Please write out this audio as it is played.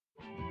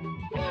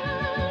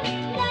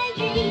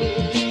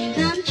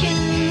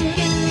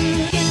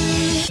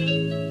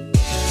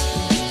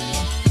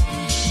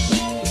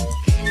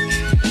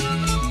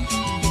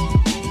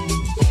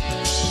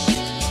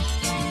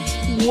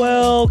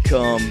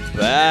Welcome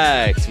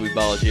back to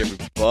Weebology,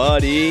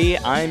 everybody.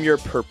 I'm your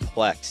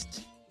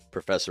perplexed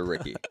Professor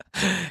Ricky.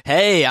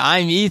 Hey,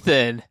 I'm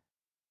Ethan.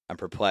 I'm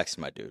perplexed,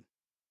 my dude.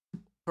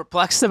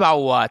 Perplexed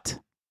about what?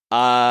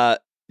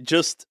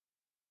 Just,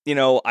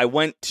 I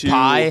went to...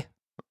 Pie?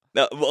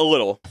 A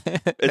little.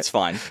 It's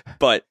fine.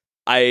 But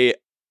we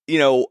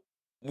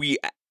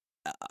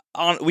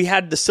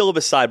had the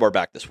syllabus sidebar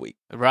back this week.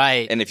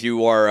 Right. And if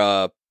you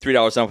are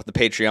 $3 off with the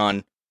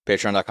Patreon,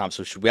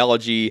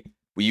 patreon.com/Weebology,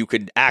 you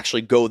could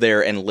actually go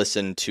there and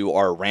listen to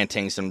our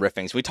rantings and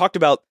riffings. We talked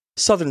about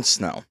Southern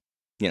snow,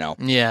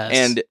 Yes.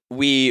 and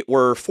we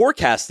were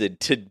forecasted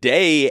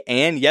today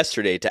and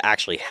yesterday to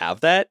actually have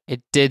that.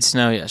 It did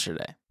snow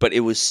yesterday. But it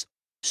was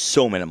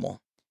so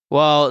minimal.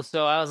 Well,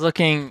 so I was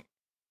looking,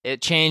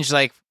 it changed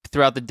like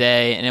throughout the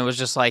day, and it was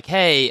just like,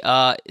 hey,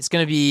 it's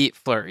going to be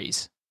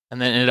flurries.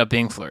 And then it ended up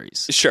being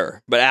flurries.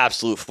 Sure, but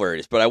absolute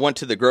flurries. But I went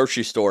to the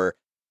grocery store,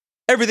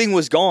 everything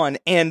was gone,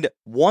 and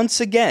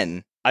once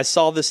again, I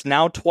saw this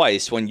now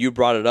twice when you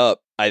brought it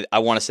up, I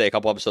want to say a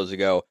couple episodes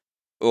ago,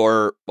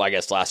 or I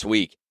guess last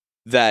week,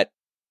 that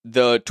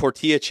the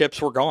tortilla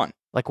chips were gone.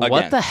 Like, again.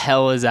 What the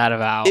hell is that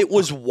about? It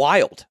was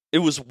wild.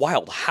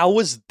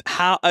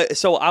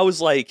 So I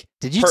was like...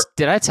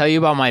 Did I tell you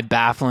about my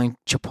baffling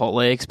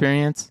Chipotle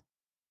experience?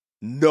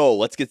 No,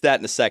 let's get that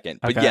in a second.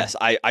 But Okay. yes,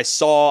 I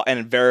saw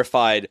and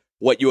verified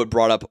what you had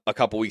brought up a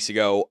couple weeks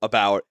ago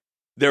about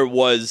there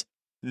was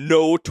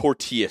no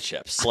tortilla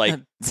chips. Like,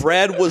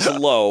 bread was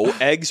low,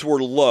 eggs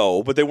were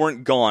low, but they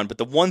weren't gone. But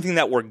the one thing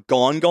that were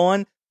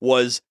gone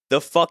was the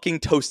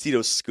fucking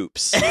Tostitos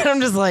scoops. And I'm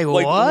just like,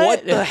 Like, what?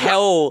 what the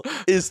hell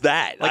is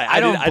that? Like, I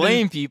don't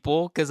blame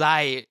people, because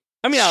I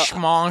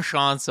schmonch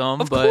on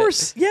some. Of but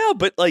course, yeah,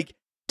 but like,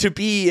 to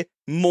be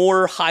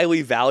more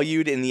highly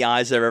valued in the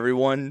eyes of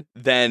everyone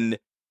than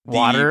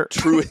water,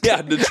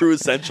 the true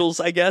essentials,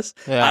 I guess.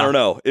 Yeah. I don't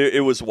know.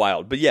 It was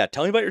wild. But yeah,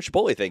 tell me about your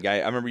Chipotle thing.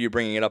 I remember you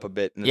bringing it up a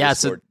bit in the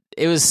Discord. So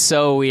it was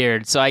so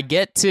weird. So I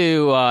get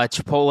to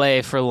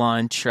Chipotle for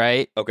lunch,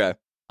 right? Okay.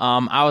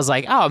 I was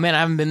like, oh man, I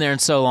haven't been there in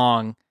so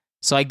long.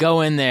 So I go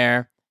in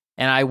there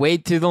and I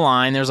wait through the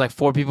line. There's like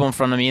 4 people in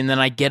front of me, and then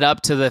I get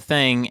up to the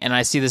thing and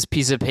I see this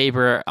piece of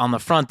paper on the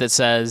front that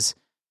says,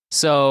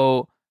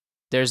 so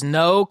there's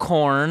no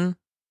corn,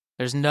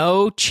 there's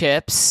no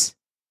chips,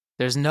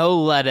 there's no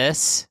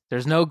lettuce,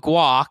 there's no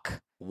guac.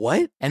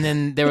 What? And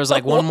then there was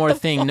like one more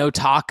thing, no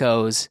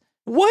tacos.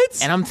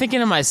 What? And I'm thinking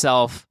to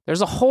myself,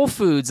 there's a Whole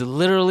Foods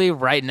literally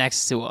right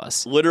next to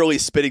us. Literally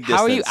spitting distance.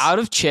 How are you out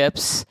of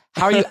chips?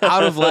 How are you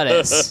out of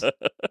lettuce?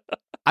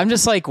 I'm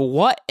just like,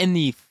 what in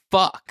the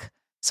fuck?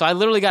 So I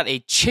literally got a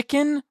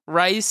chicken,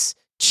 rice,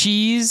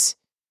 cheese,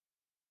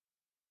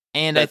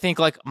 and I think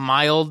like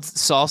mild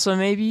salsa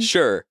maybe.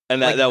 Sure.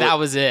 And that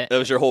was it. That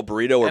was your whole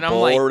burrito or and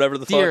bowl like, or whatever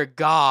the dear fuck.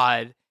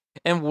 God.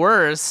 And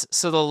worse,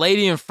 so the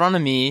lady in front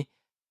of me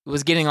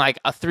was getting like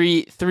a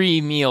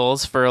three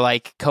meals for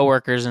like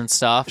coworkers and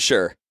stuff.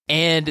 Sure.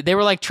 And they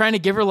were like trying to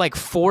give her like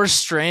 4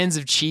 strands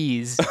of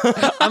cheese.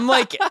 I'm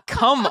like,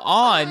 come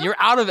on, you're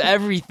out of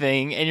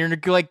everything and you're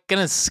like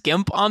gonna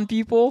skimp on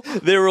people.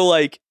 They were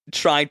like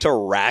trying to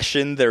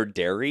ration their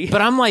dairy.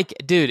 But I'm like,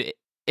 dude,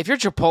 if you're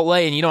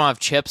Chipotle and you don't have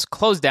chips,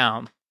 close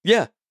down.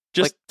 Yeah.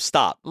 Just like,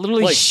 stop.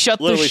 Literally shut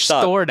the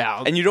store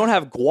down. And you don't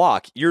have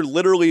guac. You're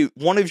literally,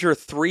 one of your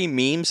 3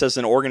 memes as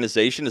an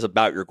organization is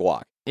about your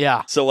guac.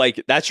 Yeah. So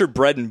like, that's your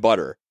bread and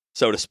butter,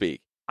 so to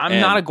speak. I'm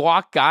not a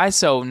guac guy,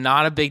 so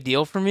not a big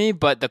deal for me.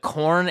 But the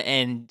corn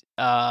and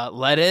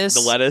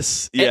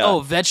lettuce, yeah.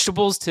 And,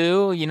 vegetables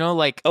too.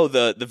 Like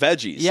the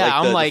veggies. Yeah,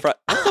 I'm like,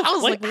 I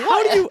was like,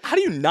 what? How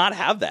do you not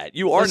have that?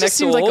 You are next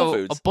to like Whole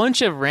Foods. A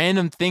bunch of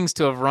random things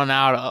to have run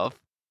out of.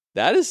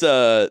 That is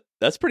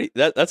that's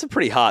a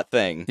pretty hot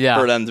thing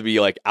for them to be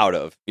like out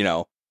of.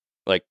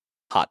 Like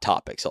hot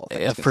topics. All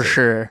things for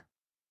sure.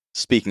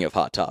 Speaking of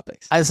hot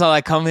topics, I saw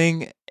that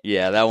coming.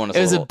 Yeah, that one. It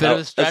was a bit of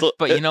a stretch,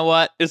 but you know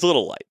what? It's a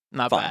little light.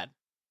 Not Fine. bad.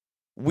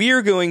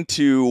 We're going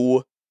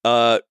to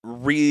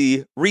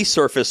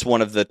resurface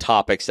one of the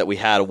topics that we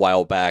had a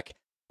while back,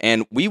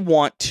 and we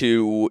want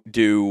to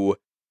do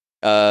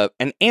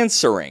an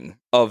answering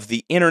of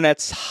the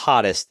internet's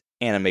hottest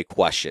anime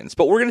questions.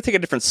 But we're going to take a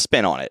different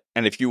spin on it.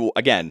 And if you,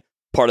 again,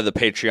 part of the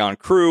Patreon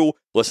crew,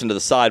 listen to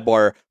the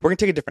sidebar, we're going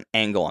to take a different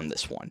angle on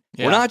this one.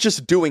 Yeah. We're not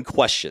just doing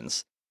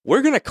questions.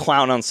 We're going to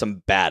clown on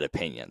some bad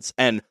opinions.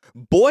 And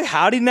boy,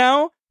 howdy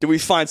now, do we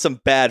find some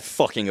bad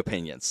fucking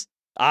opinions.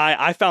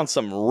 I found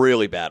some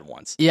really bad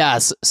ones. Yeah,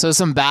 so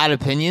some bad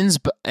opinions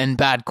and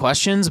bad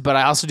questions, but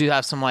I also do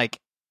have some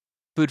like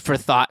food for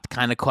thought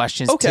kind of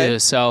questions too.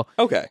 So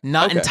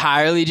not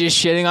entirely just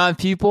shitting on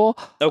people.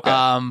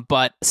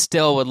 But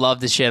still would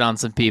love to shit on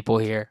some people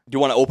here. Do you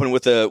want to open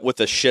with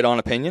a shit on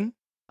opinion?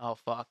 Oh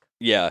fuck.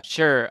 Yeah.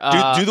 Sure.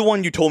 Do the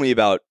one you told me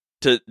about.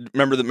 To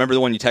remember the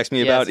one you texted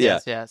me about.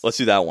 Yes. Let's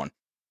do that one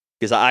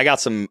because I got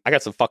some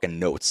fucking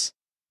notes.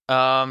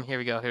 Here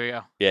we go.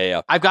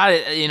 Yeah. I've got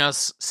it,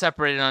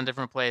 separated on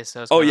different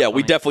places. So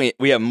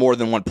we have more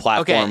than one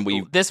platform.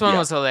 Okay, this one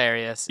was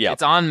hilarious. Yeah.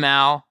 It's on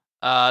Mal.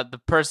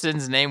 The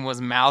person's name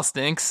was Mal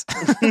Stinks.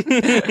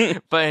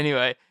 But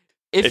anyway,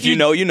 if you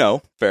know, you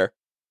know. Fair.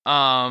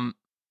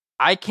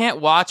 I can't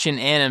watch an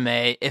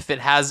anime if it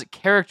has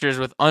characters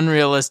with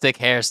unrealistic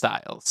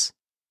hairstyles.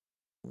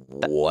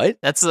 What?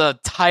 That's the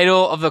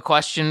title of the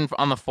question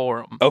on the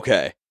forum.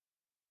 Okay.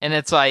 And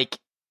it's like,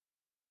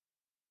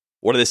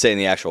 what do they say in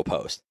the actual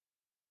post?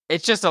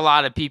 It's just a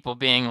lot of people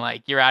being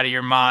like, you're out of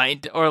your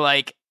mind, or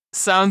like,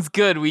 sounds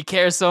good, we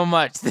care so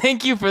much,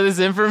 thank you for this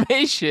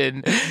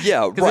information.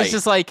 Yeah, right. It's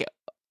just like,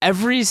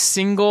 every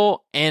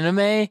single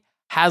anime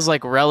has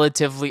like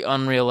relatively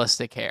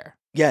unrealistic hair.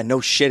 Yeah,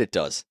 no shit it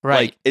does.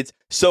 Right. Like, it's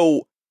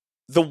so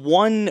the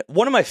one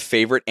of my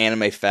favorite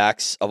anime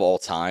facts of all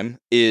time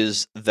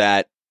is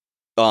that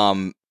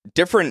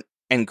different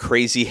and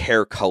crazy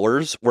hair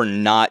colors were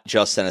not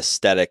just an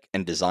aesthetic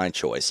and design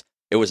choice.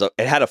 It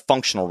had a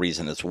functional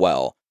reason as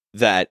well,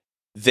 that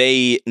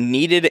they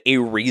needed a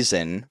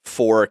reason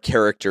for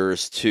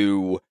characters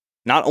to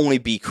not only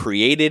be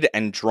created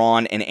and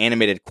drawn and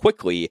animated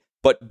quickly,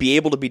 but be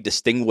able to be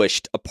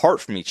distinguished apart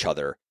from each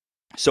other.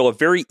 So a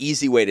very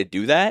easy way to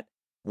do that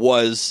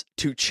was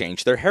to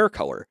change their hair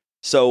color.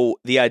 So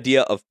the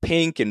idea of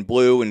pink and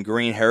blue and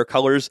green hair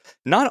colors,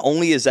 not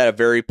only is that a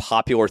very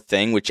popular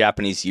thing with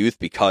Japanese youth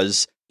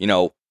because, you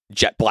know,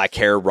 jet black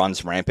hair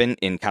runs rampant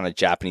in kind of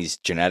Japanese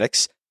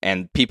genetics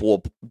and people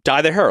will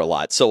dye their hair a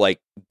lot. So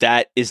like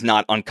that is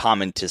not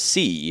uncommon to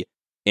see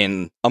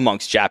in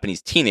amongst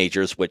Japanese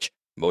teenagers, which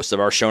most of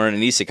our shonen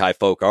and isekai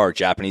folk are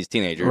Japanese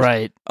teenagers.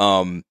 Right.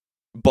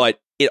 But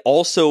it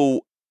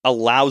also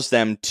allows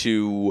them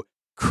to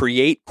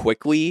create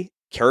quickly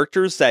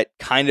characters that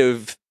kind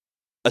of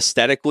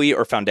aesthetically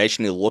or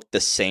foundationally look the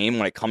same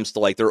when it comes to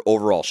like their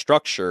overall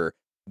structure,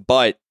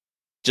 but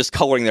just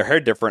coloring their hair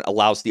different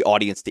allows the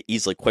audience to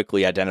easily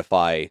quickly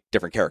identify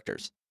different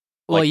characters.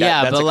 Well, like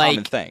yeah, that's but a like,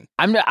 common thing.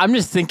 I'm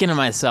just thinking to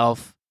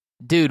myself,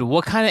 dude,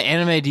 what kind of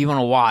anime do you want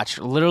to watch?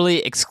 Literally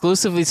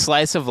exclusively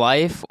slice of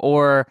life,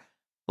 or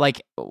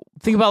like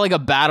think about like a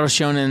battle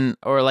shonen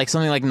or like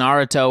something like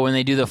Naruto when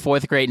they do the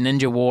 4th grade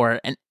ninja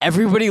war and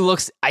everybody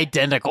looks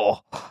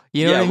identical.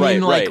 You know what I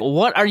mean? Like,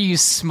 what are you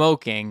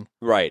smoking?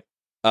 Right.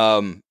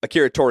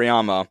 Akira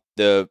Toriyama,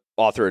 the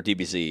author of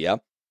DBZ, yeah?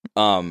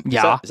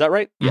 Yeah. Is that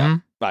right? Mm-hmm.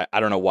 Yeah. I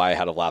don't know why I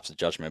had a lapse of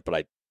judgment, but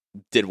I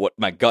did what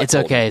my gut It's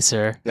told okay, me.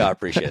 sir. Yeah, I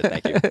appreciate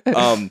it.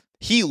 Thank you.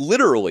 He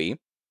literally,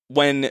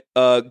 when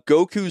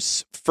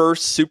Goku's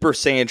first Super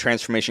Saiyan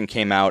transformation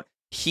came out,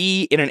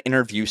 he, in an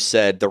interview,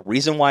 said, the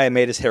reason why I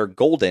made his hair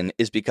golden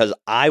is because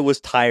I was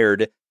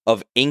tired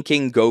of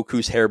inking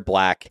Goku's hair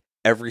black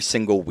every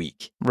single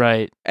week.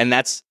 Right. And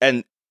that's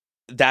a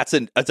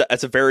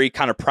very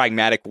kind of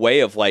pragmatic way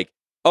of like,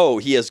 oh,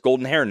 he has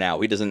golden hair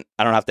now. I don't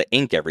have to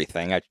ink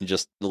everything. I can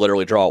just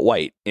literally draw it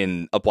white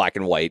in a black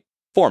and white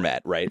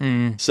format, right?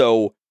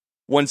 So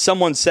when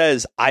someone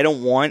says, I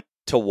don't want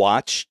to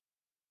watch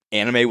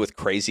anime with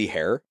crazy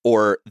hair,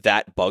 or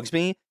that bugs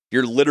me,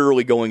 you're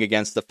literally going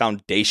against the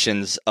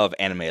foundations of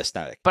anime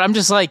aesthetic. But I'm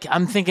just like,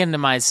 I'm thinking to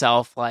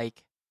myself,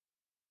 like,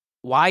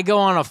 why go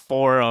on a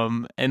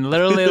forum and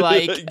literally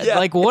like,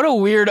 like what a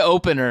weird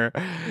opener.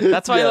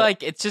 That's why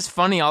like, it's just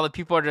funny. All the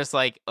people are just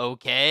like,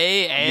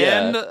 okay.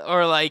 And,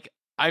 or like,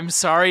 I'm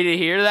sorry to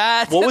hear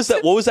that. What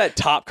was that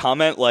top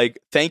comment? Like,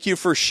 thank you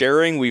for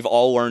sharing. We've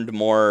all learned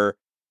more,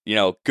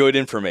 good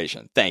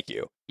information. Thank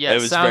you. Yeah,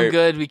 sound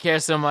good. We care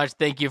so much.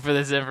 Thank you for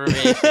this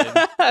information.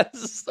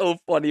 That's so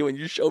funny when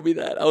you showed me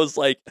that. I was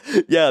like,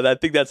 yeah, I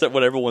think that's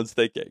what everyone's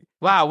thinking.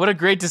 Wow, what a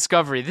great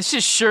discovery. This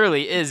just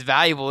surely is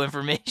valuable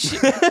information.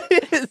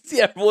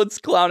 Yeah, everyone's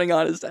clowning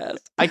on his ass.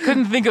 I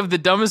couldn't think of the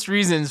dumbest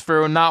reasons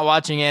for not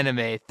watching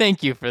anime.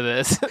 Thank you for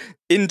this.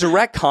 In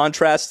direct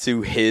contrast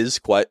to his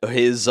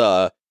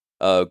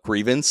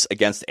grievance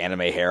against anime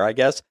hair, I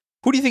guess,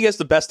 who do you think has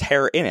the best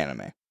hair in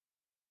anime?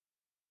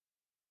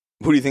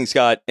 Who do you think's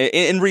got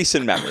in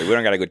recent memory? We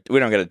don't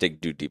gotta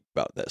dig too deep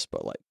about this,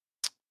 but like,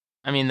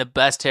 I mean, the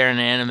best hair in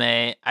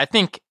anime, I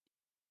think,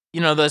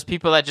 those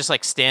people that just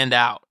like stand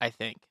out. I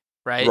think,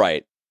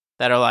 right,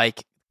 that are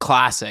like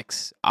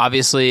classics.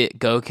 Obviously,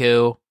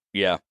 Goku,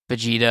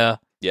 Vegeta,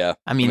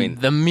 I mean,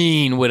 the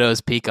mean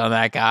Widow's Peak on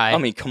that guy. I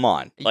mean, come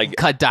on, like, you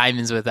can cut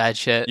diamonds with that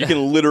shit. You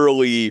can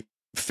literally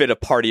fit a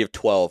party of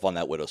 12 on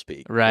that Widow's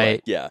Peak, right?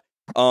 Like, yeah.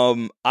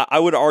 I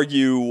would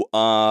argue.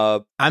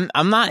 I'm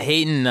not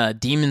hating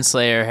Demon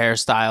Slayer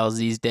hairstyles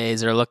these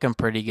days. They're looking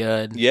pretty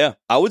good. Yeah,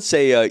 I would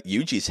say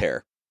Yuji's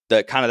hair,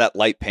 that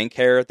light pink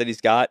hair that he's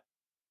got,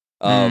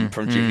 from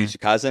Jujutsu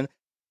Kaisen,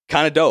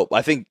 kind of dope.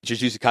 I think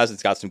Jujutsu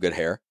Kaisen's got some good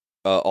hair,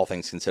 all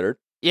things considered.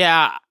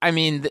 Yeah, I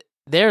mean,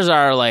 theirs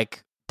are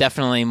like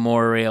definitely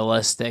more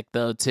realistic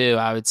though too.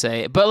 I would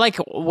say, but like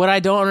what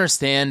I don't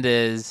understand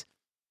is,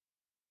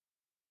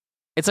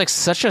 it's like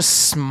such a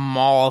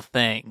small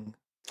thing.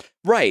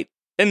 Right,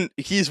 and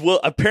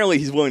apparently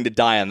he's willing to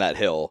die on that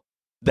hill.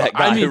 That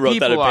guy who wrote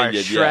that opinion, people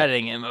are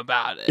shredding him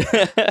about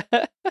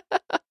it.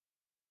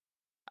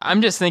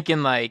 I'm just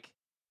thinking, like,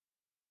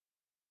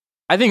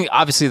 I think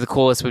obviously the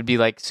coolest would be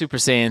like Super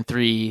Saiyan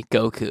 3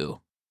 Goku.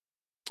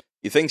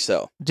 You think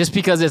so? Just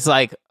because it's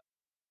like,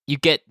 you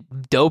get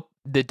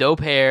the dope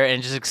hair and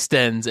it just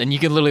extends, and you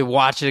can literally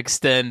watch it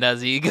extend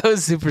as he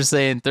goes Super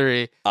Saiyan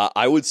 3.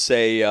 I would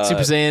say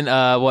Super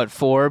Saiyan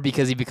 4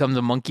 because he becomes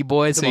a monkey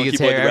boy, so he gets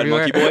hair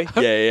everywhere. The monkey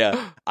boy.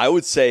 Yeah. I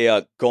would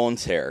say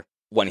Gon's hair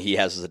when he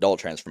has his adult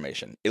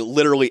transformation. It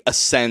literally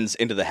ascends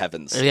into the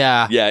heavens.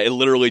 Yeah. Yeah, it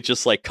literally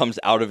just like comes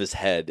out of his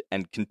head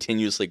and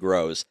continuously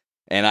grows.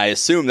 And I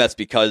assume that's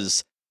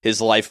because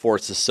his life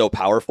force is so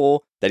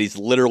powerful that he's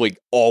literally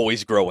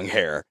always growing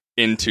hair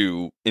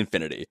into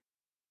infinity.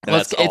 And Well,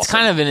 that's it's awesome.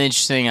 kind of an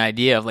interesting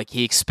idea of like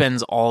he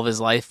expends all of his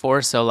life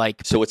force, so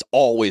like So it's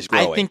always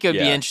growing. I think it would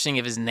be interesting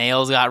if his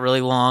nails got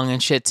really long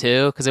and shit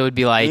too, because it would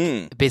be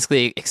like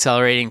basically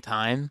accelerating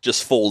time.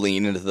 Just full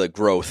lean into the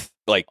growth.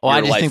 Like, Well,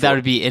 I just think that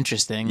would be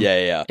interesting.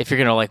 Yeah. If you're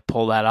gonna like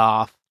pull that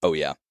off. Oh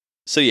yeah.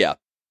 So yeah,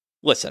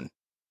 listen.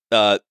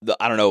 I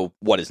don't know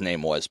what his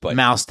name was, but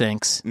Mouse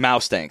stinks.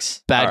 Mouse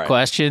stinks. Bad All right.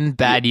 question.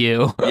 Bad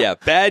you. Yeah,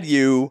 bad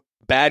you.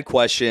 Bad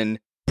question.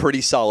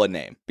 Pretty solid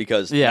name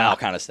because Mao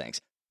kind of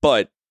stinks.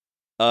 But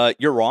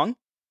you're wrong.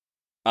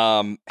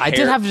 I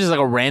did have just like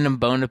a random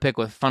bone to pick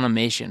with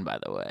Funimation, by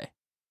the way.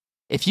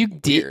 If you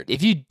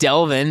if you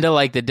delve into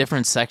like the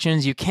different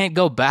sections, you can't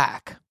go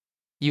back.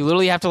 You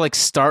literally have to like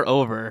start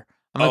over.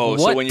 I'm like, what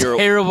so when you're,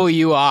 terrible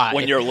UI.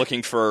 When you're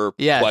looking for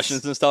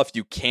questions and stuff,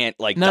 you can't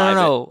like dive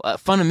No.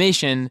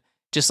 Funimation,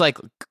 just like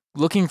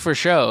looking for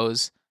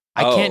shows,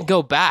 I can't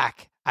go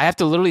back. I have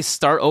to literally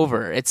start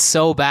over. It's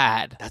so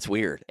bad. That's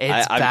weird.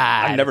 It's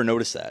bad. I've never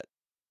noticed that.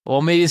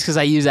 Well, maybe it's because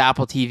I use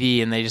Apple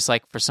TV and they just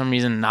like for some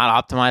reason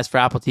not optimized for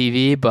Apple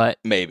TV, but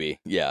maybe,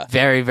 yeah.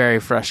 Very, very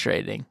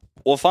frustrating.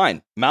 Well,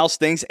 fine. Mouse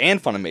Stinks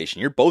and Funimation.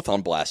 You're both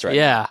on blast right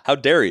now. How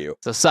dare you?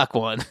 So suck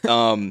one.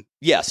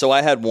 Yeah, so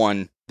I had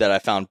one that I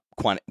found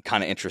kind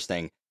of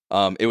interesting.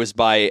 It was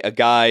by a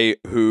guy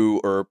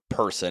or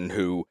person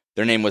who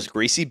their name was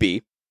Greasy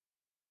B.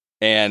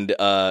 And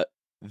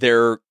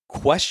their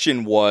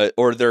question was,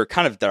 or their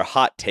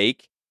hot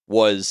take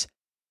was,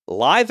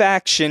 live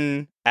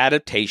action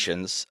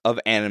adaptations of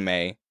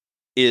anime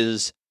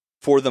is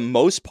for the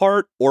most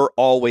part or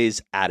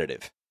always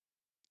additive.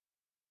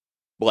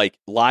 Like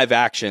live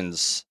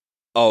actions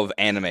of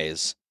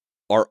animes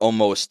are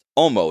almost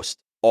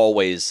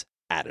always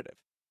additive.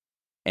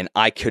 And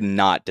I could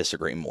not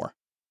disagree more.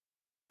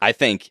 I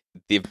think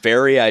the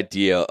very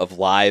idea of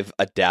live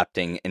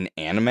adapting an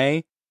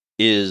anime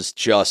is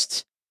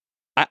just,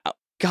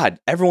 God,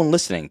 everyone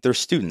listening, they're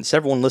students,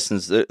 everyone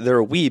listens, they're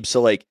a weeb,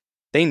 so like,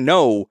 they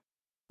know,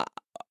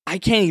 I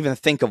can't even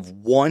think of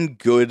one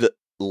good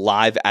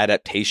live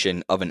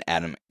adaptation of an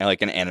anime,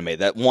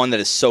 that one that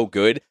is so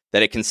good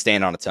that it can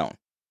stand on its own.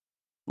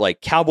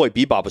 Like, Cowboy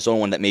Bebop was the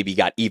only one that maybe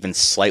got even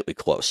slightly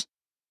close.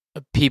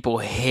 People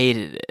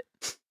hated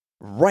it.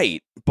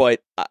 Right,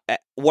 but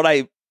what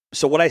I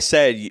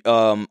said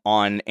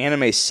on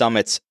Anime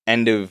Summit's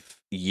end of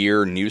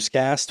year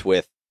newscast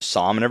with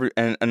Sam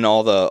and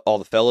all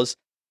the fellas,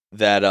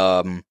 that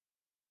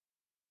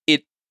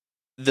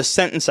the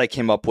sentence I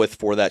came up with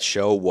for that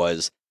show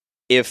was,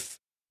 if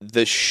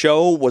the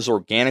show was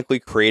organically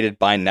created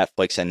by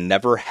Netflix and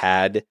never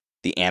had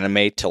the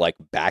anime to like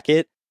back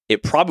it,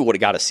 it probably would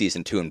have got a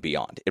season 2 and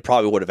beyond. It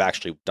probably would have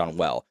actually done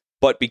well.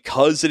 But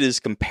because it is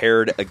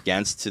compared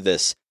against to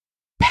this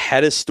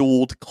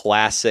pedestaled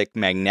classic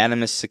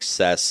magnanimous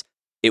success,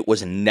 it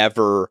was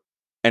never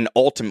and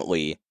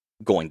ultimately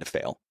going to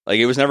fail. Like,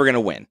 it was never going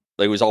to win.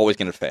 Like, it was always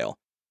going to fail.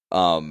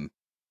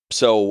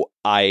 So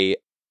I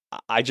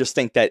just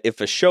think that if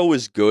a show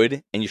is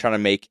good and you're trying to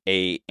make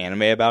a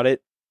anime about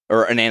it,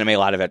 or an anime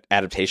live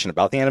adaptation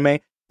about the anime,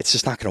 it's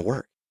just not going to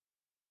work.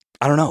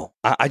 I don't know.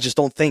 I just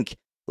don't think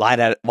live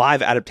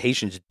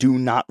adaptations do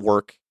not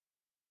work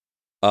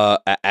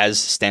as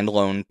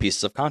standalone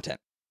pieces of content.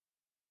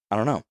 I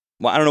don't know.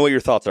 Well, I don't know what your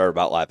thoughts are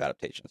about live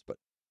adaptations, but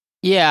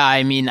yeah,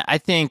 I mean, I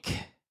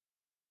think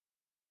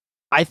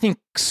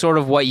sort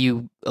of what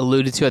you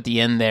alluded to at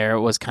the end there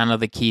was kind of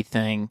the key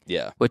thing.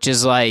 Yeah. Which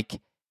is like,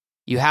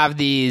 you have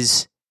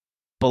these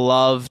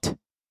beloved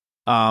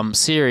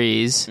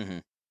series,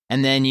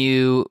 and then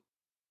you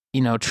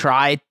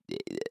try,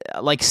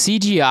 like,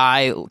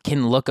 CGI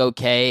can look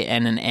okay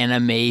in an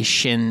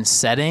animation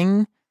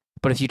setting,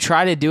 but if you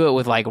try to do it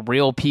with like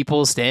real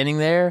people standing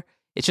there,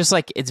 it's just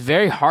like, it's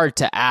very hard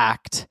to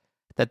act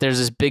that there's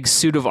this big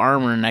suit of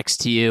armor next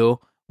to you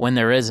when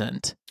there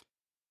isn't.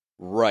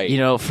 Right.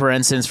 For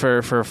instance,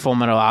 for Full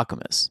Metal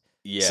Alchemist.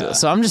 Yeah.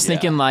 So I'm just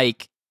thinking,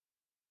 like,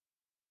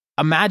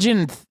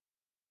 imagine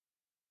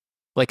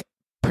like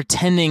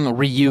pretending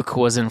Ryuk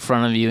was in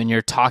front of you and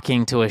you're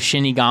talking to a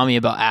Shinigami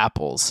about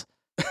apples.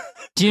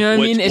 Do you know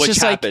what I mean? It's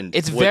just happened? Like,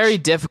 it's very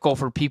difficult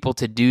for people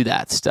to do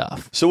that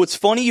stuff. So it's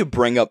funny you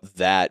bring up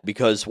that,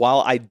 because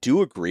while I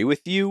do agree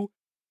with you,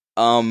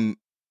 but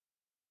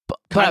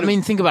I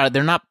mean, think about it.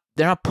 They're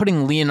not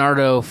putting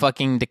Leonardo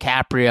fucking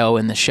DiCaprio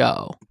in the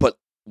show. But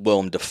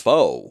Willem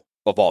Dafoe,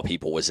 of all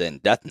people, was in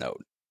Death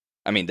Note.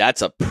 I mean,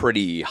 that's a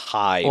pretty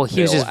high. Well,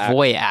 he was just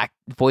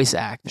voice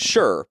acting.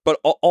 Sure, but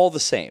all the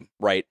same,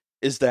 right?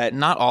 Is that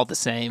not all the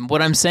same?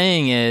 What I'm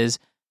saying is,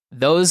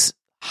 those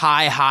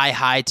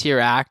high tier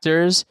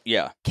actors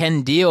Yeah.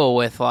 can deal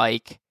with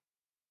like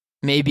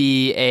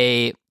maybe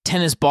a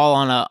tennis ball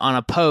on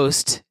a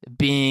post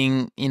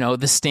being,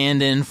 the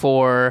stand-in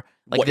for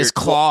like What this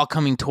you're- claw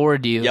coming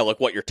toward you. Yeah, like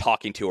what you're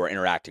talking to or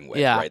interacting with,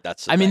 Yeah. right?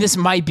 That's the I mean, thing. this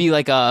might be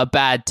like a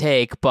bad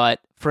take, but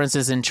for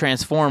instance, in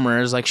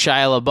Transformers, like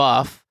Shia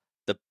LaBeouf,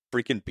 the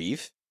freaking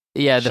beef.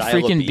 yeah, the Shia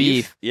freaking LaBeouf?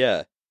 beef,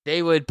 Yeah.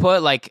 they would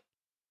put like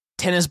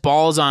tennis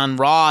balls on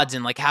rods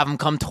and like have him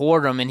come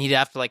toward him, and he'd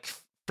have to like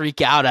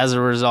freak out as a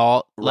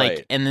result. Like,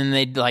 Right. and then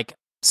they'd like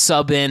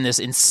sub in this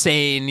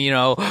insane,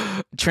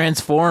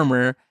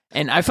 Transformer.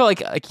 And I feel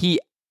like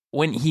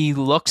when he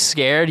looks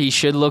scared, he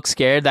should look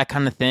scared, that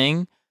kind of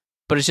thing.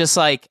 But it's just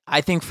like, I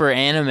think for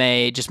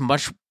anime, just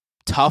much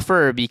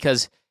tougher,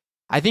 because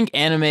I think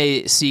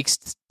anime seeks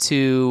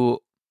to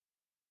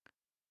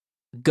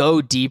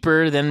go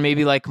deeper than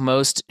maybe like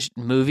most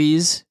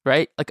movies,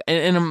 right? Like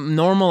in a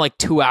normal like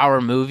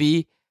 2-hour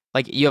movie,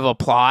 like you have a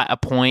plot, a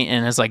point,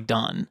 and it's like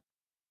done.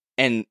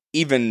 And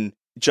even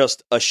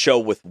just a show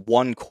with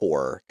one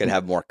core could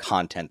have more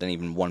content than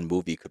even one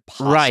movie could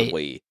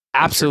possibly.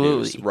 Absolutely.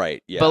 introduce.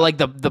 Right. Yeah. But like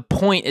the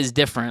point is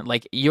different.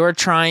 Like you're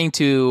trying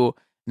to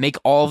make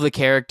all of the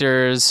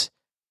characters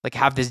like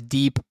have this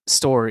deep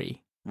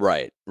story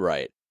Right.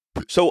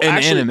 So in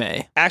actually,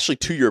 anime.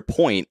 to your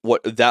point,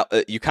 what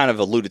that you kind of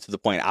alluded to the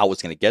point I was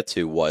going to get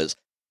to was,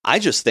 I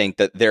just think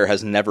that there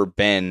has never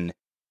been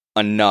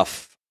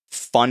enough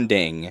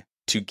funding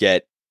to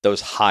get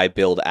those high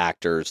build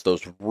actors,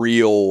 those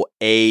real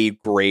A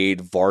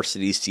grade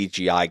varsity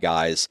CGI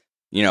guys,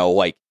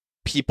 like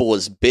people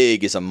as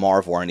big as a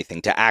Marvel or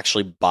anything, to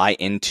actually buy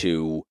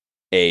into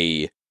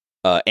a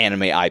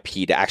anime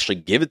IP, to actually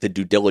give it the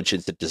due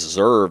diligence it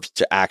deserves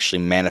to actually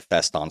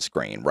manifest on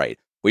screen, right?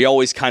 We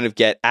always kind of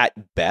get, at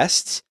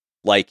best,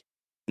 like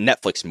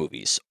Netflix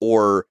movies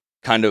or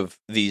kind of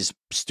these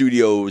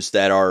studios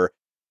that are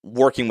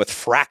working with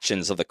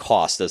fractions of the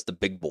cost as the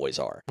big boys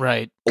are.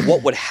 Right.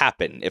 What would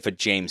happen if a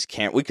James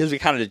Cameron, because we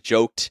kind of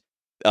joked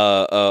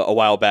a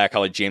while back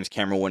how like James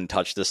Cameron wouldn't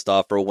touch this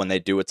stuff, or when they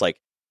do, it's like,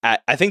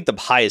 I think the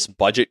highest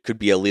budget could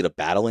be Alita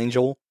Battle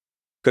Angel,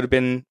 could have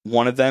been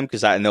one of them,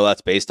 because I know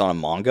that's based on a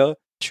manga.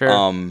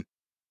 Sure.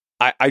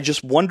 I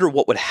just wonder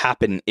what would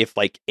happen if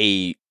like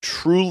a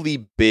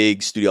truly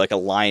big studio like a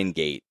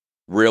Lionsgate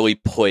really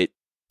put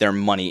their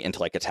money into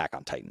like Attack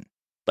on Titan,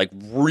 like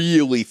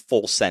really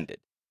full sended.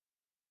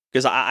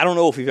 Because I don't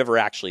know if we've ever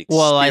actually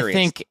experienced. Well, I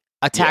think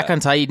Attack on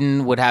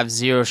Titan would have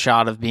zero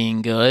shot of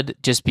being good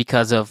just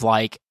because of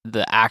like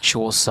the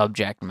actual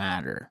subject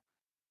matter.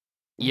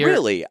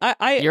 Really,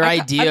 Your I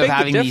idea beg of to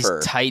having these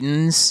differ.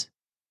 titans,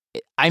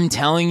 I'm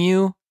telling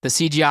you, the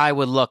CGI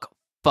would look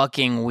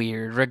fucking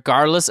weird,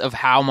 regardless of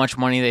how much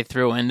money they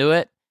threw into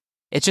it.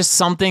 It's just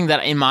something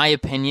that, in my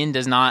opinion,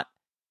 that's not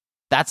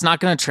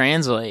going to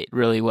translate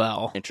really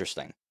well.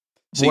 Interesting.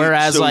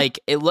 Whereas, like,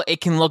 it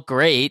can look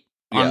great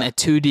on Yeah. a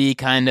 2D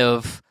kind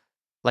of,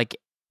 like,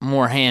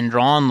 more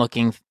hand-drawn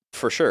looking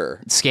for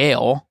sure.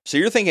 scale. So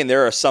you're thinking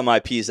there are some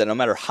IPs that no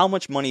matter how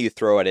much money you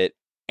throw at it,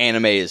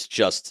 anime is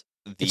just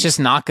It's just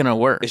not going to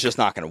work. It's just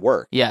not going to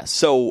work. Yes.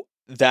 So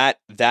that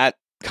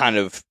kind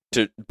of,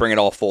 to bring it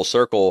all full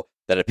circle,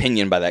 that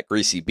opinion by that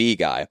Greasy Bee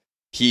guy,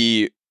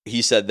 he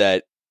said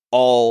that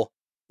all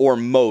or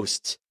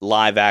most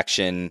live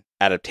action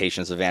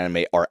adaptations of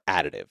anime are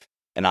additive,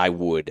 and I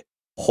would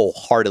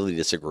wholeheartedly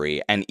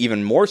disagree. And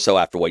even more so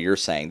after what you're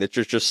saying, that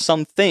there's just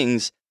some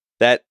things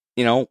that,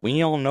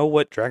 we all know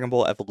what Dragon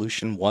Ball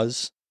Evolution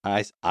was.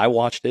 I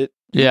watched it.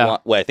 Yeah.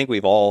 Well, I think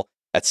we've all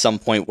at some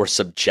point were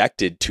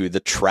subjected to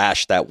the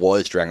trash that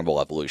was Dragon Ball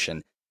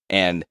Evolution,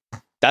 and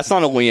that's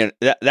not only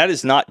that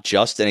is not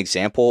just an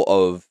example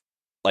of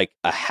like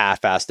a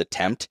half-assed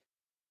attempt.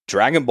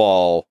 Dragon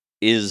Ball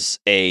is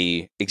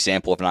a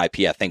example of an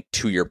IP, I think,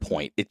 to your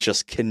point. It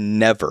just can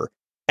never,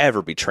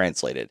 ever be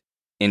translated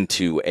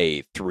into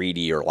a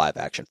 3D or live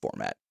action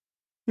format.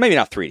 Maybe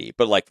not 3D,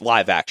 but like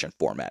live action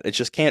format. It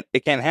just can't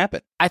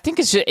happen. I think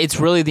it's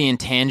really the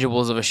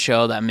intangibles of a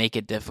show that make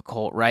it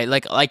difficult, right?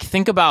 Like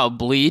think about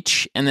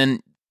Bleach, and then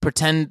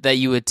pretend that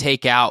you would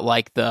take out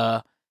like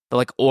the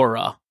like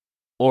aura,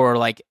 or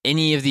like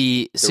any of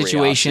the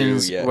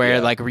situations Ryatsu, where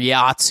yeah. like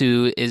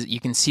Ryatsu is, you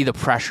can see the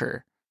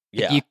pressure.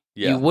 Yeah.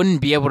 You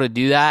wouldn't be able to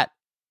do that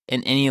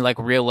in any like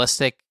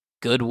realistic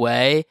good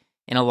way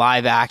in a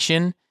live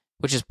action,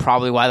 which is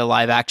probably why the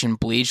live action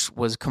Bleach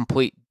was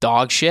complete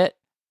dog shit.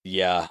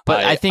 Yeah,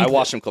 But I think I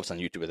watched some clips on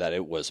YouTube of that.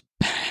 It was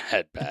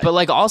bad. But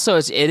like also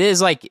it's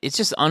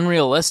just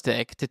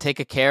unrealistic to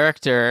take a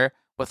character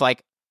with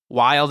like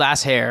wild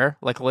ass hair,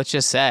 like let's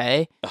just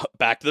say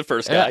Back to the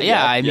first guy.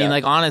 I mean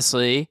like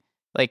honestly,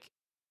 like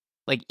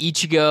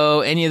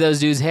Ichigo, any of those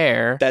dudes'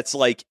 hair, that's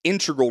like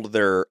integral to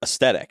their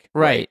aesthetic.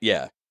 Right.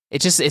 Yeah.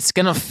 it's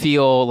gonna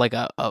feel like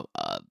a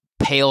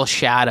pale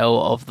shadow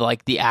of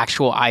like the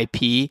actual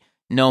IP,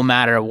 no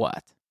matter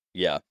what.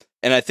 Yeah.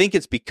 And I think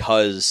it's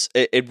because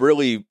it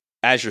really,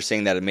 as you're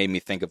saying that, it made me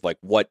think of like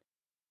what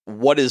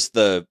is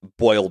the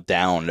boiled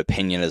down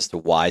opinion as to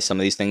why some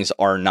of these things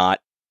are not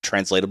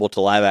translatable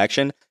to live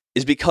action.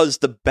 is because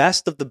the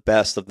best of the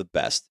best of the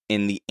best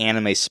in the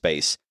anime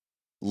space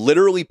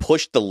literally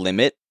pushed the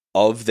limit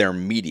of their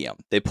medium.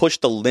 They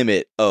pushed the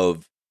limit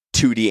of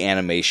 2D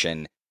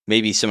animation,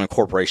 maybe some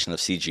incorporation of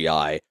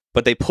CGI,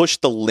 but they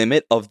pushed the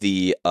limit of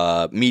the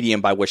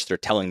medium by which they're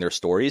telling their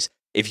stories.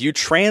 If you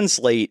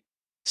translate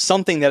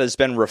something that has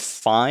been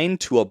refined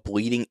to a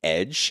bleeding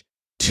edge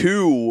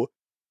to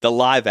the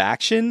live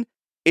action,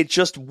 it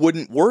just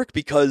wouldn't work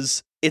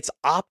because it's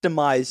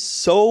optimized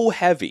so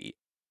heavy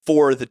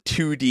for the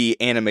 2D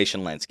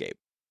animation landscape.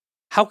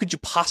 How could you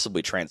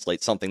possibly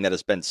translate something that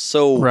has been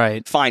so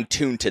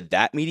fine-tuned to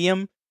that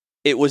medium?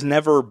 It was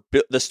never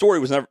the story,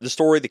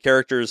 the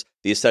characters,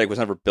 the aesthetic was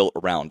never built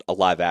around a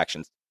live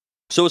action.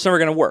 So it's never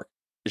going to work.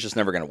 It's just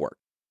never going to work.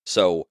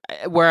 So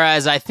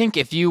whereas I think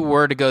if you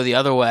were to go the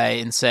other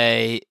way and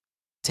say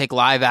take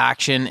live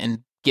action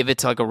and give it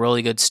to like a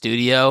really good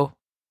studio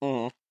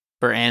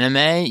for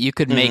anime, you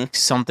could make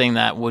something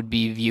that would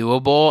be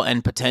viewable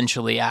and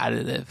potentially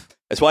additive.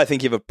 That's why I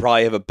think you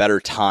probably have a better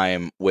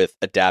time with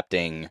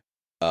adapting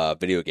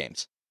video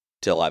games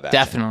to live action.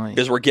 Definitely.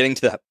 Because we're getting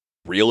to that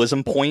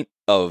realism point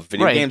of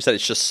video games that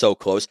it's just so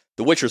close.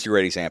 The Witcher's a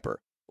great example.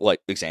 A great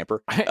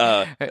example.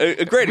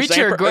 It's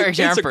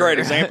a great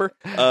example.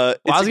 I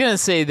was going to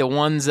say the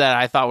ones that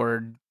I thought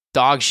were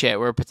dog shit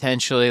were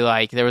potentially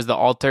like, there was the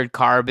Altered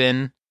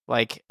Carbon,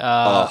 like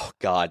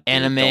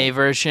anime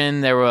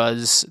version. There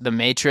was the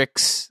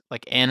Matrix,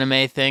 like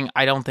anime thing.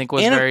 I don't think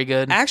was very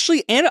good.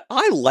 Actually,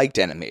 I liked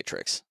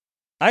Animatrix.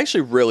 I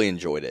actually really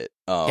enjoyed it.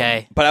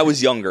 But I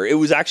was younger.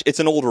 It's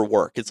an older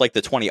work. It's like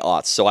the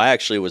 2000s. So I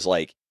actually was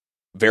like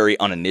very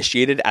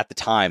uninitiated at the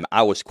time.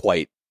 I was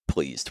quite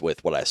pleased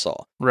with what I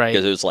saw. Right.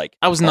 Because it was like,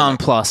 I was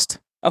nonplussed.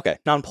 Okay,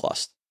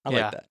 nonplussed. I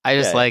like that. I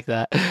just like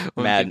that.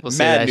 Mad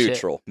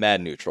neutral. Shit.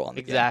 Mad neutral on the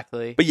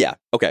exactly. Game. But yeah,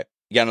 okay.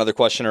 You got another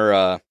question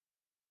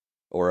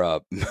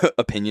or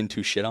opinion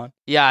to shit on?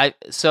 Yeah,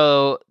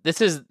 so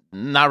this is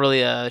not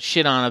really a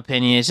shit on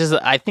opinion. It's just,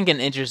 I think, an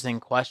interesting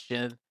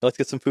question. Let's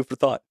get some food for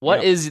thought.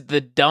 What is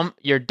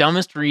your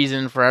dumbest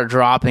reason for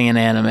dropping an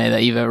anime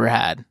that you've ever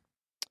had?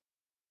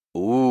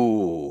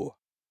 Ooh.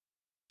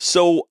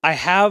 So I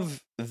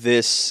have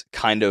this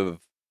kind of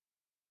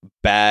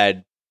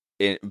bad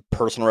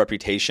personal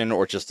reputation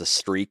or just a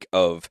streak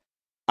of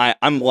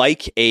I'm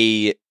like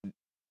a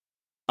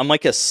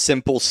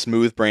simple,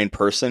 smooth-brained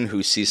person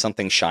who sees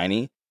something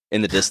shiny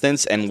in the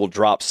distance and will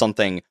drop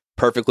something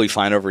perfectly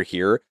fine over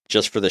here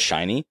just for the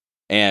shiny.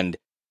 And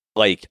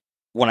like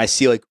when I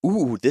see like,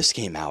 ooh, this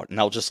came out, and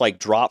I'll just like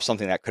drop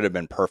something that could have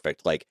been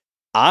perfect. Like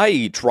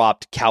I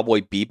dropped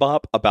Cowboy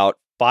Bebop about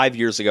 5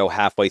 years ago,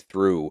 halfway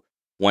through,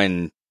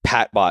 when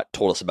Patbot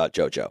told us about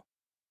JoJo.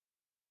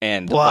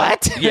 And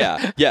what?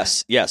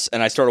 Yes.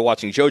 And I started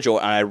watching JoJo,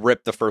 and I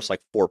ripped the first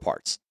like 4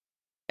 parts.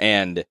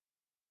 And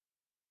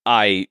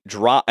I've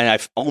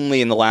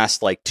only in the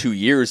last like 2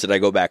 years did I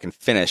go back and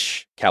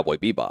finish Cowboy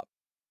Bebop.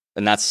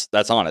 And that's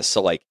honest.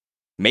 So like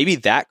maybe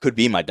that could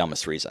be my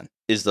dumbest reason,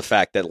 is the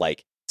fact that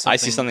like I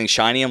see something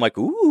shiny, I'm like,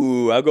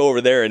 ooh, I'll go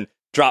over there and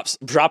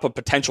drop a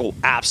potential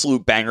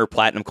absolute banger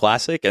platinum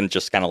classic, and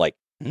just kind of like,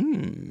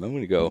 I'm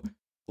gonna go,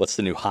 what's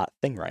the new hot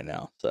thing right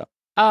now? So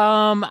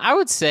I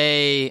would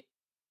say,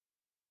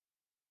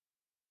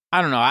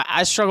 I don't know.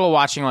 I struggle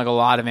watching like a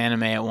lot of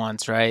anime at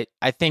once, right?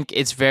 I think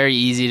it's very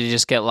easy to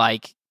just get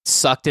like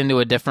sucked into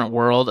a different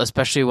world,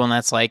 especially when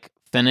that's like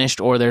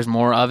finished or there's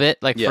more of it.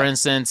 Like for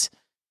instance,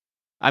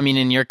 I mean,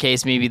 in your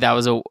case, maybe that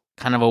was a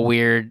kind of a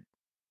weird,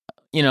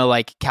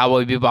 like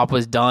Cowboy Bebop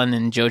was done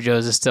and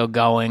JoJo's is still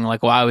going.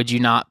 Like, why would you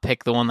not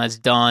pick the one that's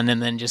done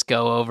and then just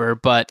go over?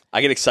 But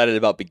I get excited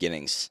about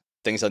beginnings,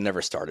 things I've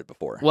never started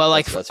before. Well,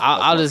 like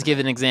I'll just give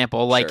an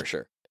example. Like,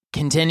 sure.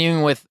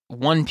 Continuing with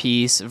One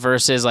Piece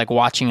versus like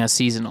watching a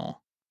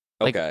seasonal.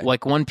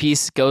 Like One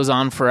Piece goes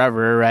on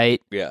forever,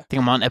 right? Yeah. I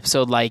think I'm on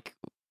episode like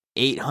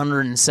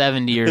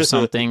 870 or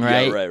something,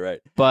 right? Yeah,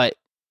 right. But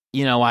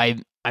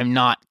I'm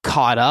not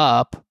caught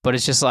up, but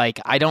it's just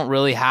like I don't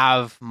really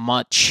have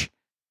much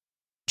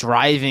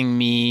driving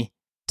me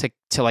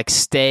to like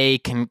stay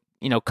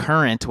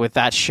current with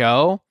that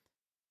show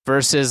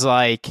versus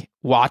like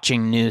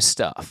watching new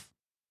stuff.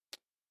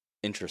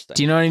 Interesting.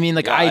 Do you know what I mean?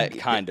 Like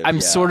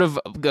I'm sort of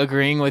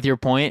agreeing with your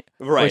point,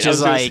 right? Which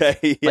is like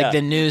like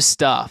the new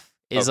stuff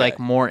is like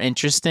more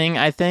interesting,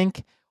 I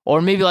think,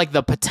 or maybe like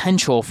the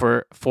potential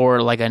for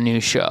like a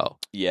new show.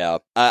 Yeah,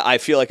 I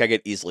feel like I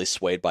get easily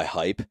swayed by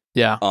hype.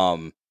 Yeah.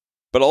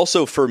 But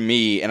also for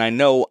me, and I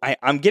know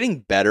I'm getting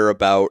better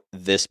about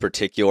this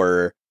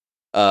particular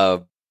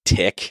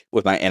tick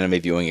with my anime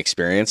viewing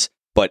experience,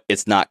 but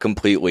it's not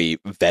completely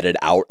vetted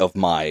out of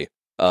my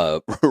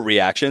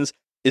reactions,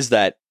 is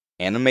that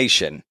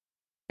animation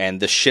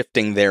and the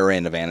shifting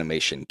therein of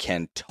animation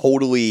can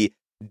totally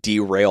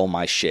derail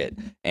my shit.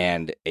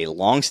 And a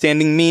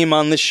long-standing meme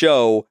on the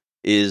show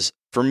is,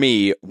 for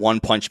me, One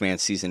Punch Man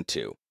Season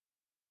 2.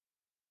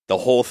 The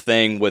whole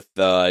thing with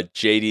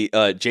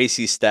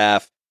JC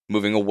Staff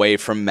moving away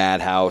from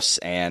Madhouse,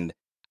 and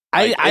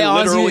Like, I it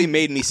honestly, literally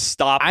made me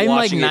stop I'm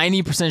like watching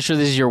 90% sure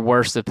this is your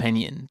worst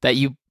opinion that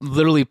you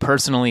literally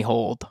personally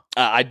hold.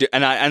 I do,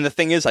 and the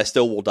thing is, I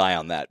still will die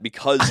on that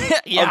because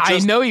Yeah, of I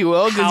just know you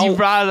will because you how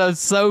brought it up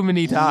so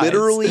many times.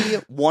 literally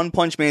One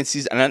Punch Man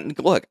season. And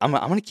look, I'm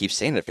going to keep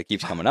saying it if it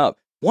keeps coming up.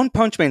 One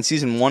Punch Man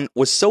season 1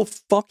 was so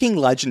fucking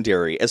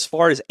legendary as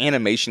far as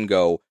animation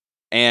go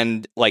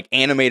and like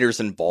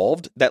animators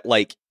involved that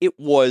like it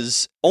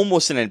was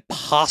almost an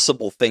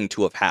impossible thing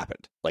to have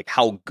happened. Like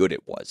how good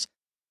it was.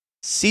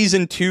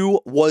 Season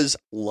 2 was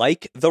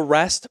like the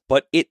rest,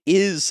 but it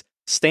is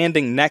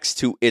standing next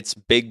to its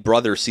big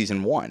brother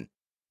season 1.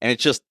 And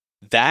it's just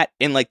that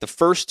in like the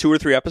first 2 or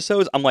 3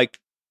 episodes, I'm like,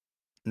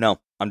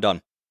 no, I'm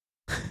done.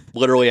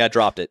 Literally, I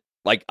dropped it.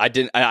 Like I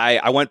didn't.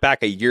 I went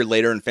back a year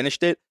later and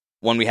finished it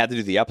when we had to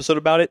do the episode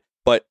about it.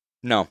 But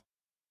no.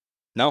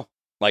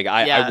 Like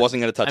I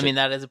wasn't gonna touch it. I mean,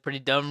 that is a pretty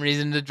dumb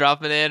reason to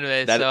drop an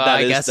anime. That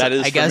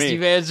is I guess me.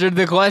 you've answered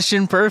the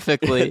question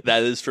perfectly.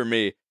 That is for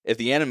me. If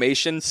the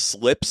animation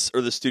slips or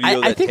the studio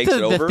I that think takes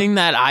it over, the thing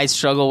that I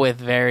struggle with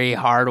very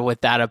hard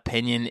with that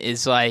opinion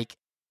is like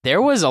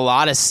there was a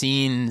lot of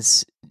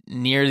scenes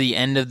near the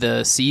end of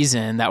the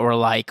season that were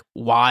like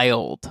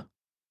wild,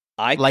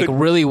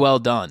 really well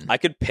done. I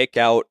could pick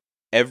out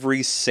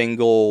every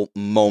single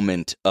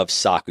moment of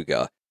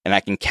Sakuga, and I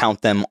can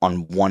count them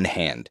on one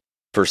hand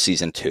for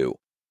season 2.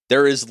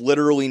 There is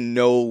literally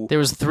no. There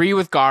was 3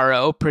 with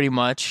Garo, pretty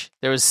much.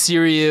 There was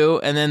Siryu,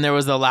 and then there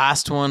was the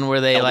last one where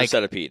they Elder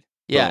Centipede.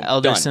 Yeah, Boom,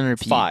 Elder done.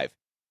 Centipede. 5.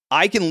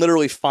 I can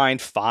literally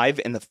find 5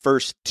 in the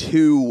first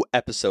 2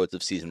 episodes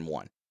of season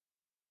 1.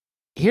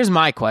 Here's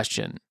my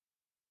question.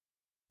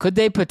 Could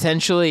they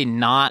potentially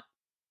not,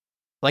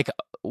 like,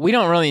 we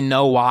don't really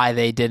know why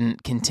they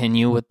didn't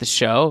continue with the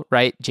show,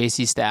 right?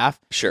 JC Staff.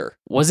 Sure.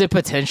 Was it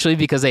potentially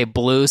because they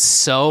blew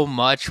so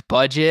much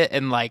budget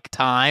and, like,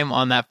 time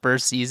on that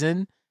first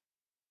season?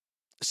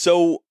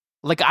 So,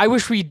 like, I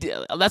wish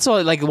that's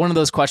all, like, one of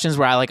those questions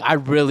where I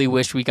really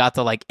wish we got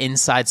the, like,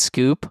 inside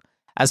scoop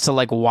as to,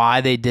 like, why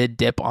they did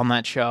dip on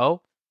that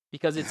show.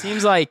 Because it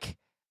seems like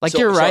so,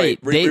 you're right.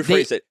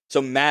 Rephrase it.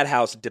 So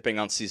Madhouse dipping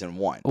on season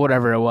 1.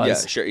 Whatever it was.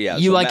 Yeah, sure, yeah.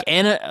 You,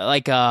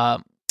 so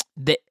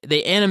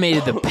they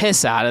animated the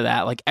piss out of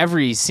that. Like,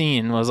 every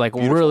scene was, like,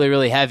 Beautiful. really,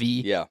 really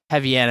heavy. Yeah.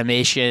 Heavy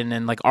animation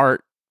and, like,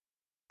 art,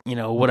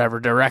 whatever,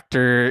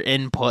 director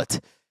input.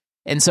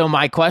 And so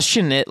my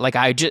question,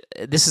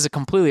 this is a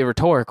completely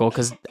rhetorical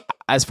because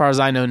as far as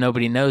I know,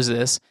 nobody knows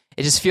this.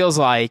 It just feels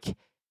like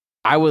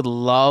I would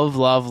love,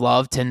 love,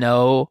 love to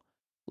know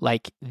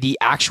like the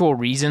actual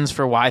reasons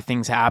for why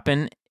things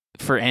happen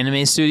for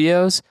anime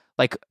studios.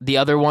 Like the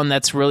other one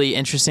that's really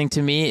interesting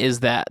to me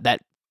is that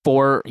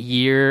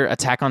 4-year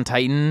Attack on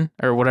Titan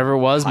or whatever it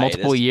was,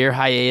 multiple year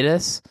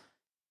hiatus.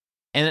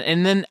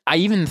 And then I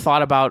even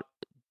thought about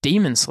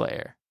Demon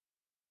Slayer.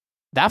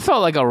 That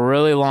felt like a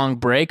really long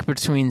break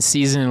between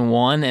season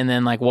 1 and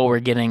then like what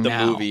we're getting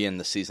now. The movie and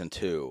the season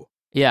 2.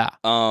 Yeah.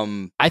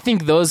 I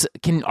think those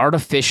can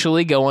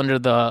artificially go under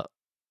the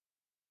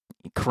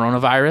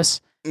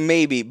coronavirus.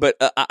 Maybe, but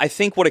I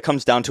think what it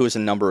comes down to is a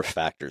number of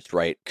factors,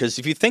 right? Because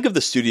if you think of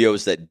the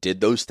studios that did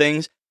those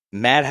things,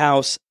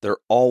 Madhouse, they're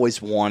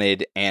always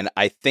wanted, and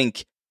I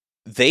think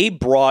they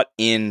brought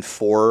in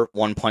for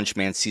One Punch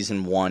Man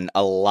season 1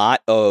 a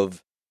lot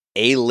of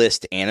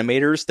A-list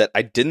animators that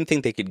I didn't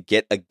think they could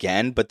get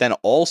again, but then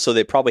also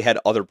they probably had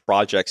other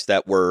projects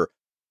that were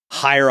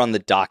higher on the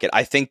docket.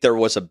 I think there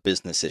was a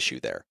business issue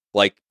there,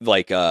 like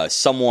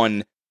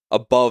someone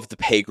above the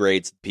pay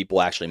grades,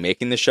 people actually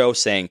making the show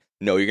saying,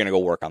 no, you're going to go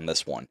work on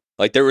this one.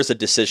 Like there was a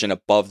decision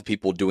above the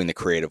people doing the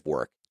creative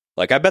work.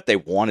 Like I bet they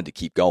wanted to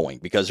keep going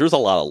because there's a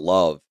lot of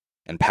love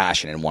and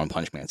passion in One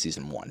Punch Man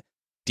season 1.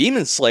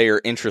 Demon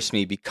Slayer interests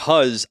me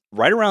because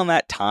right around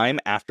that time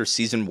after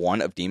season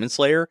 1 of Demon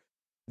Slayer,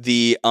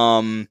 the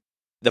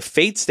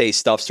Fate Stay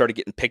stuff started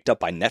getting picked up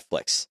by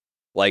Netflix.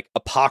 Like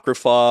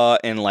Apocrypha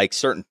and like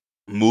certain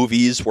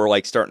movies were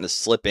like starting to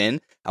slip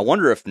in. I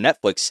wonder if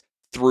Netflix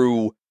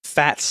threw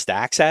fat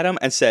stacks at him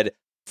and said,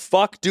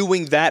 fuck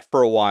doing that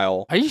for a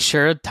while. Are you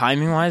sure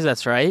timing wise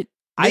that's right?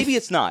 Maybe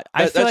it's not.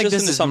 I feel that's like just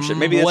this an is assumption.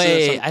 Maybe that's an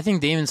assumption. I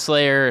think Demon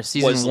Slayer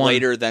season was 1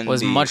 later than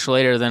was much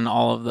later than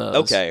all of those.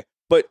 Okay.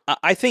 But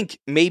I think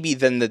maybe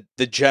then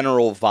the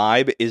general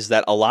vibe is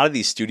that a lot of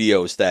these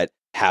studios that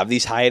have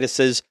these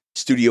hiatuses,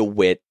 Studio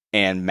Wit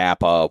and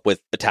MAPPA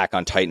with Attack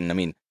on Titan, I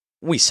mean,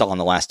 we saw in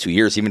the last 2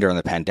 years, even during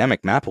the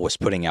pandemic, MAPPA was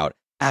putting out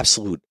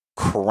absolute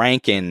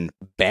cranking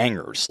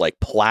bangers, like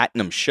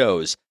platinum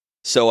shows.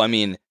 So, I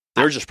mean,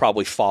 they're just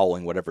probably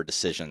following whatever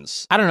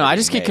decisions. I don't know. I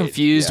just get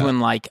confused when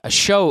like a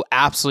show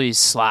absolutely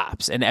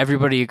slaps and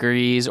everybody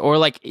agrees, or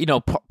like,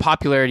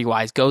 popularity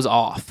wise goes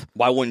off.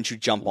 Why wouldn't you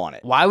jump on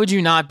it? Why would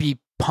you not be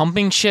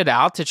pumping shit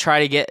out to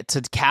try to get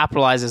to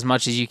capitalize as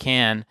much as you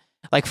can?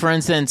 Like, for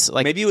instance,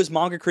 like maybe it was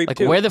manga creep like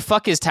too. Where the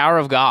fuck is Tower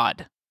of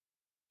God?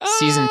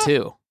 Season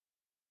 2.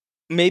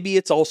 Maybe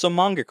it's also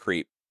manga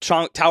creep.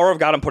 Tower of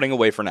God I'm putting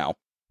away for now,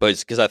 but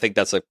because I think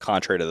that's a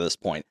contrary to this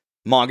point.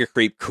 Manga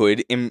creep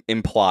could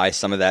imply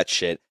some of that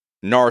shit.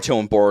 Naruto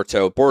and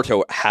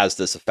Boruto has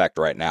this effect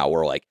right now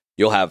where like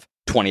you'll have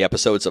 20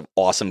 episodes of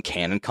awesome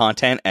canon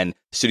content, and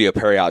Studio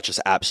Pierrot just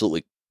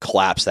absolutely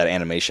collapsed that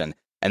animation.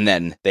 And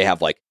then they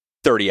have like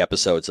 30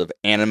 episodes of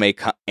anime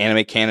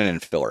canon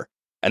and filler.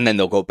 And then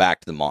they'll go back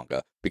to the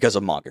manga because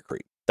of manga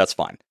creep. That's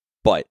fine.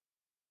 But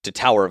to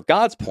Tower of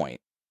God's point,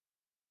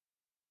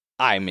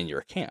 I'm in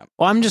your camp.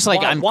 Well, I'm just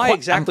like, why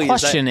exactly I'm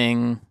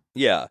questioning.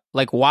 Yeah.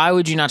 Like, why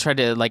would you not try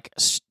to, like,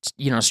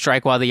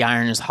 strike while the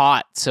iron is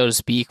hot, so to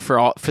speak,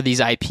 for these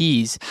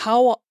IPs?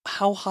 How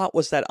hot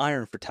was that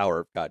iron for Tower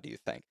of God, do you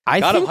think?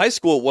 God of High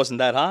School wasn't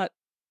that hot.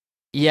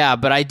 Yeah,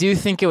 but I do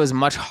think it was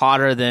much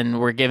hotter than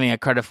we're giving it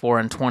credit for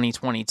in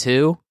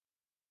 2022.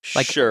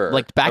 Like, sure.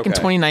 Like, back in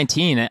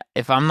 2019,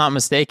 if I'm not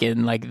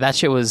mistaken, like, that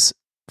shit was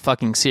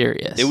fucking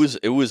serious.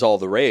 It was all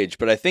the rage,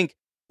 but I think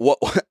what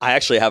I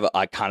actually have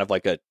a kind of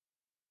like a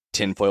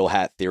tinfoil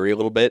hat theory a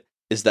little bit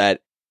is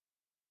that,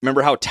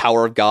 remember how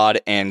Tower of God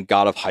and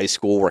God of High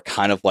School were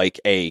kind of like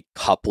a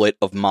couplet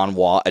of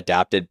manhwa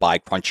adapted by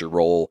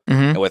Crunchyroll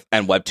and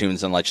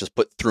Webtoons and like just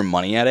put through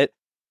money at it?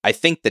 I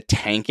think the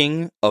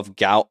tanking of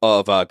God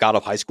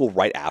of High School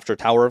right after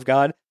Tower of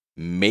God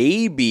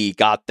maybe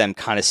got them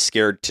kind of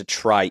scared to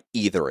try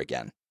either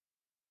again.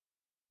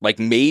 Like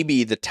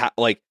maybe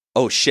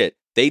oh shit,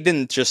 they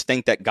didn't just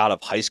think that God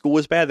of High School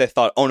was bad. They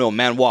thought, oh no,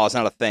 manhwa is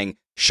not a thing.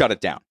 Shut it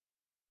down.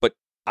 But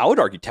I would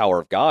argue Tower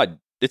of God,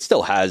 it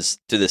still has,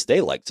 to this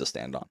day, legs to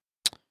stand on.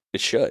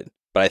 It should.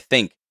 But I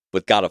think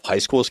with God of High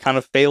School's kind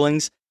of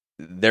failings,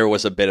 there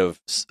was a bit of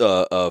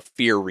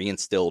fear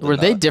reinstilled. Were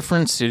they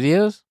different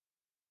studios?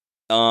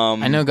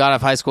 I know God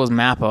of High School is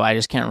Mappa. I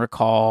just can't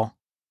recall.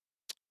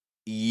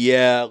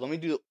 Yeah, let me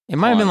do... It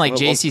might have been like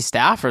JC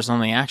Staff or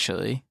something,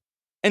 actually.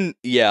 And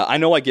yeah, I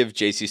know I give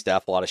JC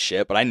Staff a lot of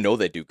shit, but I know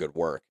they do good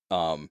work.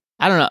 I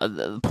don't know.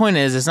 The point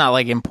is, it's not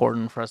like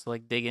important for us to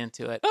like dig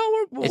into it.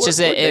 It's just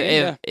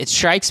it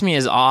strikes me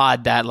as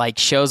odd that like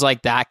shows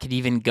like that could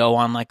even go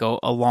on like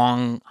a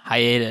long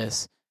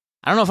hiatus.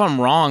 I don't know if I'm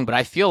wrong, but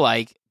I feel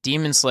like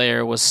Demon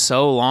Slayer was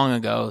so long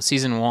ago,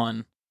 season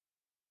 1,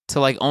 to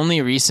like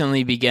only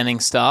recently be getting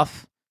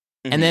stuff.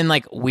 Mm-hmm. And then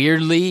like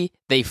weirdly,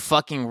 they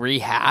fucking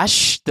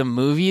rehash the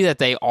movie that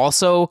they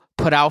also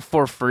put out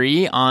for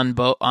free on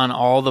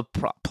all the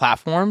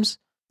platforms.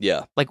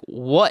 Yeah. Like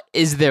what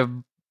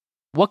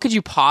could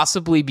you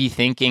possibly be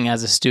thinking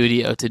as a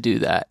studio to do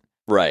that?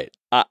 Right.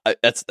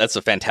 That's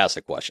a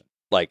fantastic question.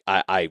 Like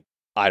I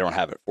don't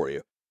have it for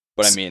you,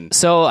 but I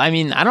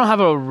mean, I don't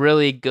have a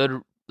really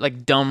good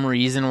like dumb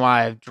reason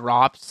why I've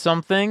dropped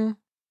something.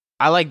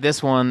 I like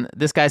this one.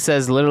 This guy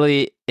says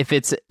literally, if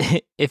it's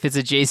a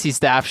JC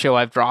Staff show,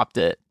 I've dropped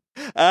it.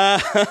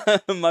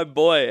 My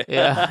boy.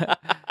 Yeah.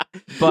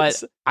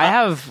 But I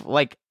have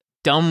like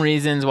dumb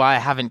reasons why I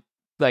haven't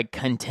like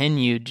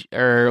continued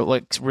or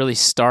like really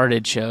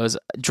started shows.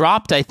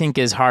 Dropped, I think,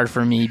 is hard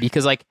for me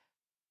because like,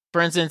 for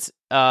instance,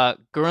 Gurren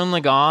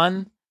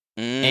Lagann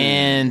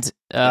and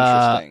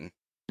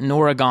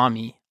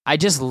Noragami. I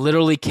just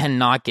literally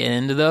cannot get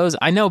into those.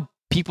 I know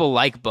people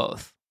like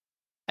both.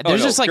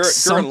 There's just like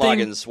something. Gurren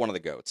Lagann's one of the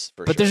goats,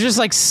 but there's just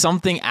like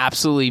something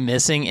absolutely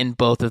missing in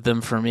both of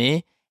them for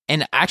me.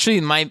 And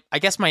actually, I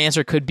guess my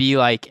answer could be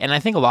like, and I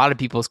think a lot of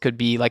people's could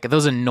be like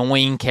those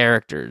annoying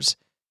characters.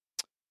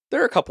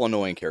 There are a couple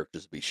annoying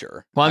characters, to be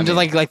sure. Well, I'm just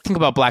like think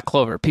about Black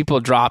Clover. People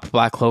dropped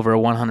Black Clover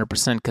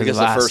 100% because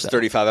the first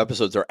 35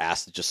 episodes are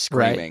Asta just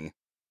screaming. Right.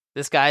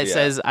 This guy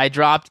says, I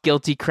dropped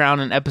Guilty Crown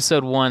in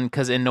episode 1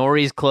 because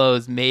Inori's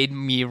clothes made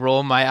me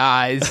roll my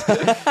eyes.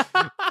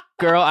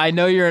 Girl, I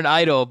know you're an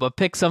idol, but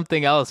pick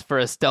something else for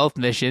a stealth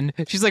mission.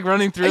 She's like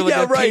running through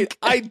like pink.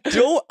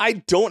 I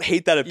don't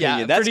hate that opinion.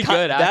 Yeah, that's pretty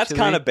good, that's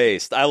kind of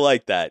based. I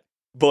like that.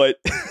 But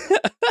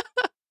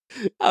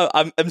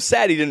I'm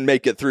sad he didn't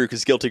make it through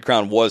because Guilty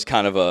Crown was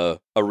kind of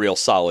a real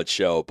solid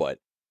show, but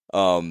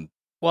well,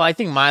 I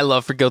think my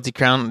love for Guilty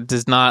Crown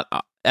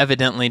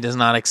evidently does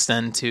not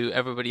extend to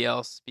everybody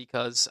else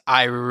because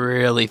I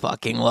really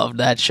fucking loved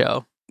that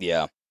show.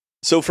 Yeah.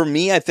 So for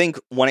me, I think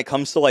when it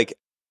comes to like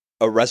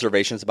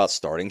reservations about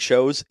starting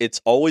shows,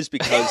 it's always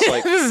because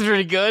like this is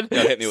pretty good.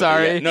 No, hit me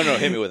Sorry. with it. Yeah. No,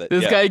 hit me with it.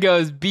 This guy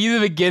goes, be the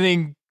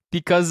beginning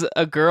because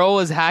a girl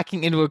was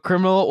hacking into a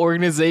criminal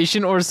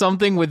organization or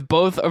something with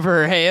both of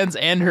her hands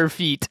and her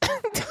feet.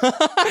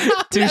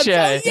 Touche.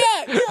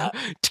 Yeah.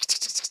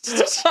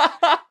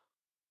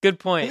 Good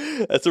point.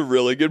 That's a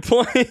really good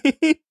point.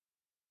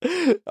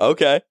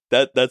 Okay,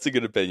 that's a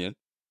good opinion.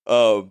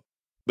 But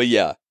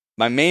yeah,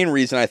 my main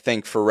reason I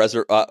think for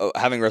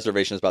having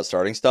reservations about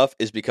starting stuff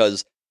is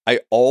because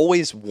I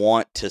always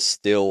want to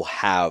still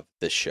have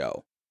the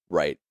show,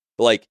 right?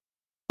 Like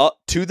up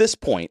to this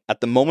point,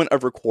 at the moment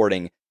of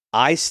recording,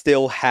 I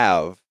still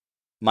have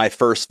my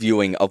first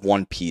viewing of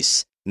One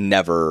Piece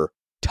never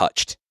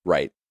touched,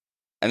 right?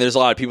 And there's a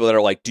lot of people that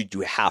are like, dude,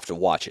 you have to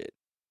watch it.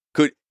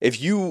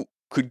 If you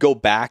could go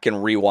back and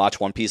rewatch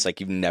One Piece like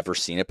you've never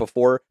seen it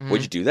before,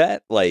 would you do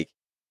that? Like,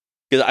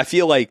 because I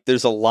feel like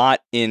there's a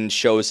lot in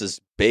shows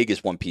as big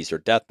as One Piece or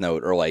Death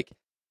Note, or like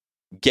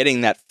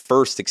getting that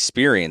first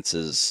experience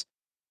is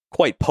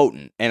quite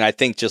potent. And I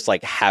think just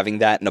like having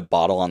that in a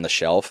bottle on the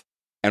shelf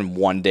and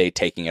one day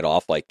taking it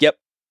off, like, yep,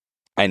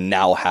 I'm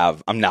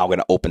now going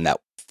to open that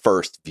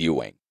first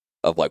viewing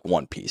of like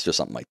One Piece or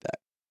something like that.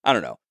 I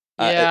don't know.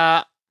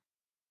 Yeah.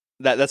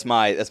 That's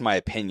my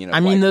opinion. Of I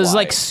mean, those why.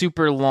 like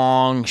super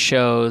long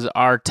shows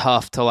are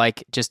tough to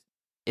like just.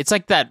 It's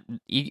like that.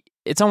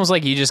 It's almost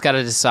like you just got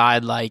to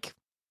decide like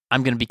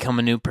I'm going to become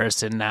a new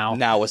person now.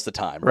 Now is the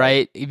time,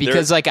 right?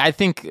 Because like I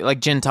think like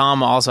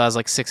Gintama also has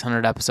like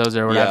 600 episodes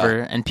or whatever,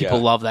 and people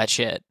love that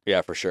shit.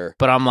 Yeah, for sure.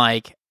 But I'm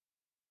like,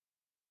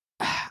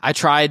 I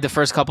tried the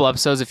first couple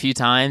episodes a few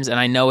times, and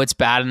I know it's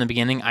bad in the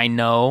beginning. I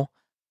know,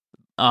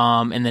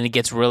 and then it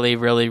gets really,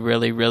 really,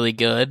 really, really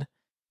good.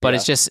 But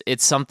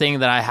it's something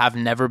that I have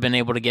never been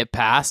able to get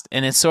past,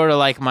 and it's sort of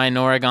like my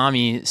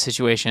Noragami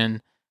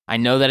situation. I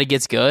know that it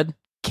gets good,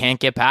 can't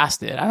get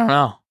past it. I don't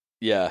know.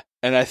 Yeah,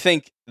 and I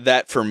think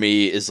that for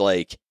me is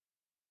like,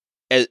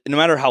 no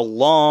matter how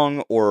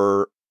long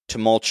or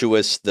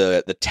tumultuous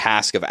the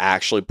task of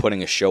actually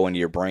putting a show into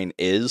your brain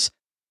is,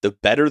 the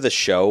better the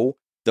show,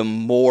 the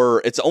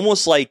more it's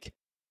almost like,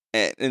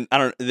 and I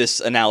don't. This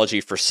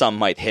analogy for some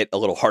might hit a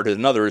little harder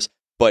than others,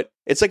 but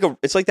it's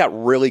like that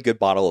really good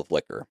bottle of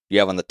liquor you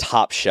have on the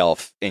top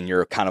shelf in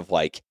your kind of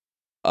like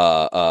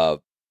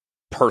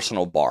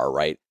personal bar,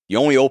 right? You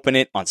only open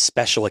it on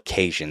special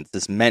occasions.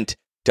 It's meant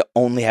to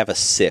only have a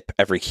sip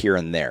every here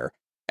and there.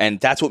 And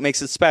that's what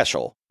makes it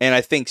special. And I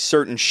think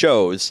certain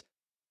shows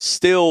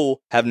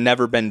still have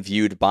never been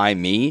viewed by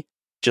me,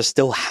 just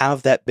still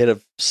have that bit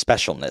of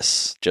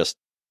specialness, just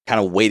kind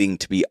of waiting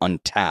to be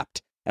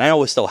untapped. And I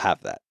always still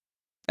have that.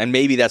 And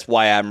maybe that's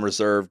why I'm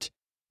reserved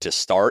to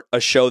start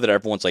a show that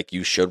everyone's like,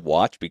 you should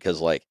watch,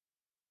 because like,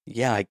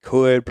 yeah, I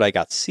could, but I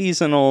got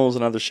seasonals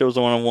and other shows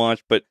I want to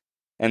watch.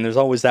 And there's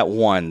always that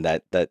one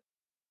that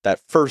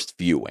first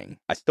viewing.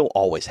 I still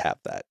always have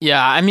that.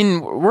 Yeah, I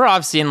mean, we're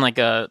obviously in like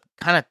a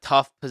kind of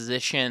tough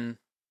position,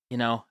 you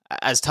know,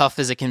 as tough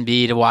as it can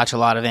be to watch a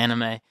lot of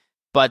anime.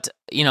 But,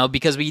 you know,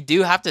 because we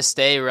do have to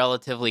stay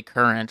relatively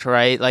current,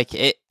 right? Like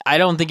I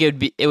don't think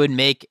it would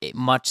make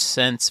much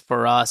sense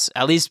for us,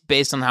 at least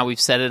based on how we've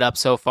set it up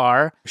so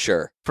far.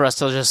 Sure. For us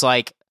to just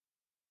like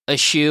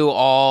eschew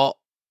all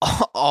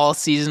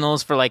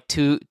seasonals for like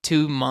two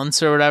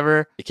months or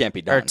whatever. It can't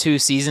be done. Or 2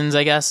 seasons,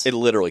 I guess. It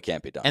literally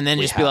can't be done. And then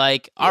just be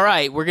like, all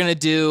right, we're going to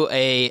do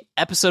a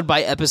episode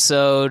by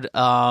episode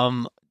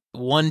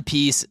One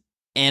Piece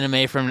anime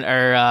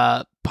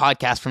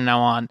podcast from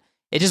now on.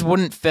 It just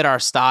wouldn't fit our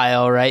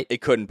style, right?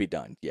 It couldn't be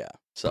done. Yeah.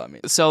 So, I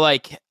mean. So,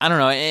 like, I don't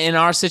know, in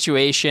our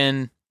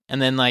situation,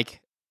 and then, like,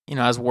 you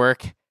know, as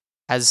work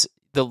has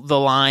the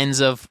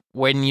lines of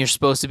when you're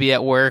supposed to be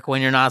at work,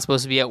 when you're not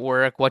supposed to be at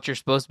work, what you're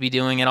supposed to be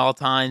doing at all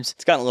times.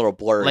 It's gotten a little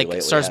blurry like, lately.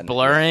 It starts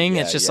blurring.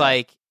 It's just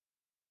like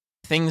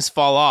things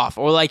fall off.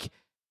 Or, like,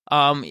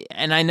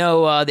 and I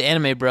know the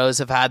anime bros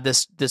have had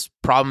this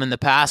problem in the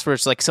past where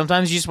it's like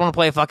sometimes you just want to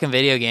play a fucking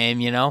video game,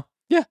 you know?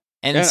 Yeah.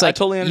 And it's like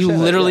totally you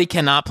literally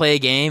cannot play a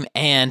game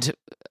and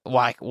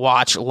like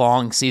watch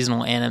long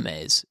seasonal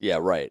animes. Yeah,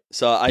 right.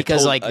 So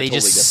because they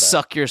just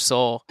suck your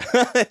soul.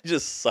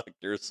 Just suck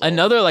your soul.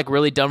 Another like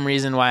really dumb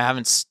reason why I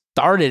haven't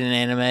started an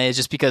anime is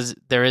just because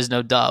there is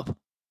no dub.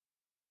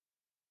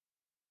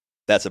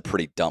 That's a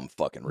pretty dumb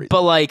fucking reason.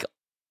 But like,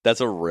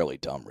 that's a really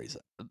dumb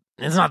reason.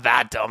 It's not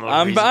that dumb.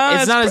 It's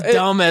not as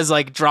dumb as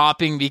like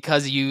dropping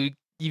because you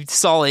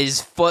saw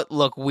his foot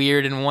look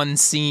weird in one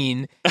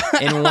scene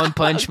in One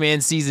Punch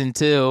Man season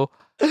 2.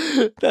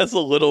 That's a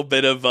little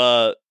bit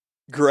of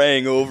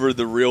graying over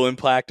the real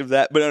impact of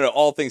that. But no,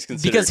 all things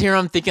considered. Because here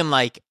I'm thinking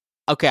like,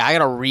 okay, I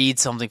gotta read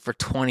something for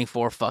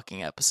 24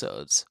 fucking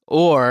episodes.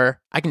 Or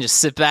I can just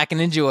sit back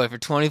and enjoy for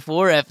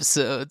 24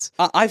 episodes.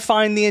 I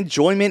find the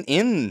enjoyment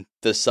in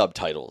the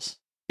subtitles.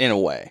 In a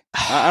way,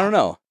 I don't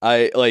know.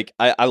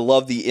 I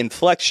love the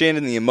inflection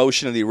and the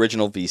emotion of the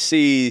original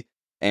VC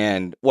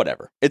and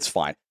whatever. It's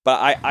fine,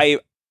 but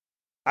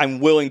I'm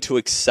willing to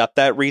accept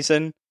that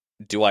reason.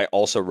 Do I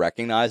also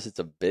recognize it's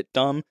a bit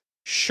dumb?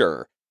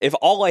 Sure. If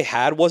all I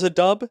had was a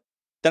dub,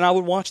 then I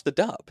would watch the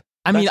dub.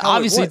 I mean,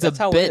 obviously it's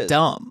a bit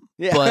dumb.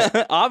 Yeah,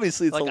 but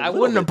obviously it's like a I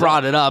wouldn't have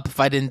brought it up if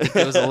I didn't think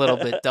it was a little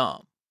bit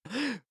dumb.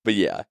 But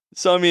yeah,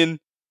 so I mean.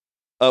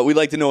 We'd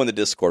like to know in the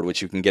Discord,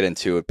 which you can get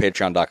into at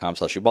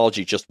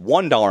patreon.com/Ubology. Just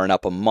 $1 and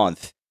up a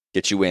month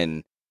gets you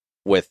in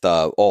with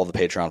all the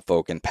Patreon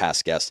folk and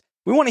past guests.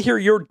 We want to hear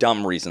your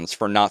dumb reasons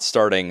for not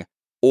starting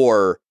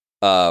or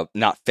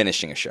not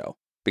finishing a show,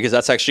 because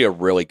that's actually a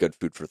really good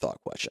food for thought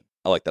question.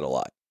 I like that a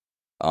lot.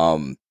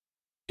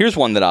 Here's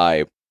one that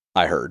I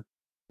heard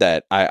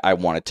that I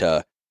wanted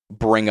to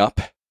bring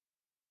up,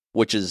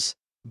 which is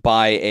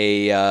by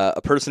a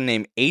person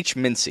named H.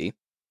 Mincy,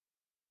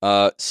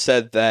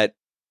 said that,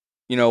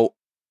 you know,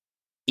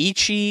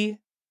 Ichi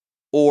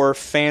or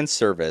fan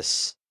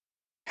service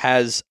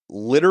has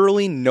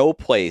literally no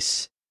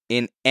place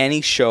in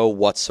any show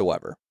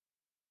whatsoever.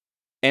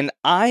 And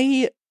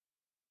at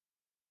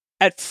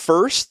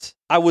first,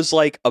 I was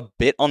like a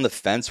bit on the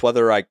fence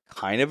whether I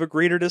kind of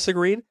agreed or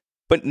disagreed.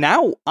 But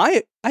now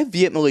I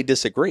vehemently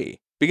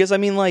disagree. Because, I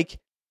mean, like,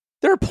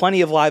 there are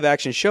plenty of live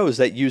action shows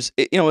that use,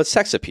 you know, it's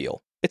sex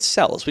appeal. It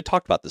sells. We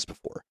talked about this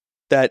before.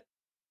 That,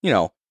 you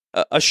know,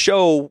 a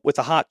show with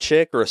a hot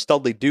chick or a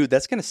studly dude,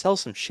 that's going to sell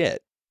some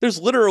shit. There's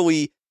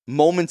literally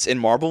moments in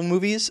Marvel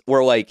movies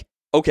where, like,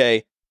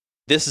 okay,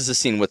 this is a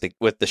scene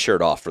with the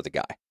shirt off for the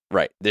guy,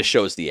 right? This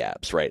shows the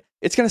abs, right?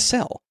 It's going to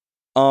sell.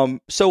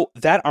 So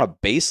that on a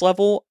base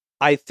level,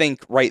 I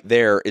think right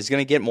there is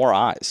going to get more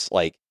eyes.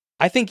 Like,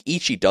 I think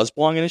Ichi does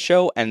belong in a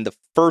show, and the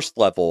first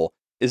level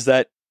is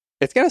that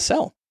it's going to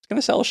sell. It's going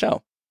to sell a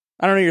show.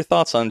 I don't know your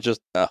thoughts on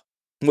just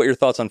what your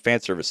thoughts on fan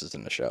services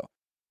in the show,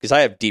 because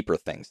I have deeper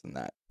things than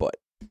that. But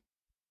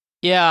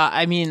yeah,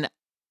 I mean,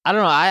 I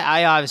don't know.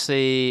 I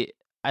obviously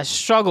I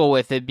struggle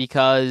with it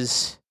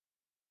because,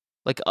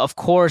 like, of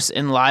course,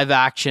 in live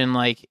action,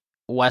 like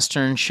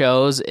Western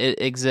shows,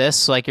 it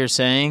exists, like you're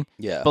saying.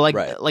 yeah, But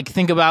right. like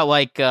think about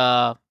like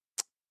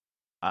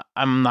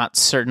I'm not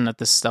certain that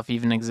this stuff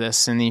even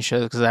exists in these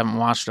shows because I haven't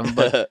watched them.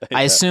 But Yeah.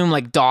 I assume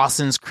like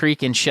Dawson's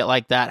Creek and shit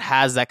like that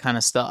has that kind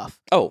of stuff.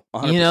 Oh,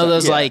 100%. You know,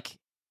 those yeah. like.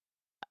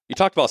 You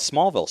talked about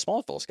Smallville.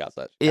 Smallville's got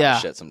that kind Yeah.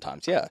 of shit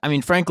sometimes. Yeah. I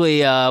mein,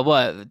 frankly,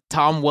 what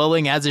Tom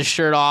Welling has his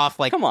shirt off,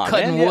 like Come on,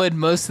 cutting man, yeah. wood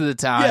most of the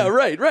time. Yeah,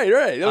 right. I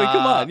mean,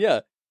 come on,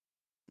 yeah.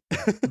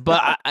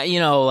 But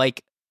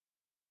like,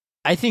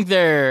 I think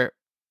the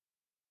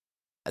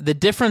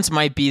difference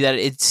might be that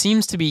it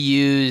seems to be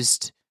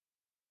used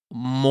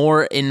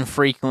more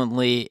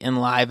infrequently in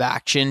live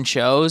action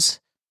shows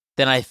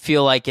than I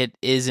feel like it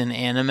is in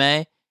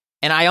anime.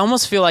 And I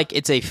almost feel like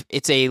it's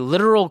a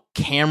literal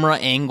camera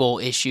angle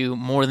issue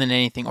more than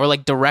anything, or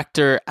like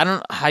director. I don't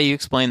know how you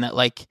explain that,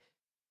 like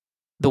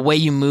the way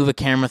you move a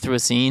camera through a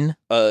scene.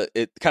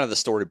 It kind of the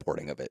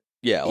storyboarding of it.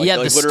 Yeah, The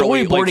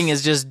literally, storyboarding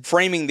is just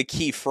framing the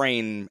key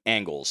frame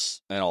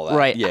angles and all that.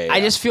 right. Yeah, I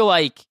just feel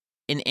like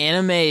in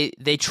anime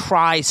they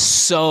try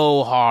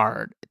so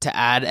hard to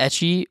add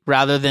ecchi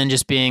rather than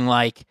just being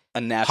like,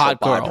 a natural hot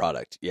girl.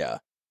 byproduct. Yeah,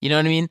 you know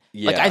what I mean?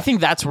 yeah. Like, I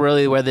think that's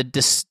really where the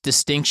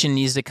distinction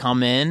needs to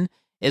come in.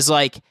 Is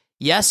like,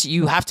 yes,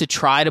 you have to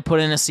try to put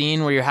in a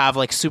scene where you have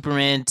like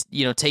Superman,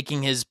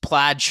 taking his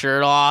plaid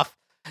shirt off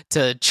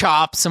to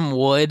chop some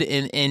wood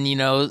in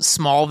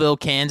Smallville,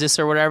 Kansas,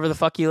 or whatever the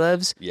fuck he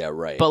lives. Yeah,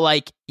 right. But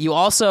like, you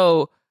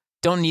also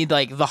don't need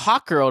like the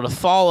hot girl to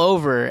fall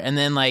over and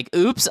then like,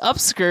 oops,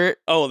 upskirt.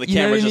 oh, the you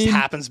know camera what I just mean?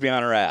 happens to be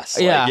on her ass.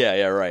 Yeah.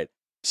 Yeah, right.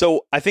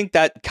 So I think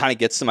that kind of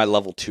gets to my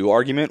level 2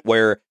 argument,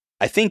 where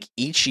I think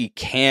Ichi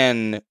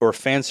can, or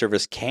fan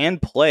service can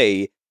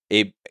play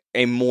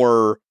a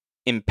more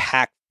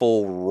impactful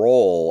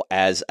role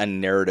as a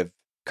narrative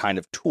kind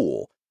of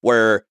tool,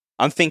 where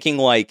I'm thinking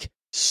like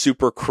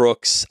Super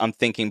Crooks, I'm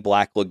thinking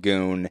Black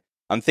Lagoon,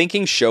 I'm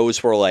thinking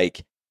shows where,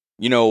 like,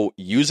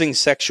 using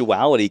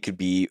sexuality could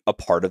be a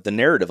part of the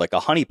narrative, like a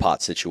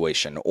honeypot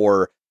situation,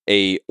 or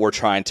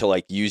trying to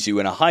like use you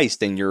in a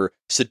heist and you're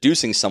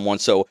seducing someone,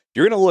 so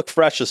you're gonna look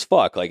fresh as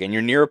fuck, like, and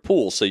you're near a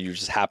pool, so you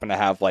just happen to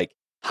have like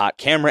hot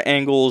camera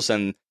angles,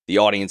 and the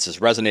audience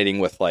is resonating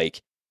with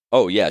like,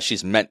 oh yeah,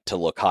 she's meant to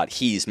look hot,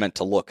 he's meant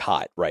to look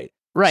hot, right?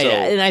 Right. So-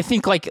 And I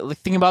think like,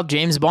 think about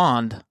James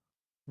Bond.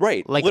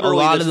 Right. Like, literally, a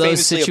lot the of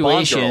those famously a Bond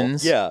girl.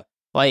 situations, Yeah.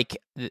 like,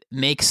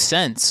 makes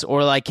sense.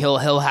 Or like he'll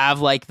have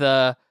like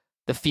the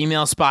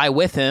female spy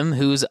with him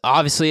who's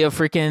obviously a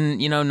freaking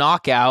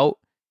knockout,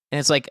 and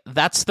it's like,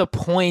 that's the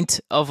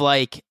point of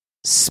like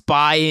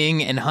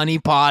spying and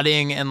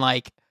honeypotting and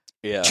like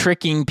Yeah.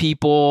 tricking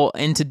people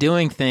into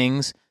doing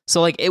things. So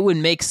like, it would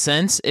make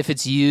sense if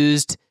it's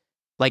used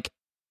like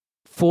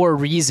for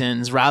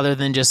reasons rather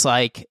than just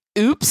like,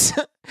 oops.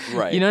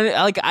 Right. You know,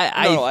 like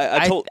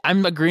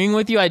I'm agreeing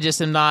with you. I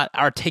just am not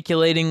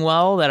articulating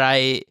well that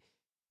I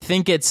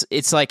think it's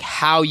like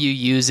how you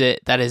use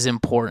it that is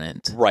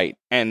important. Right.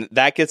 And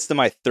that gets to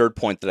my third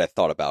point that I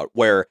thought about,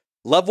 where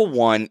level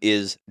 1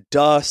 is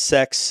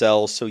sex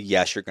sells, so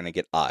yes, you're going to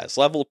get eyes.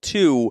 Level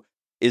 2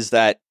 is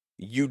that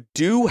you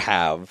do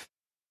have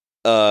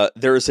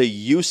there is a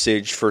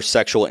usage for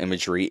sexual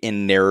imagery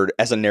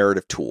as a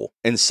narrative tool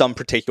in some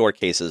particular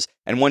cases,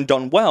 and when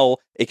done well,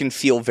 it can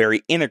feel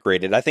very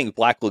integrated. I think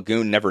Black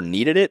Lagoon never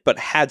needed it, but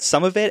had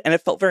some of it, and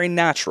it felt very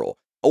natural.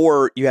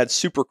 Or you had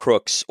Super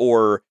Crooks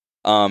or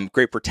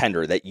Great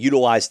Pretender that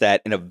utilized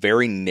that in a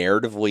very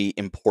narratively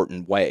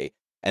important way.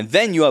 And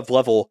then you have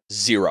level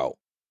 0.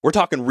 We're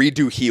talking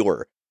Redo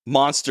Healer,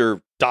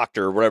 Monster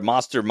Doctor, whatever,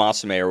 Monster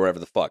Masume, or whatever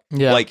the fuck.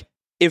 Yeah. Like,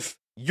 if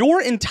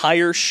your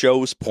entire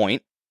show's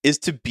point is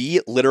to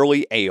be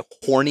literally a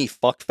horny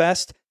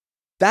fuckfest,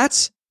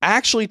 that's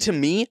actually, to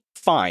me,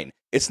 fine.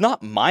 It's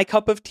not my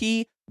cup of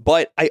tea,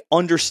 but I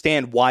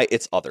understand why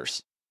it's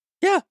others.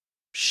 Yeah,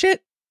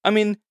 shit. I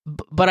mean,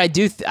 But I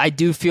do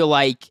feel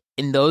like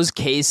in those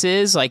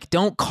cases, like,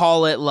 don't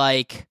call it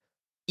like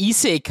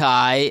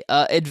isekai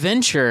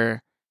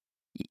adventure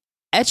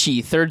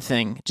ecchi third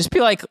thing. Just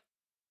be like,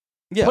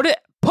 yeah,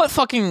 put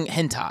fucking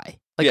hentai.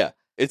 Like, yeah,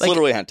 it's like,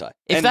 literally hentai.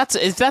 If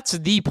that's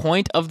the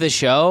point of the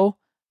show,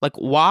 like,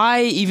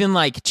 why even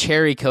like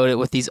cherry coat it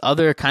with these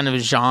other kind of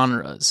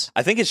genres?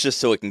 I think it's just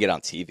so it can get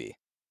on TV.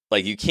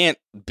 Like, you can't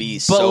be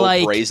But, so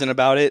like, brazen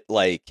about it.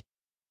 Like,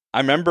 I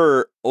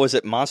remember, was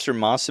it Monster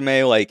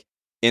Masume? Like,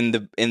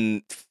 in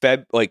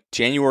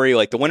January,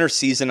 like the winter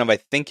season of, I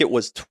think it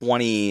was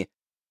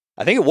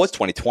I think it was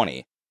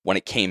 2020 when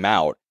it came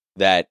out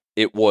that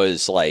it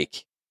was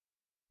like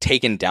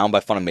taken down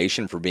by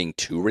Funimation for being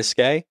too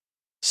risque.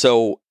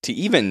 So to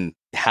even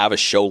have a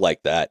show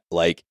like that,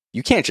 like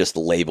you can't just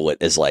label it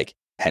as like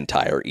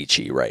hentai or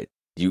ichi, right?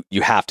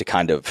 You have to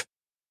kind of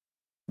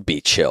be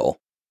chill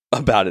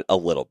about it a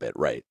little bit,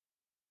 right?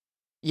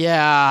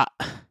 Yeah.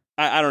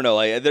 I don't know.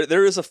 Like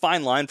there is a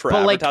fine line for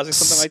But, like, advertising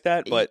something like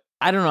that, but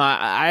I don't know.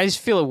 I just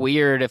feel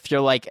weird if you're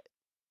like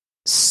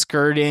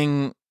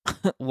skirting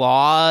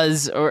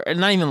laws, or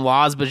not even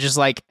laws, but just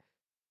like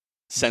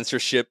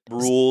censorship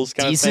rules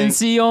kind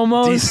decency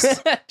almost.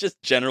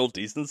 Just general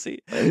decency.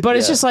 But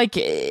it's just like,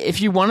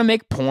 if you want to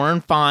make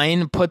porn,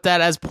 fine, put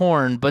that as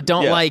porn, but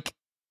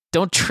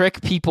don't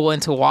trick people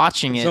into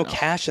watching There's it. no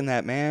cash in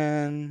that,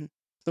 man.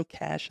 There's no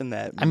cash in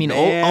that. I mean,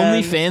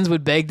 man. OnlyFans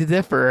would beg to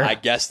differ. I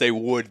guess they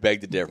would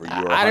beg to differ.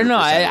 I don't know.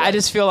 I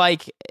just feel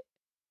like,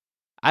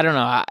 I don't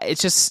know.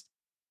 It's just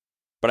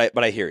But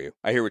I hear you.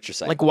 I hear what you're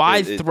saying. like,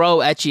 why throw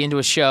ecchi into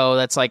a show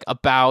that's like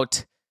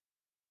about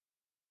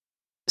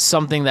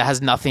something that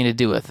has nothing to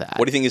do with that?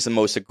 What do you think is the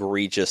most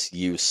egregious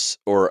use,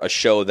 or a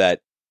show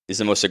that is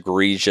the most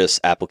egregious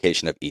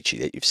application of ichi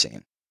that you've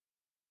seen?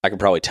 I can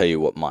probably tell you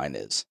what mine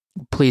is.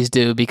 Please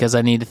do, because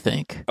I need to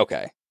think.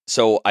 Okay.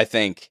 So I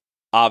think,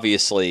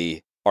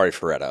 obviously, Ari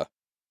Ferretta,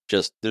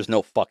 just, there's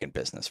no fucking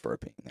business for it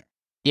being there.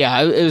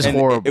 Yeah, it was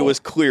horrible. It was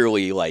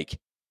clearly, like,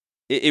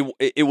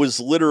 it was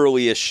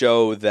literally a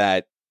show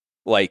that,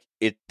 like,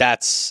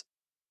 it's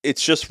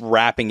just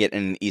wrapping it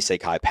in an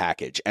isekai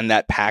package. And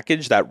that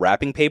package, that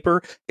wrapping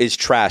paper, is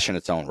trash in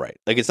its own right.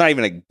 Like, it's not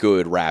even a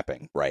good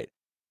wrapping, right?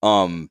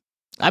 I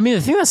mean,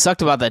 the thing that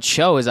sucked about that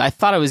show is I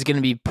thought it was going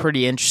to be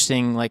pretty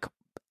interesting, like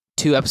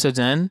 2 episodes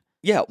in.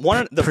 Yeah,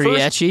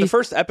 the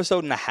first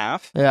episode and a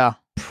half. Yeah.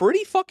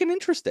 Pretty fucking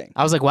interesting.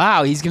 I was like,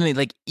 wow, he's going to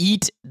like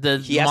eat the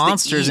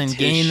monsters and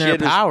gain their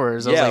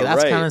powers. I was like,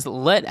 that's kind of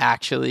lit,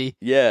 actually.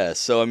 Yeah,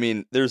 so I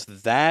mean, there's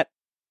that.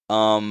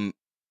 I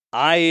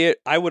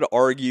would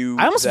argue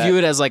I almost view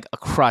it as like a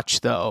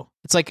crutch, though.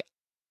 It's like,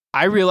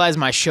 I realize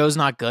my show's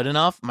not good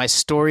enough. My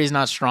story's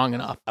not strong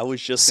enough. I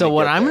was just so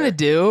what I'm going to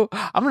do,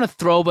 I'm going to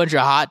throw a bunch of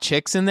hot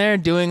chicks in there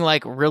doing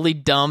like really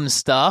dumb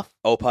stuff.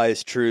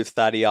 Opie's Truth,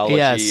 Thadiology,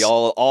 yes.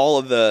 all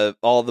of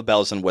the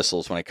bells and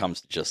whistles when it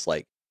comes to just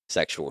like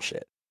sexual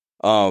shit.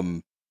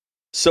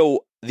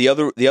 So the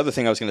other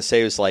thing I was going to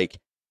say is, like,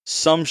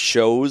 some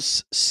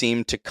shows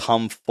seem to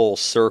come full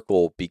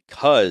circle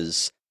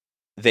because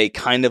they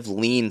kind of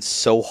lean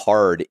so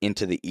hard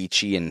into the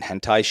ichi and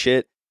hentai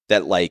shit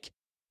that, like,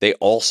 they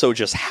also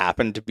just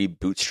happen to be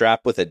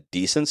bootstrapped with a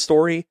decent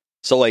story.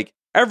 So, like,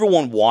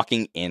 everyone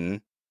walking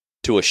in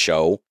to a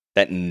show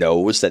that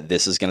knows that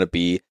this is going to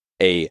be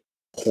a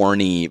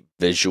horny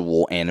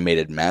visual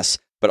animated mess,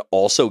 but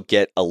also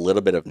get a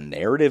little bit of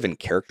narrative and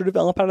character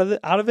development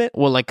out of it.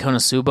 Well, like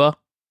Konosuba?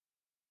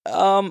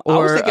 I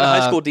was thinking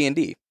High School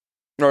D&D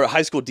or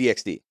High School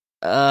DxD.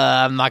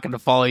 I'm not going to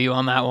follow you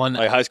on that one.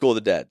 Like High School of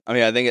the Dead. I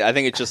mean, I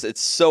think it's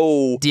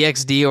so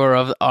DxD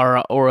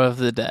or of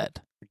the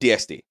Dead.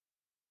 DxD.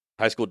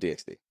 High School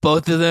DxD.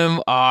 Both of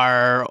them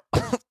are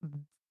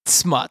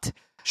smut.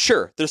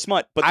 Sure, they're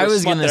smut, but I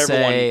was gonna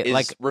say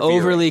like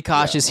Overly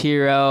Cautious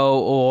Hero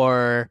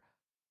or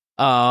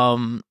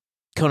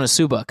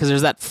Konosuba, because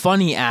there's that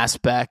funny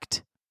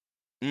aspect.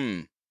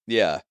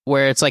 Yeah,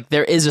 where it's like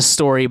there is a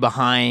story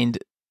behind,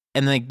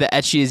 and like the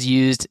ecchi is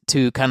used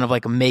to kind of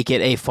like make it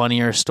a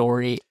funnier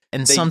story.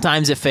 And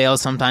sometimes it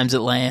fails, sometimes it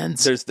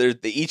lands. The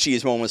ichi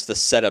is almost the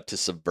setup to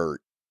subvert.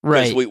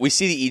 Right. We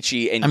see the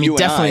ichi, and I mean,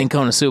 definitely in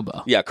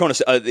Konosuba. Yeah,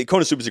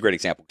 Konosuba is a great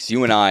example, because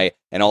you and I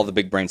and all the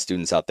big brain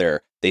students out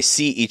there, they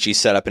see ichi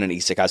set up in an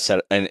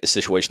isekai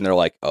situation. They're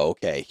like, oh,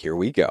 okay, here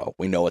we go.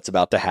 We know what's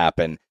about to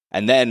happen.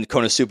 And then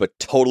Konosuba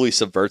totally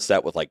subverts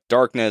that with like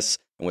Darkness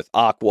and with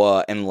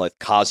Aqua and like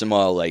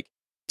Kazuma, like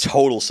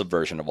total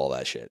subversion of all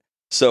that shit.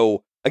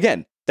 So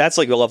again, that's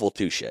like a level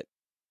 2 shit.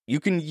 You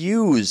can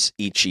use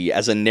ichi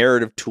as a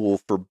narrative tool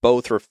for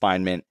both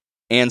refinement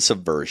and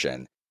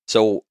subversion.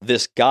 So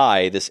this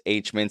guy, this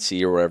H.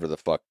 Mincy or whatever the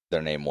fuck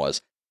their name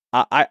was,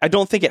 I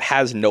don't think it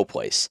has no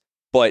place.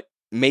 But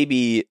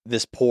maybe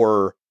this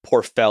poor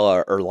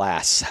fella or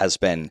lass has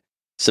been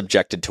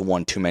subjected to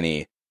one too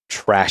many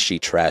trashy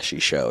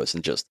shows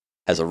and just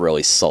has a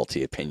really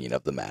salty opinion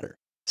of the matter.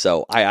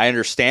 So I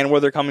understand where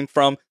they're coming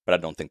from, but I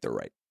don't think they're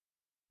right.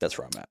 That's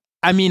where I'm at.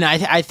 I mean,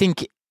 I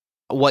think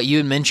what you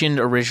had mentioned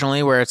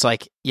originally, where it's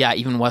like, yeah,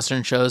 even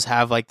Western shows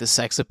have like the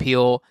sex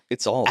appeal.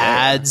 It's all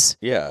ads.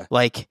 There. Yeah.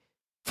 Like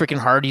freaking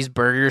Hardee's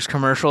Burgers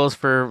commercials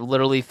for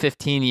literally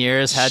 15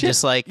 years had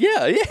just like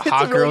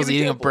hot girls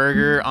eating a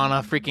burger on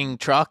a freaking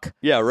truck.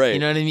 Yeah, right. You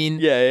know what I mean?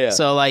 Yeah.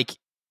 So like,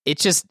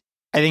 it's just,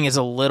 I think it's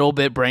a little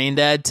bit brain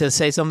dead to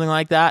say something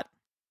like that.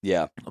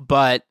 Yeah.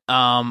 But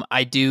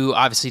I do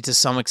obviously to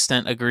some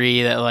extent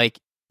agree that like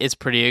it's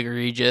pretty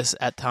egregious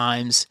at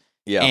times.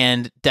 Yeah.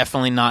 And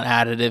definitely not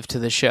additive to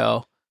the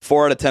show.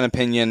 4 out of 10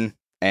 opinion,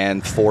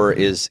 and 4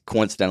 is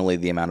coincidentally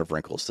the amount of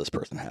wrinkles this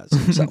person has.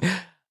 So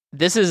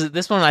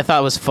this one I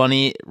thought was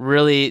funny.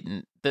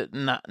 Really,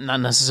 not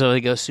necessarily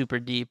go super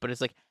deep, but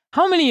it's like,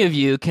 How many of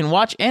you can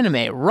watch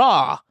anime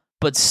raw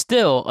but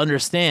still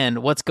understand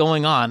what's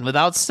going on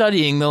without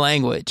studying the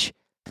language?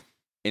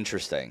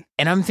 Interesting.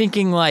 And I'm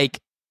thinking, like,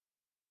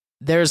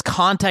 there's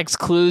context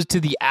clues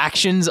to the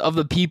actions of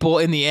the people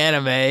in the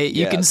anime.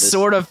 You can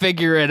sort of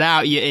figure it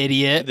out, you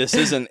idiot. This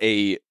isn't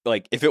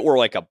like, if it were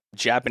like a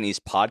Japanese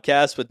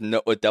podcast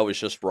that was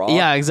just raw.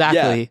 Yeah,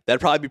 exactly. Yeah,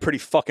 that'd probably be pretty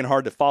fucking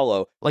hard to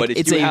follow. Like, but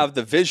if you have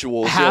the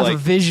visuals, half a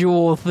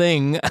visual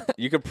thing.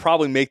 You could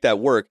probably make that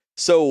work.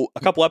 So a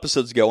couple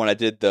episodes ago when I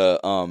did the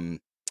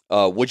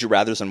Would You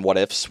Rathers and What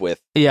Ifs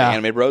with the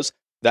Anime Bros,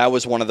 that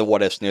was one of the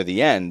what ifs near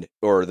the end,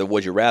 or the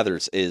Would You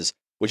Rathers is,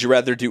 would you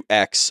rather do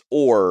X,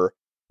 or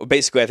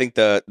basically I think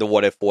the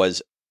what if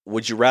was,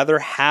 would you rather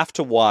have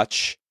to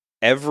watch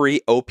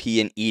every OP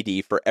and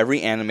ED for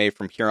every anime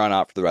from here on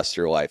out for the rest of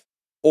your life,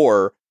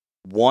 or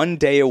one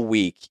day a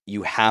week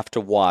you have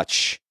to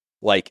watch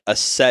like a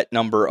set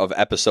number of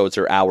episodes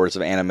or hours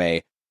of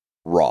anime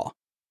raw,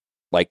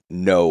 like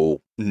no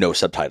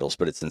subtitles,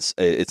 but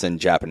it's in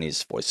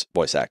Japanese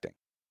voice acting.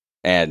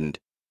 And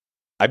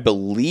I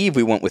believe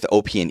we went with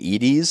OP and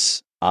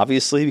EDs,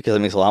 obviously, because it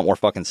makes a lot more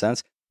fucking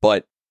sense.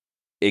 But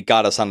it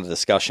got us on the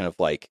discussion of,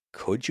 like,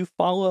 could you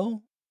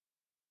follow?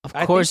 Of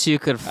course you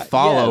could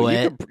follow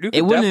it. You could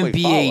it wouldn't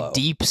be follow a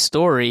deep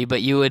story,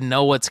 but you would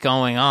know what's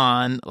going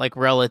on, like,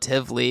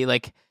 relatively.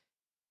 Like,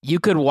 you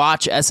could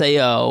watch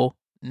SAO,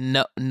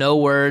 no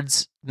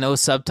words, no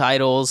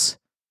subtitles,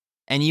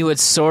 and you would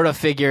sort of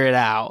figure it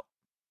out.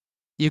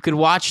 You could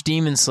watch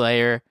Demon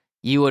Slayer,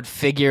 you would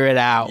figure it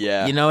out.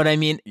 Yeah. You know what I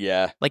mean?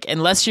 Yeah. Like,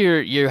 unless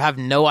you have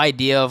no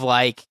idea of,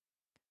 like,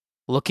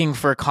 looking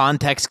for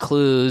context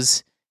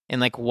clues in,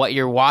 like, what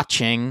you're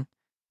watching.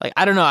 Like,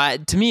 I don't know.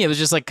 To me, it was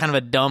just, like, kind of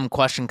a dumb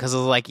question, because it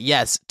was like,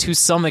 yes, to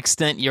some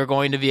extent, you're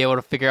going to be able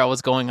to figure out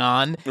what's going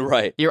on.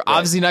 Right. You're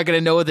obviously not going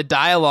to know what the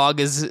dialogue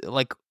is,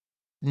 like,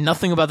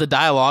 nothing about the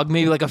dialogue,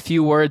 maybe, like, a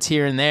few words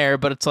here and there,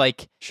 but it's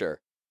like... Sure.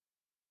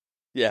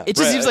 Yeah. It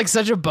just seems like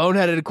such a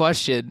boneheaded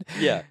question.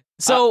 Yeah.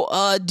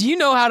 So, do you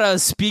know how to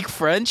speak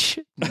French?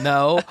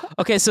 No.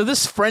 Okay, so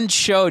this French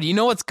show, do you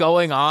know what's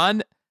going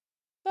on?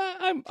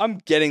 I'm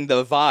getting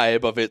the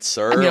vibe of it,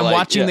 sir. I mean, I'm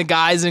watching the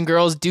guys and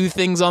girls do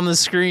things on the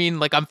screen,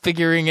 like I'm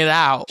figuring it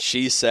out.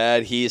 She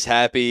said he's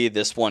happy,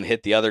 this one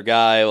hit the other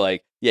guy,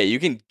 like, yeah, you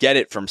can get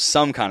it from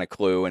some kind of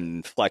clue and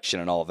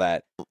inflection and all of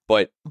that,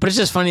 but it's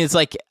just funny, it's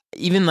like,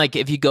 even like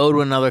if you go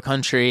to another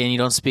country and you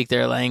don't speak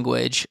their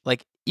language,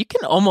 like, you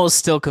can almost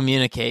still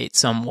communicate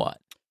somewhat.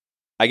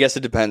 I guess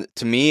it depends.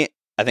 To me,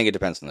 I think it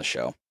depends on the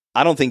show.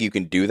 I don't think you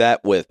can do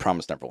that with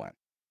Promised Neverland.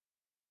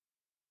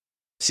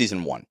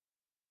 Season 1.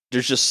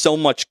 There's just so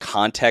much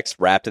context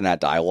wrapped in that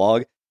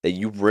dialogue that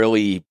you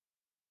really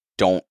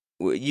don't...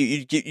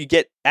 You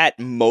get, at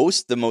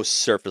most, the most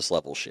surface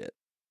level shit.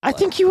 I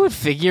think you would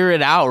figure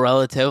it out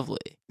relatively.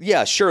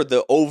 Yeah, sure,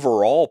 the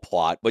overall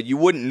plot, but you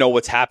wouldn't know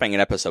what's happening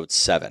in episode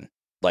 7.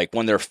 Like,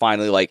 when they're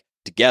finally, like,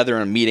 together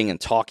and meeting and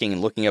talking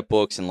and looking at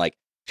books and, like,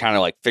 trying to,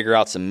 like, figure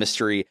out some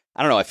mystery.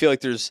 I don't know, I feel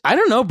like there's... I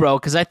don't know, bro,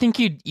 because I think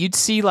you'd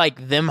see,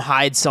 like, them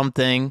hide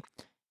something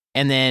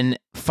and then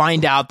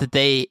find out that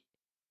they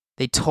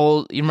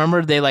told... You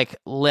remember they, like,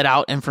 let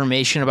out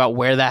information about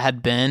where that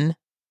had been?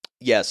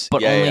 Yes.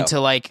 But only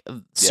to, like,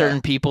 certain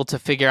people to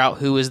figure out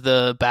who is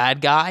the bad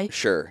guy?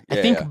 Sure.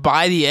 I think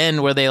by the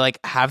end where they, like,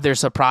 have their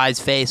surprise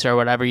face or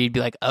whatever, you'd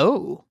be like,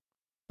 oh...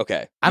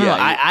 Okay. I don't know.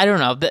 I don't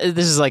know.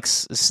 This is like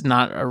it's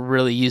not a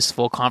really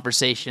useful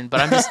conversation,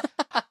 but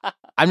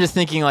I'm just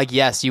thinking like,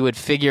 yes, you would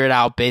figure it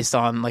out based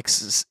on like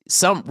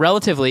some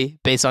relatively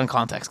based on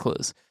context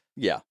clues.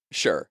 Yeah,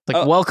 sure.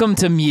 Like welcome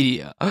to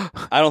media.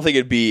 I don't think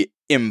it'd be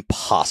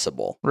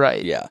impossible.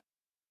 Right. Yeah.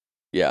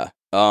 Yeah.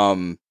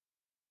 But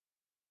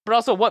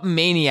also, what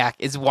maniac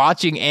is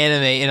watching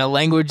anime in a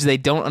language they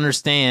don't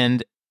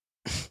understand?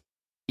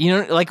 You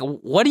know, like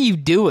what are you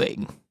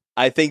doing?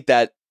 I think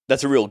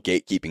that's a real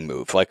gatekeeping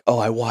move. Like, oh,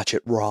 I watch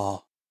it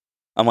raw.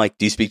 I'm like,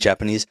 do you speak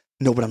Japanese?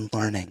 No, but I'm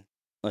learning.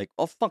 Like,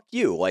 oh, fuck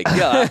you. Like,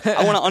 yeah,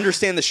 I want to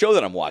understand the show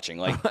that I'm watching.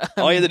 Like,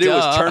 all you have to do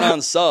is turn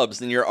on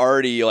subs, and you're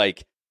already,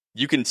 like,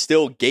 you can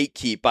still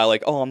gatekeep by,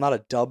 like, oh, I'm not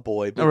a dub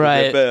boy.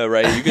 Right.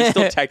 Right? You can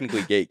still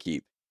technically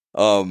gatekeep.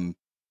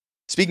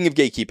 Speaking of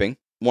gatekeeping,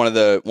 one of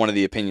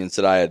the opinions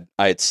that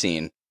I had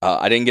seen,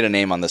 I didn't get a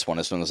name on this one.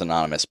 This one was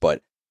anonymous,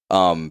 but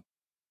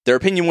their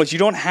opinion was you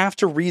don't have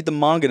to read the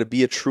manga to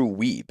be a true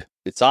weeb.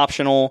 It's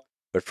optional,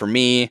 but for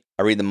me,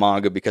 I read the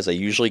manga because I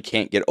usually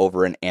can't get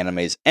over an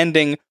anime's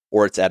ending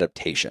or its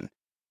adaptation.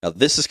 Now,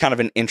 this is kind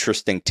of an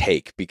interesting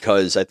take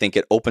because I think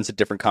it opens a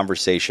different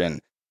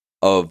conversation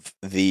of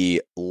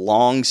the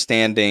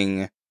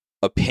long-standing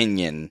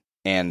opinion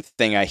and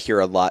thing I hear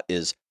a lot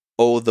is,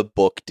 oh, the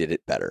book did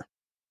it better.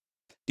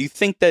 Do you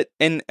think that,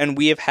 and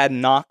we have had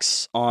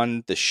Nox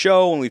on the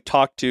show, and we've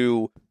talked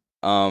to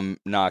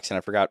Nox, and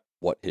I forgot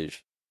what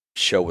his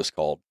show was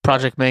called.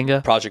 Project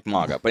Manga,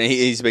 but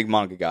he's a big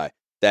manga guy.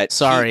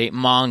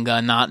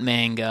 Manga, not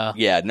manga.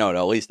 Yeah, no,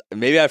 at least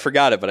maybe I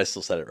forgot it, but I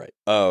still said it right.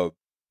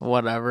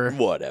 Whatever.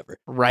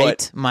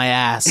 Right, my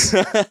ass.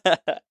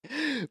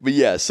 But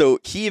yeah, so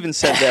he even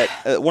said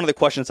that one of the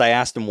questions I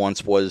asked him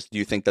once was, do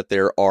you think that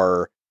there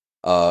are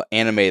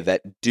anime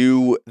that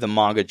do the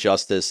manga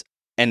justice,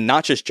 and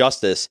not just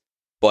justice,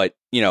 but,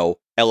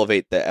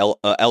 elevate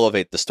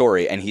the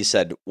story? And he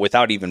said,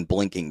 without even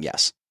blinking,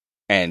 yes.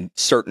 And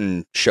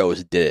certain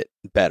shows did it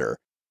better.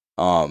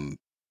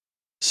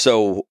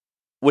 So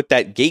with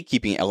that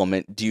gatekeeping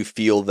element, do you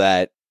feel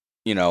that,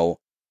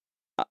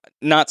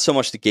 not so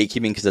much the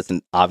gatekeeping, because that's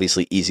an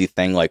obviously easy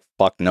thing. Like,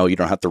 fuck no, you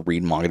don't have to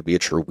read manga to be a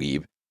true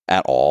weeb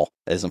at all.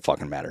 It doesn't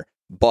fucking matter.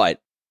 But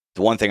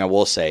the one thing I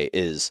will say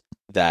is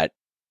that,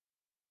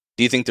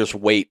 do you think there's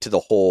weight to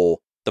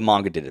the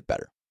manga did it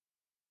better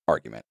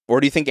argument? Or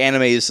do you think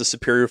anime is the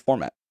superior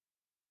format?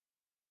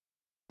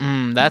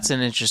 That's an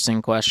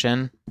interesting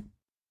question.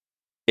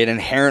 It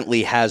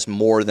inherently has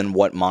more than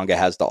what manga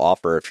has to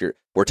offer.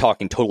 We're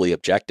talking totally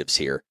objectives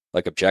here,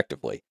 like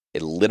objectively.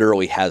 It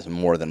literally has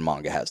more than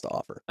manga has to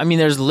offer. I mean,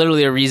 there's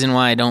literally a reason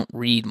why I don't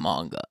read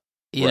manga.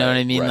 You know what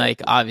I mean? Right.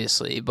 Like,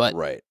 obviously. But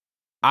right.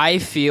 I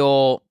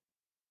feel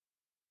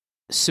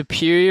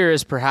superior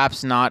is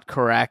perhaps not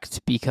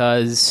correct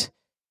because,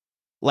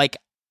 like,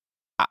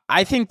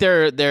 I think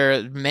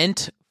they're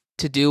meant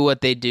to do what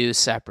they do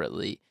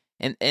separately.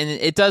 And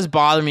it does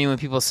bother me when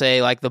people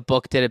say, like, the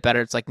book did it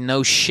better. It's like,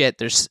 no shit,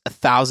 there's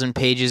 1,000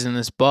 pages in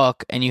this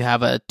book, and you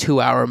have a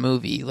 2-hour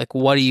movie. Like,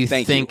 what do you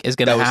think is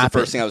going to happen? That was the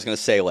first thing I was going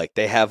to say. Like,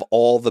 they have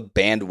all the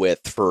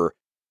bandwidth for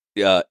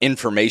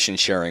information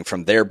sharing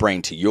from their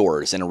brain to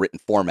yours in a written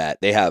format.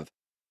 They have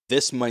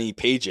this many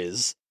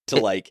pages to,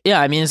 like...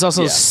 Yeah, I mean, it's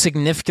also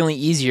significantly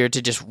easier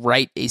to just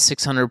write a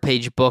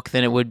 600-page book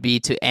than it would be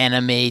to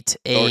animate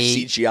or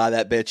CGI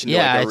that bitch.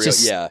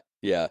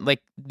 Yeah.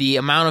 Like, the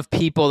amount of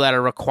people that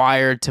are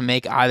required to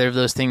make either of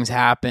those things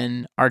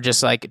happen are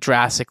just, like,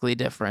 drastically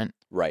different.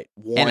 Right.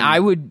 And I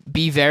would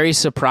be very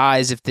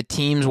surprised if the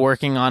teams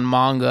working on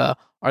manga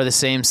are the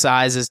same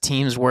size as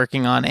teams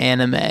working on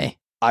anime.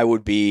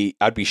 I'd be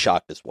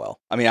shocked as well.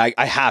 I mean,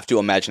 I have to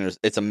imagine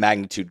it's a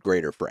magnitude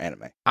greater for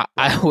anime.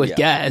 I would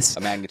guess. A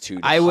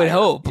magnitude I would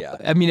hope. Yeah.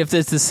 I mean, if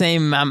it's the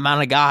same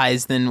amount of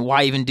guys, then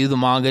why even do the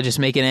manga? Just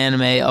make an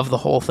anime of the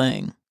whole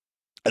thing.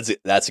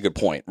 That's a good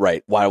point,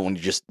 right? Why don't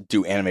you just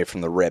do anime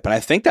from the rip? And I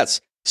think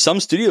that's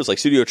some studios like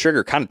Studio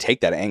Trigger kind of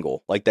take that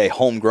angle. Like, they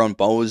homegrown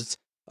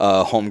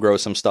homegrow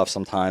some stuff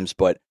sometimes,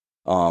 but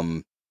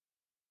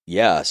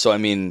yeah. So I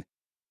mean,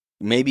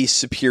 maybe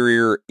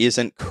superior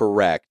isn't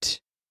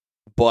correct,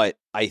 but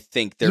I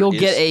think you'll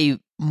get a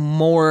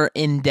more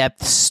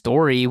in-depth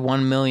story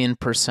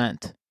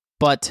 1,000,000%.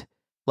 But,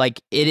 like,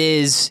 it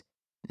is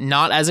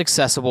not as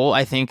accessible,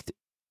 I think,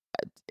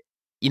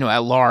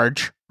 at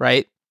large,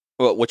 right?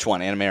 Well, which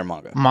one, anime or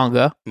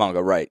manga?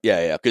 Manga, right?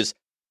 Yeah. Because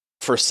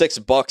for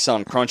 $6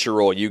 on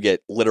Crunchyroll, you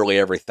get literally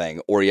everything,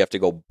 or you have to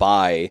go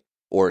buy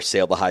or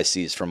sail the high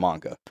seas for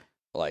manga.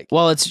 Like,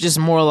 well, it's just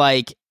more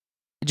like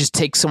it just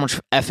takes so much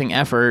effing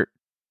effort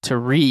to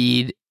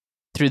read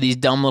through these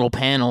dumb little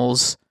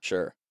panels.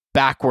 Sure.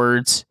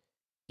 Backwards.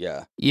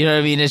 Yeah. You know what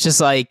I mean? It's just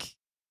like.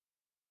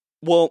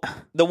 Well,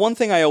 the one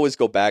thing I always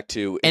go back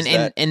to is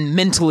and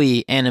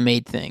mentally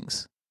animate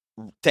things.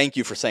 Thank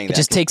you for saying that. It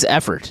just takes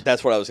effort.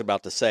 That's what I was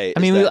about to say. I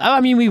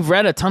mean, we've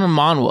read a ton of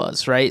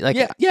manhwas, right? Like,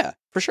 yeah,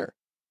 for sure.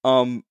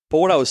 But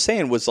what I was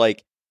saying was,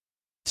 like,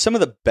 some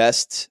of the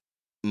best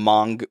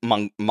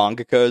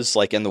mangakas,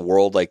 like, in the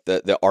world, like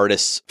the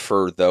artists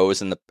for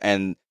those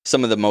and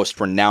some of the most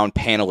renowned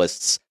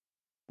panelists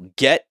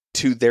get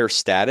to their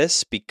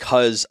status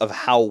because of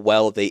how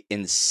well they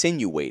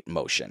insinuate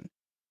motion.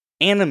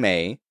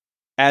 Anime,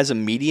 as a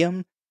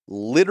medium,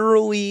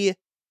 literally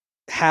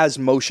has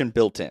motion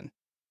built in.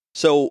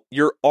 So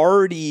you're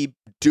already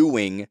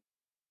doing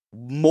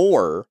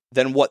more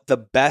than what the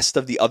best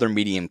of the other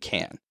medium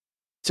can.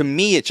 To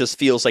me, it just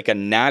feels like a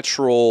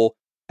natural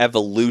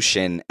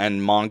evolution,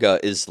 and manga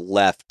is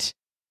left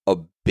a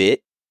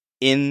bit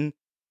in,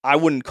 I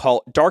wouldn't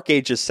call Dark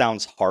Ages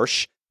sounds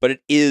harsh, but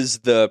it is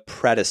the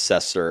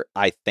predecessor,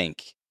 I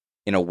think,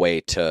 in a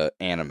way, to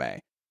anime.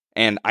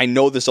 And I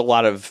know there's a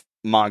lot of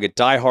manga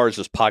diehards,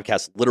 there's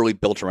podcasts literally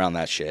built around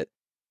that shit,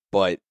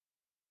 but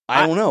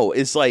I don't know.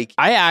 It's like,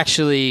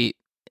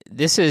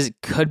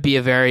 could be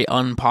a very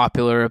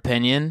unpopular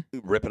opinion.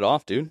 Rip it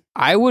off, dude.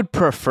 I would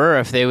prefer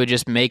if they would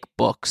just make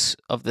books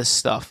of this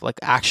stuff, like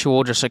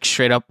actual, just like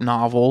straight up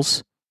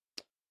novels.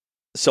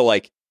 So,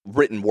 like,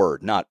 written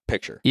word, not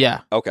picture.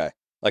 Yeah. Okay.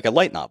 Like a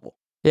light novel.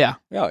 Yeah.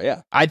 Oh,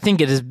 yeah. I think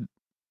it is.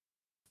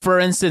 For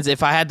instance,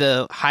 if I had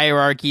to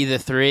hierarchy the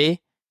three,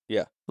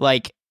 yeah,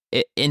 like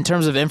in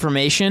terms of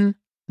information,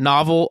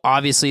 novel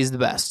obviously is the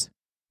best.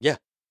 Yeah.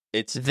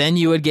 Then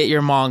you would get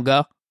your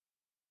manga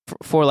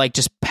for like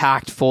just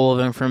packed full of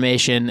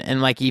information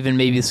and like even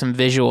maybe some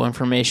visual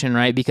information,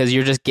 right? Because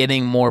you're just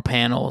getting more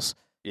panels.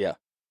 Yeah.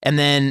 And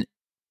then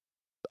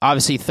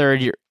obviously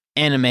third, your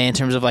anime in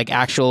terms of like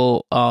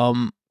actual,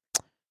 I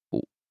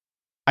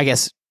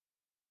guess,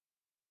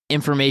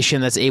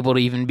 information that's able to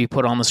even be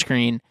put on the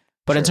screen.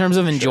 But in terms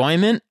of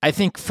enjoyment, I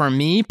think for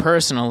me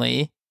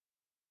personally,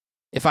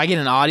 if I get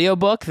an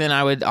audiobook, then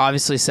I would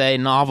obviously say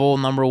novel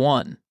number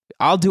 1.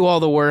 I'll do all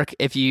the work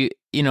if you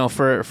know,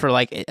 for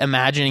like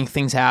imagining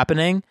things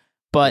happening,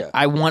 but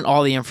I want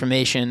all the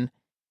information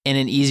in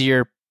an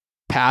easier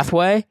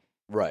pathway.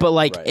 Right. But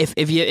like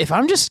if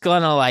I'm just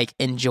gonna like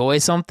enjoy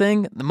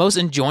something, the most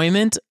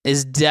enjoyment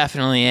is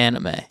definitely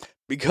anime.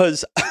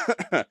 Because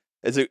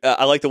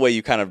I like the way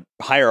you kind of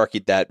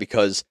hierarchied that,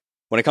 because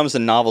when it comes to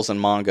novels and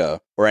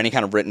manga or any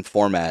kind of written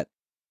format,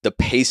 the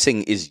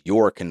pacing is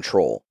your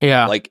control.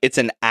 Yeah. Like it's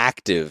an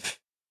active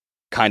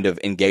kind of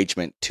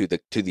engagement to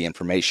the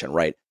information,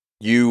 right?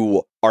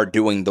 You are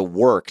doing the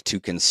work to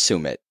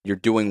consume it. You're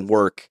doing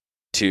work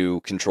to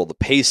control the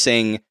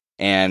pacing,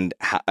 and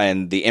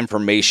the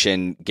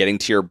information getting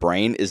to your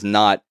brain is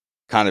not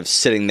kind of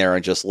sitting there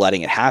and just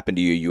letting it happen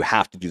to you. You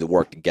have to do the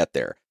work to get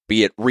there.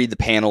 Be it read the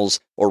panels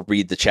or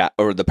read the chat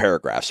or the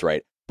paragraphs,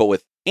 right? But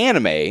with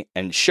anime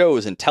and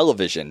shows and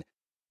television,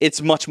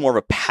 it's much more of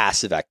a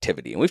passive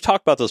activity. And we've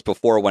talked about this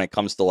before when it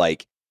comes to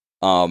like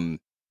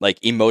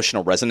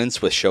emotional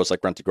resonance with shows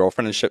like Rent a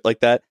Girlfriend and shit like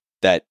that,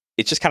 that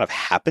it just kind of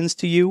happens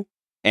to you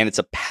and it's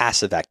a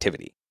passive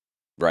activity,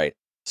 right?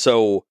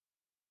 So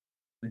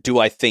do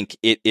I think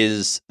it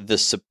is the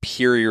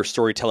superior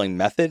storytelling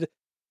method?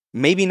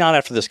 Maybe not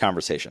after this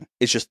conversation.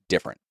 It's just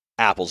different.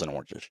 Apples and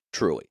oranges,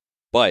 truly.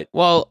 But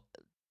well,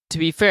 to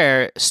be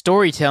fair,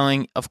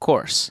 storytelling, of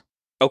course.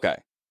 Okay.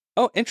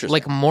 Oh, interesting.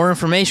 Like more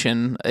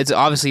information, it's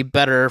obviously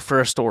better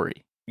for a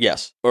story.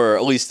 Yes, or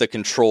at least the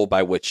control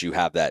by which you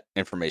have that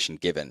information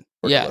given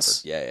or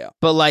yes. delivered. Yeah.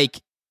 But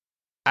like,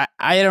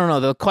 I don't know.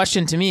 The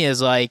question to me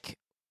is like,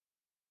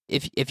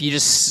 if you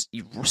just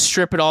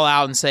strip it all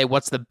out and say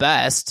what's the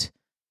best,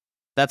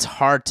 that's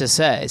hard to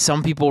say.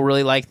 Some people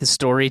really like the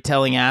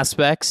storytelling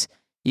aspects,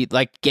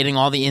 like getting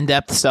all the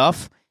in-depth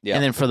stuff. Yeah.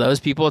 And then for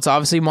those people, it's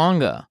obviously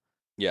manga.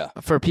 Yeah.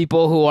 For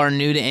people who are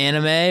new to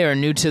anime or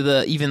new to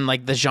the even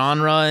like the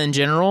genre in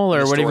general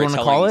or whatever you want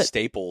to call it,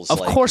 staples.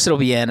 Of course, it'll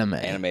be anime.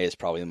 Anime is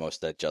probably the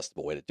most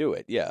digestible way to do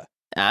it. Yeah.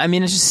 I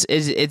mean, it's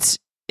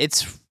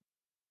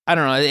I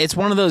don't know. It's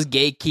one of those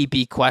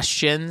gatekeepy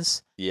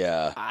questions.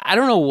 Yeah. I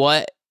don't know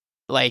what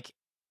like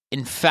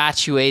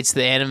infatuates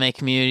the anime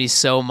community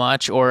so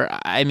much, or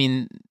I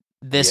mean,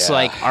 this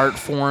like art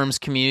forms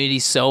community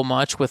so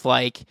much with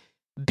like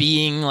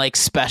being like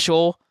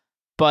special,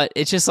 but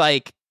it's just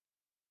like,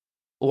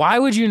 why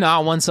would you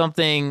not want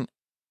something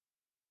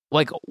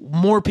like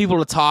more people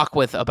to talk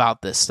with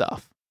about this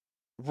stuff?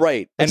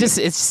 Right. It's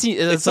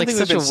like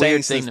such a weird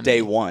thing since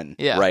day one.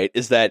 Yeah. Right.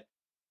 Is that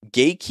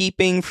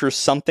gatekeeping for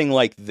something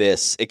like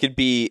this? It could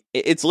be.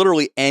 It's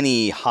literally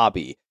any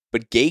hobby,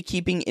 but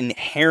gatekeeping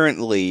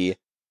inherently,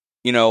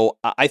 you know,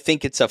 I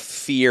think it's a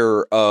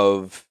fear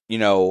of, you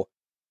know,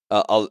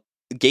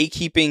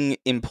 gatekeeping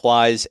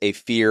implies a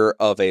fear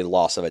of a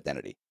loss of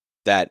identity,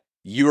 that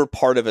you're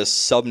part of a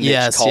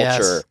sub-niche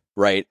culture.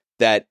 Right,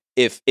 that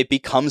if it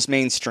becomes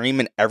mainstream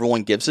and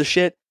everyone gives a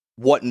shit,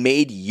 what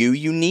made you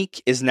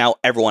unique is now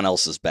everyone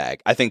else's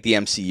bag. I think the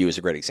MCU is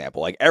a great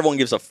example. Like, everyone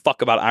gives a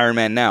fuck about Iron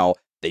Man now.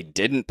 They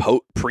didn't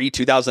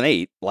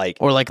pre-2008.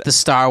 Or the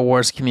Star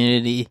Wars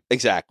community.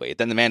 Exactly.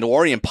 Then the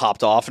Mandalorian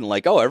popped off and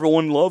like, oh,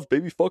 everyone loves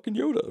baby fucking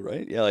Yoda,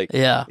 right?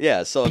 Yeah.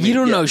 Yeah, so you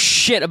don't know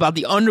shit about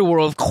the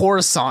underworld of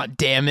Coruscant,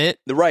 damn it.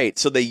 Right,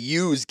 so they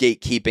use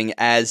gatekeeping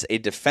as a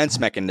defense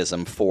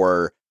mechanism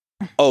for,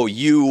 oh,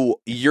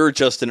 you're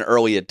just an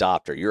early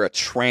adopter. You're a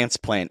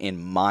transplant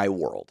in my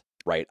world,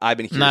 right? I've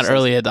been here. Not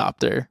early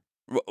adopter.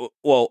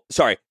 Well,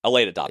 sorry, a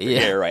late adopter.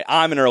 Yeah, right.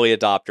 I'm an early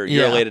adopter.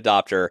 You're a late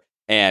adopter,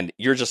 and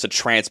you're just a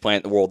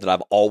transplant in the world that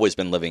I've always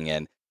been living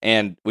in.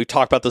 And we've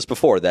talked about this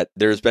before, that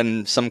there's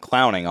been some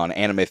clowning on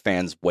anime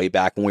fans way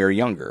back when we were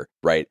younger,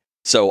 right?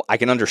 So I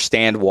can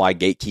understand why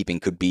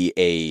gatekeeping could be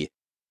a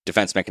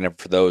defense mechanism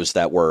for those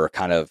that were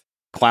kind of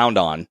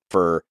clowned on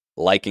for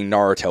liking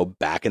Naruto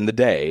back in the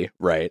day,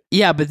 right?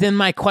 Yeah, but then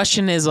my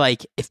question is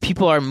like, if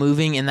people are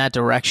moving in that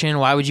direction,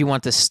 why would you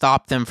want to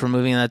stop them from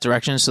moving in that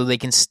direction so they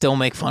can still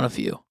make fun of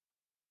you?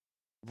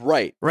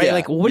 Right. Yeah,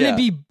 like, wouldn't it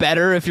be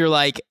better if you're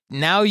like,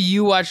 now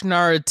you watch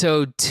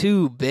Naruto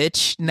too,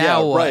 bitch?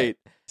 Now what? Right.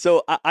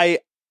 So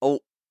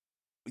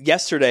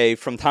yesterday,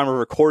 from time of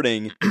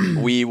recording,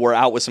 we were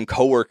out with some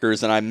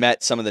coworkers, and I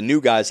met some of the new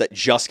guys that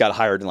just got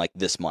hired in like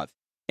this month.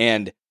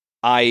 And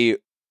I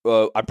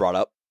brought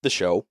up the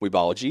show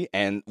Weebology,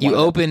 and you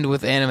opened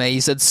with anime.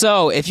 You said,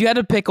 so if you had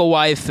to pick a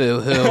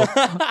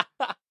waifu,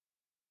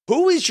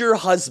 who is your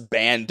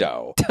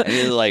husbando? And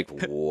he's like,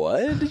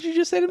 what did you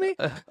just say to me?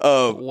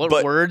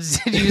 What words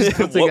did you just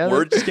put together? What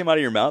word just came out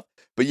of your mouth?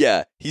 But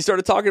yeah, he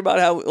started talking about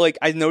how, like,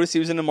 I noticed he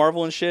was into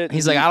Marvel and shit.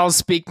 He's like, I don't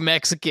speak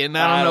Mexican.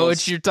 I don't know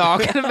what you're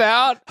talking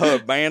about.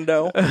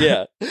 Husbando.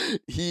 Yeah.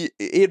 He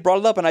had brought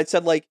it up, and I'd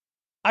said, like,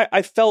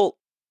 I felt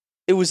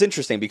it was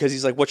interesting because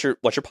he's like, what's your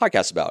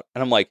podcast about?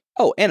 And I'm like,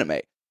 oh, anime.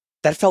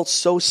 That felt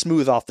so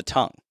smooth off the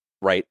tongue,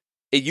 right?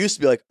 It used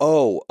to be like,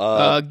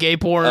 gay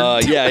porn.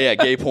 Yeah,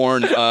 gay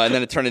porn. And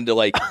then it turned into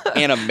like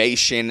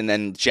animation and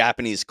then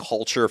Japanese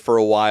culture for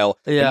a while.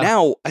 Yeah. And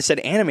now I said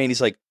anime, and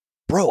he's like,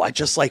 bro, I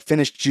just like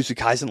finished Jujutsu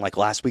Kaisen like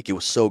last week. It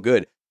was so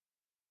good.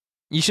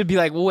 You should be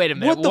like, well, wait a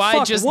minute. What the Why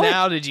fuck? just What?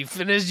 now did you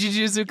finish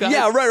Jujutsu Kaisen?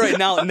 Yeah, right.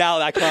 Now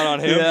that caught on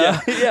him.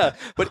 Yeah.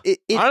 But it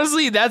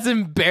honestly, that's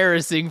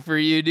embarrassing for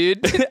you, dude.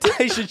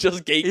 I should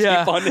just gatekeep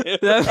Yeah. on him.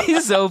 That'd be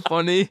so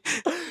funny.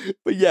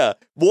 But yeah,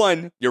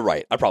 one, you're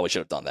right. I probably should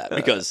have done that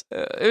because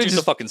It would she's a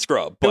just, fucking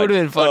scrub. it would have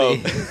been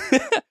funny.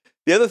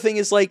 The other thing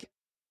is, like,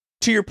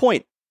 to your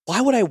point,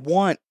 why would I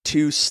want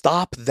to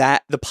stop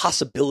the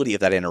possibility of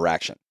that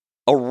interaction?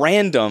 A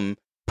random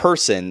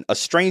person, a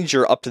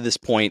stranger up to this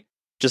point,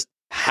 just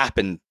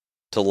happened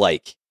to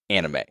like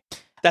anime.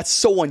 That's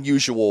so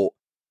unusual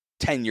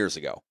 10 years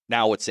ago.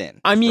 Now it's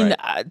in. I mean,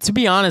 right? to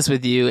be honest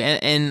with you,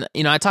 and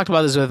you know, I talked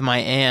about this with my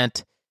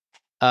aunt,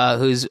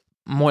 who's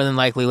more than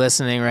likely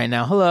listening right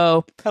now.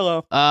 Hello.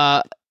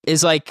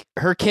 Is like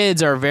her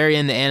kids are very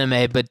into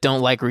anime but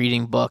don't like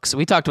reading books.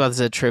 We talked about this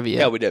at trivia.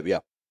 Yeah, we did. Yeah.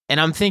 And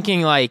I'm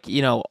thinking, like,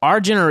 you know,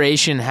 our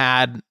generation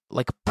had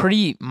like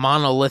pretty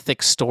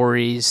monolithic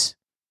stories.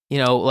 You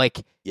know, like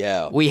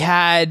Yeah. we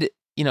had,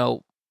 you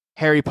know,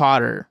 Harry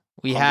Potter.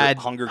 We had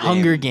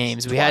Hunger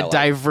Games. We Twilight. had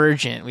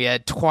Divergent. We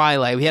had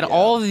Twilight. We had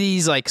all of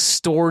these like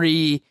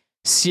story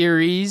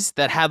series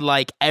that had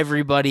like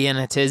everybody in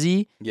a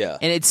tizzy. Yeah.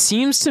 And it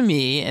seems to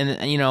me,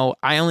 and you know,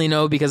 I only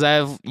know because I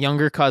have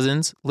younger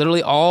cousins.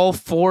 Literally all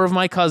 4 of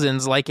my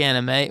cousins like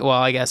anime. Well,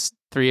 I guess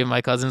 3 of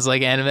my cousins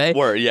like anime.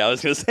 Word. Yeah, I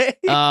was gonna say.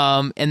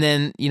 And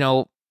then you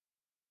know,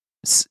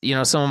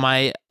 some of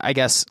my, I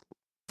guess,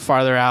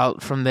 farther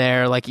out from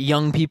there, like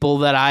young people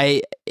that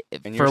I,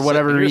 And for your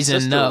whatever reason,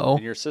 sister, know.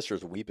 And your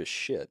sister's weeb as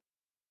shit.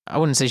 I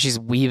wouldn't say she's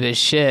weeb as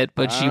shit,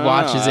 but she I don't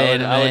watches know.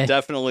 anime.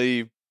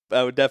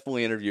 I would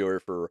definitely interview her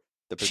for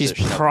the position. She's of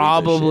weeb as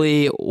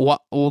probably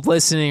shit.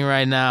 listening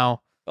right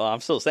now. Well, I'm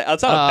still saying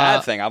that's not a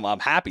bad thing. I'm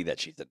happy that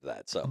she's into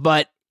that. So,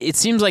 But it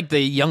seems like the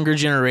younger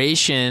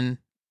generation,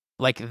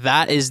 like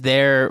that is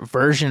their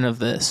version of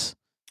this.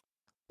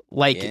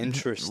 Like,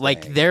 interesting.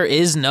 like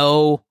there's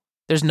no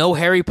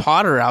Harry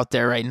Potter out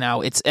there right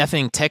now. It's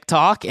effing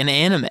TikTok and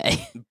anime.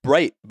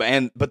 Right,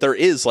 but there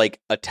is like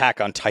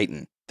Attack on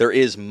Titan. There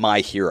is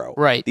My Hero.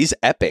 Right. These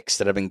epics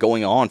that have been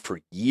going on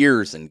for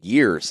years and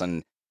years,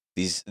 and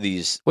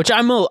these. Which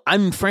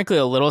I'm frankly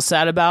a little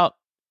sad about,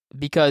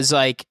 because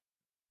like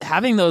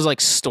having those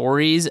like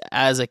stories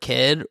as a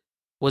kid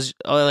was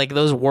like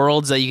those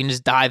worlds that you can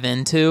just dive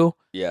into.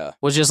 Yeah.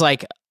 Was just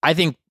like, I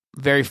think,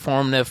 very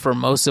formative for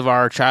most of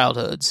our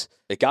childhoods.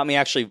 It got me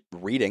actually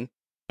reading.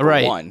 For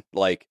Right. One,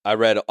 like I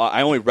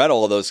only read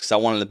all of those because I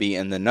wanted to be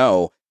in the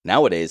know.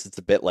 Nowadays, it's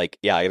a bit like,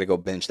 yeah, I got to go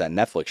binge that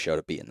Netflix show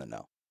to be in the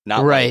know.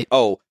 Not Right.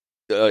 like,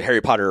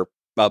 Harry Potter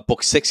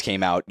book 6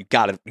 came out. You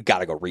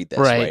gotta go read this.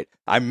 Right.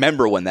 I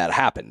remember when that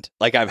happened.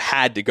 Like I've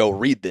had to go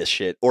read this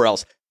shit, or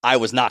else I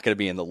was not going to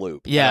be in the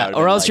loop. Yeah,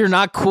 or else you're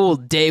not cool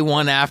day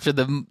one after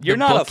the you're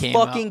book not a came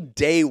fucking out.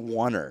 day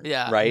oneer.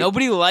 Yeah, right.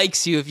 Nobody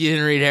likes you if you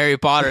didn't read Harry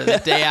Potter the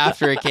day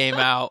after it came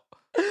out.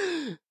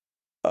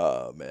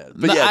 Oh man,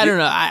 but yeah, I don't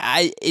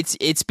know.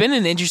 It's been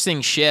an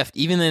interesting shift,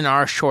 even in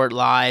our short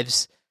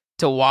lives,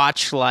 to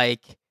watch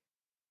like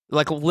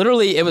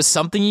literally it was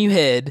something you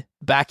hid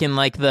back in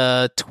like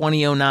the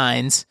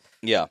 2009s.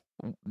 Yeah,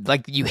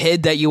 like you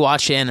hid that you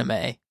watch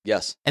anime.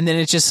 Yes, and then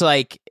it's just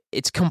like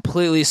it's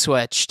completely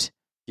switched.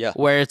 Yeah,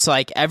 where it's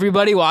like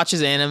everybody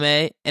watches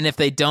anime, and if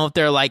they don't,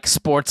 they're like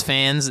sports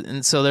fans,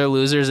 and so they're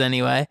losers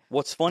anyway.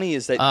 What's funny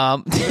is that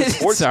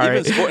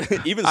sorry,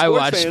 even I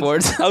watch fans,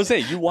 sports. I was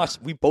saying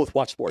we both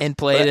watch sports and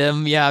played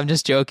them. Yeah, I'm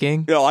just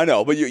joking. No, I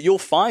know, but you'll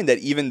find that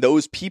even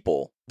those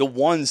people, the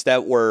ones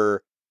that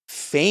were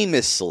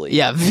famously,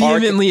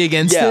 vehemently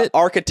against it,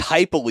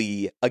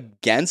 archetypally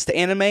against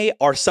anime,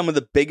 are some of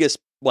the biggest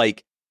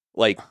like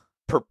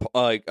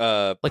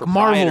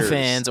Marvel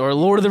fans or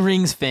Lord of the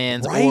Rings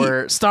fans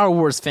or Star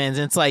Wars fans.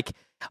 And it's like,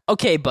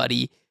 okay,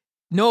 buddy,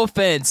 no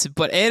offense,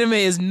 but anime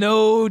is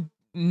no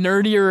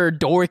nerdier or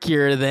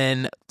dorkier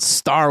than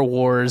Star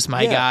Wars,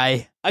 my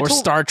guy, or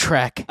Star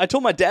Trek. I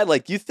told my dad,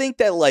 like, you think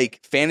that like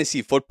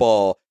fantasy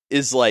football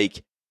is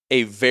like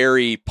a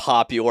very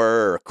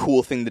popular or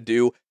cool thing to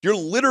do? You're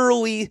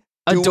literally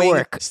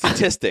doing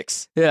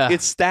statistics. Yeah,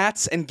 it's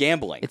stats and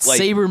gambling. It's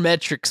like,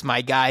 sabermetrics,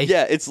 my guy.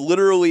 Yeah, it's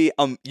literally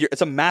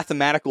it's a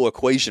mathematical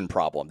equation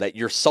problem that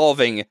you're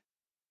solving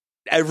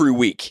every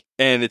week,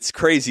 and it's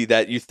crazy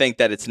that you think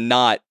that it's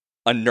not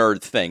a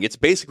nerd thing. It's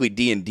basically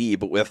D&D,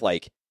 but with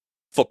like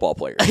football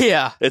players.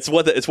 Yeah, it's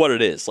what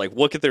it is. Like,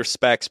 look at their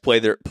specs, play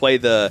the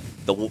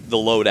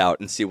loadout,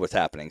 and see what's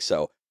happening.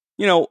 So,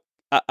 you know,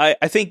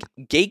 I think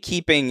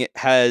gatekeeping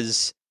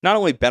has not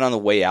only been on the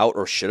way out,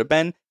 or should have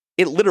been.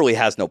 It literally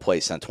has no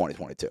place in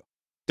 2022.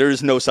 There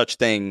is no such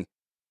thing.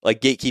 Like,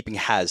 gatekeeping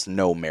has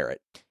no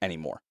merit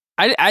anymore.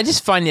 I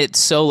just find it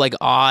so like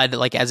odd,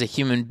 like as a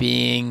human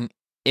being,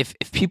 if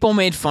people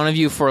made fun of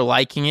you for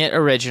liking it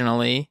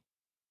originally,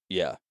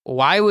 yeah,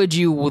 why would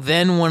you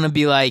then want to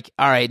be like,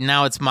 all right,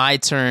 now it's my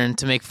turn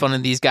to make fun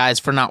of these guys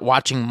for not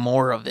watching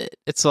more of it?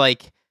 It's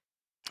like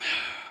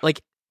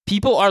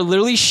people are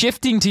literally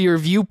shifting to your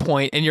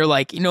viewpoint, and you're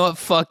like, you know what,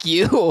 fuck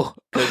you.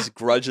 Because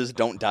grudges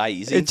don't die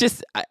easy. It's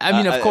just, I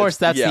mean, of course,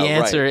 that's the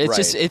answer. It's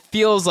just, it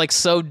feels like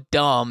so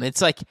dumb.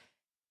 It's like,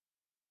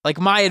 like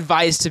my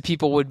advice to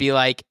people would be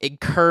like,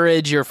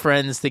 encourage your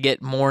friends to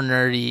get more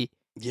nerdy.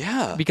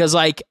 Yeah. Because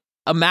like,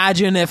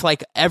 imagine if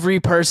like every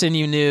person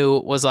you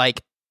knew was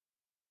like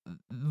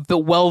the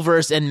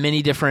well-versed in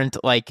many different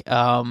like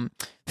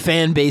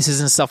fan bases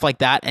and stuff like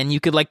that, and you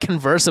could like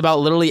converse about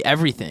literally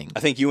everything. I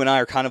think you and I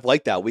are kind of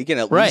like that. We can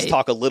at Right. least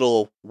talk a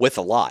little with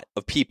a lot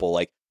of people.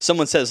 Like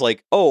someone says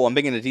like, "Oh, I'm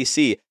big into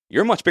DC."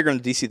 You're much bigger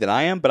into DC than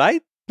I am, but I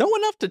know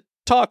enough to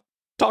talk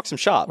some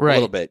shop a Right.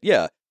 little bit.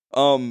 Yeah.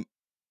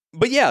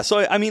 But yeah,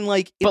 so I mean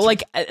like But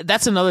like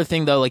that's another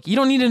thing though. Like you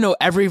don't need to know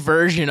every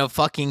version of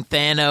fucking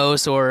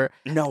Thanos or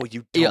no,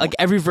 you don't. like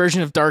every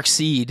version of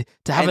Darkseid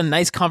to have a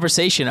nice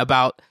conversation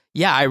about.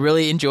 Yeah, I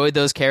really enjoyed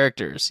those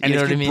characters. You and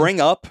know if what you I mean?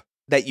 bring up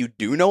that you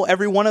do know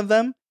every one of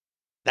them,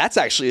 that's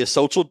actually a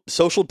social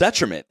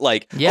detriment.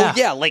 Like, Yeah. oh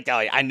yeah, like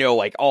I know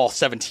like all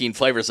 17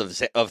 flavors of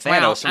Thanos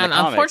from the and comics.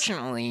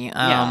 unfortunately,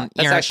 Yeah,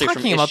 that's you're actually from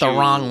talking about the issue-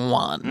 wrong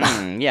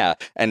one. Yeah,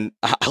 and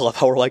I love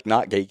how we're like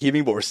not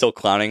gatekeeping, but we're still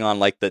clowning on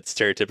like the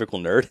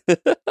stereotypical nerd.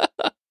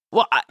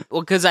 Well,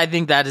 because I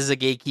think that is a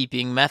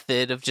gatekeeping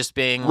method of just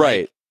being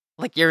Right.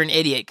 like you're an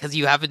idiot because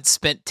you haven't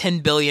spent 10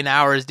 billion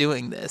hours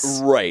doing this.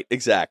 Right,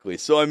 exactly.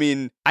 So I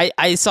mean,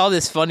 I saw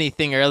this funny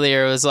thing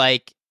earlier. It was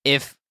like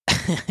if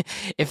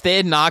if they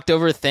had knocked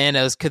over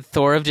Thanos, could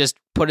Thor have just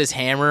put his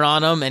hammer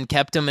on him and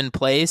kept him in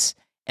place?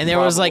 And there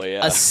was like Probably,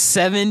 yeah. a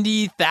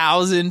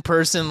 70,000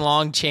 person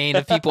long chain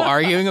of people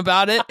arguing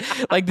about it,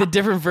 like the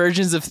different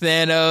versions of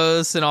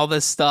Thanos and all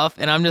this stuff.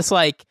 And I'm just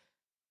like,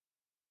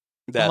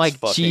 that's I'm like,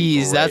 fucking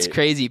geez, that's great.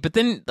 crazy. But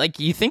then, like,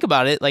 you think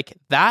about it, like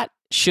that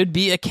should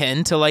be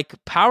akin to like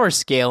power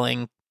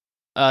scaling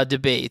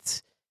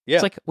debates. Yeah.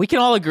 It's like we can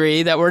all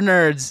agree that we're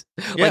nerds.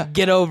 Yeah. Like,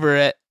 get over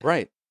it.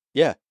 Right.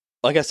 Yeah.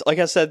 Like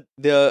I said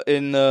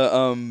in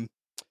the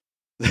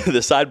the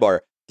sidebar,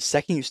 the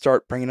second you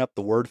start bringing up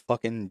the word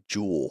fucking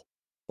jewel,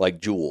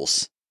 like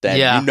jewels, then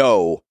Yeah.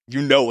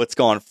 you know it's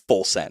gone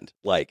full send,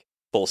 like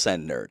full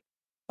send nerd.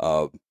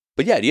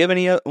 But yeah, do you have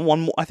any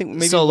one more? I think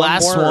maybe So one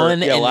last more, or-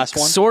 one, yeah, and last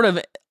one. sort of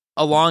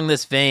along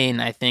this vein,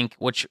 I think,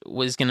 which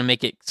was going to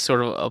make it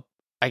sort of,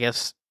 I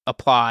guess,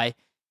 apply,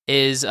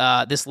 is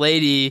this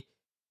lady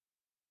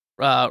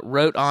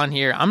wrote on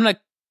here. I'm gonna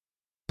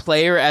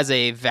play her as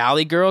a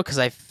Valley girl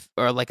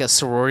or like a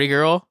sorority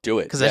girl, Do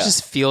it because yeah. that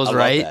just feels I love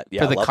right that.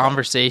 Yeah, for I the love that.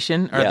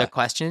 conversation or Yeah. the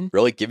question.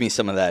 Really give me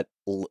some of that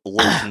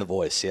lilt in the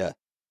voice. Yeah.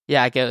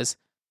 Yeah, it goes.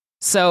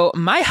 So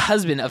my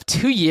husband of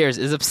 2 years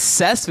is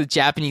obsessed with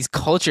Japanese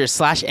culture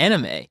 /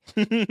 anime,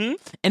 and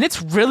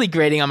it's really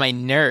grating on my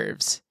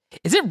nerves.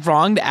 Is it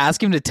wrong to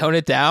ask him to tone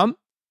it down?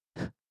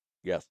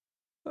 Yes.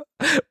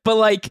 But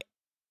like,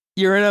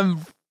 you're in a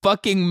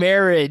fucking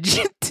marriage.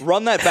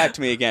 Run that back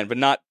to me again, but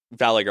not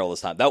Valley Girl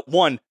this time. That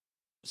one,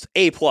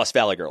 A+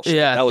 Valley Girl. Shit.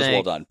 Yeah, that was thanks.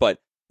 well done. But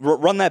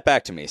run that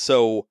back to me.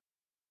 So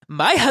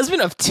My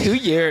husband of 2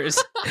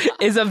 years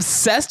is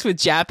obsessed with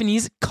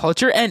Japanese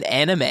culture and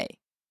anime,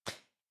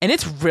 and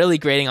it's really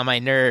grating on my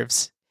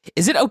nerves.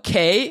 Is it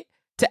okay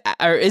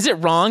or is it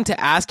wrong to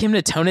ask him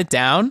to tone it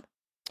down?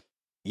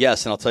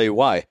 yes, and I'll tell you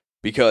why.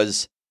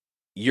 Because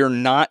you're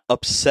not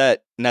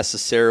upset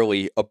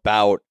necessarily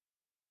about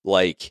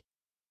like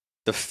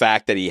the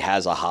fact that he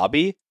has a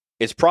hobby.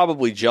 It's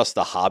probably just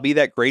the hobby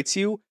that grates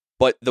you.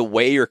 But the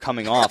way you're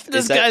coming off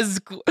This is that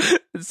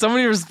guy's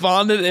somebody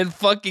responded and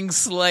fucking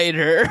slayed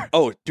her.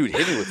 oh, dude,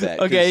 hit me with that.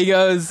 Okay,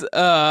 'cause- he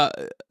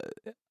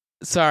goes,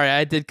 sorry,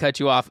 I did cut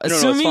you off. No, it's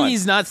Assuming fine.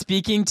 he's not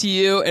speaking to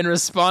you and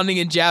responding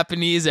in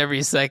Japanese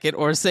every second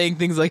or saying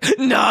things like,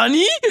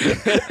 Nani?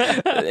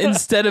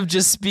 Instead of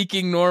just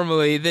speaking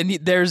normally, then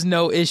there's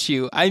no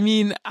issue. I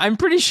mean, I'm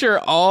pretty sure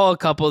all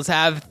couples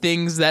have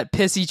things that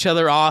piss each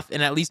other off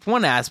in at least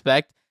one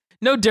aspect.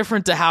 No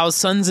different to how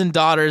sons and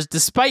daughters,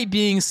 despite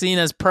being seen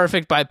as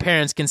perfect by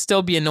parents, can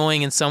still be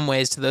annoying in some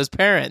ways to those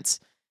parents.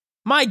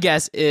 My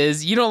guess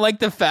is you don't like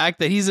the fact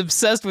that he's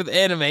obsessed with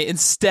anime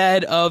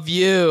instead of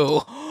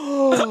you.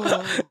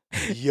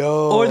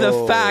 Yo. Or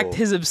the fact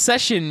his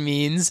obsession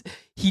means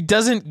he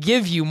doesn't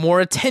give you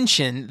more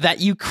attention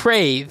that you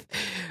crave.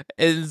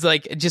 It's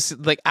like just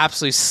like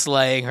absolutely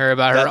slaying her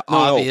about her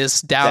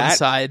obvious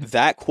downside.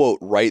 That quote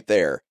right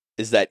there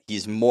is that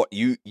he's more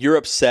you're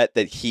upset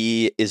that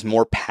he is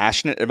more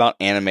passionate about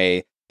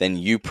anime than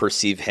you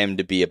perceive him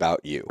to be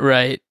about you.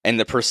 Right. And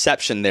the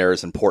perception there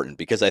is important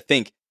because I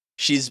think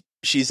she's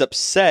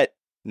upset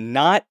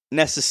not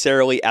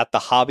necessarily at the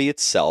hobby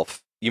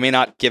itself. You may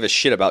not give a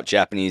shit about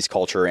Japanese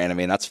culture or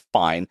anime, and that's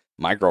fine.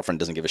 My girlfriend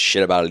doesn't give a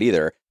shit about it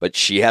either, but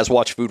she has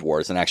watched Food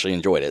Wars and actually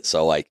enjoyed it.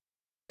 So like,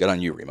 good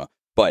on you, Rima.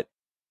 But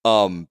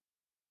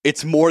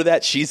it's more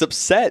that she's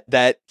upset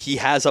that he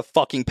has a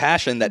fucking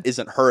passion that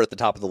isn't her at the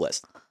top of the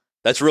list.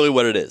 That's really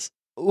what it is.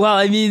 Well,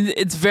 I mean,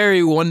 it's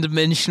very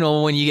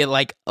one-dimensional when you get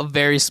like a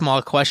very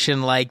small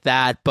question like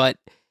that, but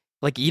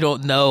like you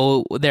don't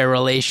know their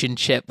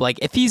relationship. Like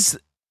if he's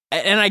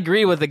and I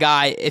agree with the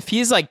guy. If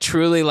he's like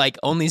truly like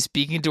only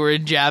speaking to her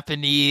in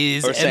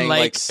Japanese or and saying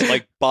like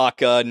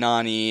baka,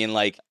 nani, and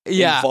like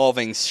Yeah.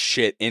 involving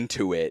shit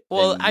into it.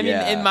 well, then I mean,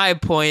 yeah.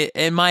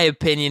 in my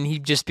opinion,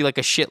 he'd just be like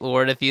a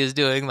shitlord if he was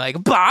doing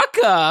like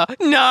baka,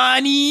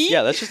 nani.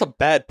 Yeah, that's just a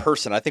bad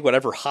person. I think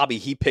whatever hobby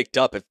he picked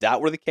up, if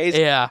that were the case,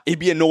 Yeah. it'd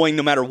be annoying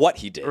no matter what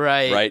he did.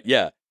 Right. Right.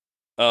 Yeah.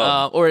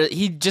 Or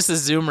he just a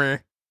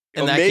zoomer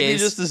in that maybe case.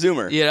 just a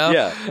zoomer. You know?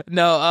 Yeah.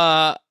 No,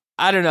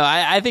 I don't know.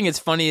 I think it's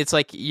funny. It's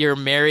like you're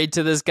married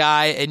to this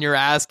guy and you're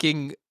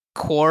asking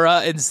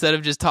Quora instead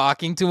of just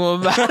talking to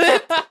him about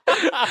it.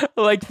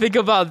 Like, think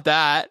about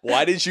that.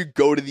 Why did you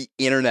go to the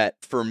internet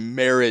for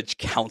marriage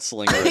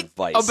counseling or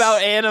advice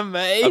About anime.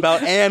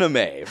 about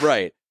anime?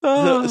 Right.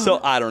 So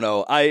I don't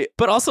know.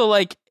 But also,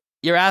 like,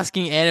 you're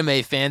asking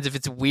anime fans if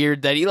it's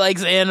weird that he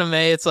likes anime.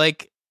 It's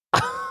like,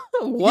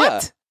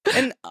 what?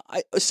 And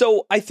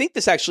so I think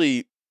this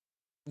actually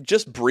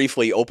just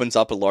briefly opens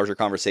up a larger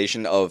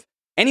conversation of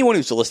anyone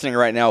who's listening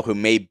right now who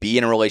may be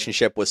in a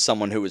relationship with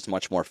someone who is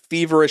much more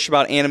feverish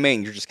about anime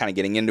and you're just kind of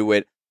getting into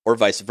it, or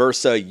vice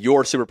versa.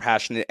 You're super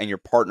passionate and your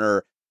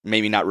partner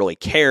maybe not really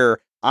care.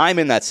 I'm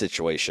in that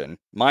situation.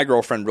 My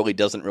girlfriend really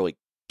doesn't really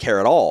care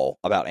at all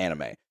about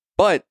anime,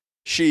 but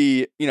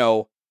she,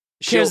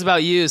 Cares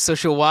about you, so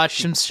she'll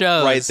watch some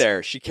shows. right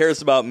there. She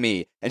cares about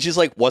me. And she's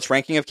like, what's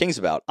Ranking of Kings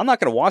about? I'm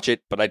not going to watch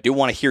it, but I do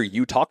want to hear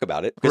you talk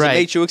about it because Right. it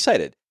makes you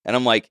excited. And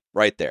I'm like,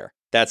 right there.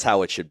 That's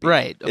how it should be.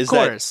 Right, of Is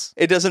that course.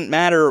 it doesn't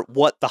matter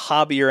what the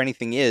hobby or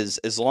anything is,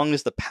 as long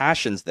as the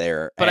passion's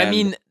there. But I And-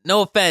 mean,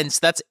 no offense,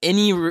 that's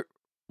any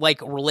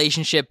like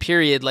relationship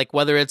period. Like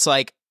whether it's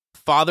like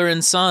father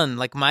and son.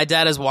 Like my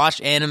dad has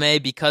watched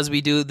anime because we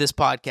do this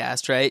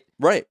podcast, right?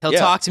 right. He'll yeah.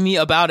 talk to me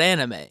about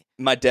anime.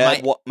 My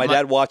dad, my-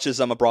 dad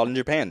watches Abroad in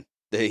Japan.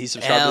 He's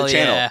subscribed to Hell the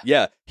channel. yeah.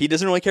 Yeah, he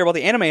doesn't really care about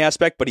the anime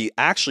aspect, but he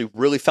actually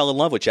really fell in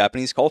love with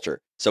Japanese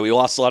culture. So he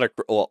lost a lot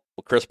of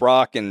Chris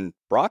Brock and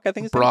Brock, I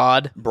think. His name?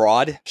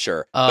 Broad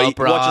Sure. But he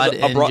abroad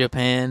watches in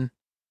Japan.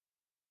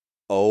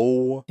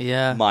 Oh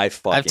Yeah. my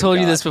fucking I've told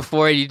you God. this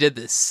before and you did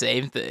the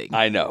same thing.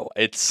 I know.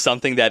 It's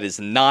something that is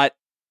not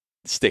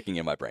sticking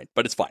in my brain,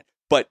 but it's fine.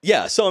 But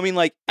yeah, so I mean,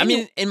 like,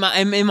 in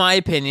my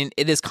opinion,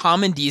 it is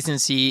common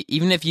decency,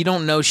 even if you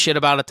don't know shit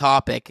about a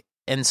topic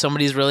and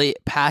somebody's really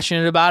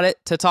passionate about it,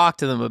 to talk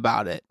to them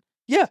about it.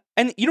 yeah,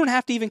 and you don't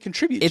have to even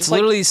contribute. It's Just, like,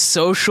 literally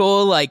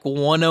social, like,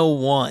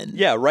 101.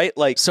 yeah, right.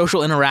 Like,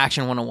 Social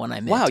interaction 101, I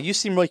meant. wow, you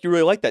seem like you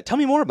really like that. Tell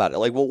me more about it.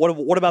 Like, well,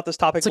 what about this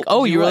topic? It's like,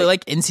 oh, you really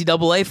like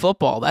NCAA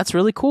football. That's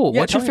really cool. Yeah,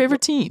 What's your tell me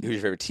favorite team? Who's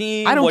your favorite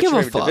team? I don't What's give your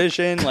a favorite fuck.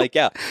 division? Like,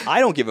 yeah,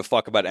 I don't give a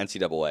fuck about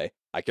NCAA.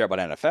 I care about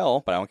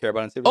NFL, but I don't care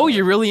about NCAA. Oh,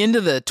 you're really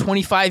into the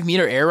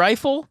 25-meter air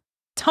rifle?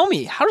 Tell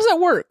me, how does that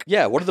work?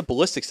 Yeah, what are the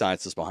ballistic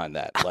sciences behind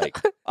that? Like,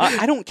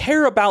 I don't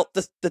care about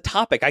the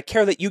topic. I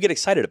care that you get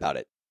excited about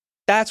it.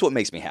 That's what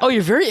makes me happy. Oh,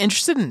 you're very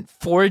interested in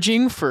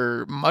foraging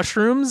for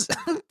mushrooms?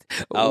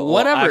 Well,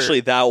 Whatever.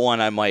 actually, that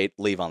one I might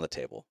leave on the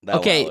table. That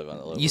Okay, one I'll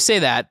leave on the you say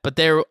that, but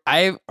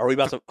I Are we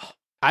about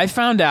to?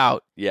 found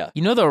out, Yeah,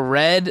 you know the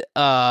red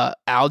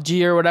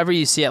algae or whatever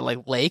you see at like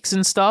lakes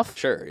and stuff?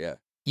 sure. Yeah.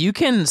 You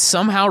can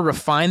somehow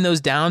refine those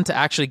down to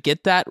actually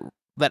get that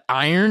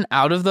iron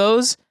out of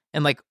those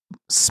and like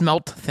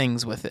smelt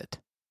things with it.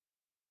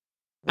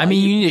 I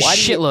mean, you need a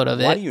shitload of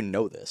Why it. do you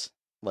know this?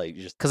 Like,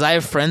 you just Because I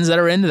have friends that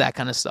are into that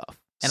kind of stuff.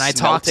 And I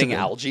talk to smelting them.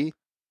 algae.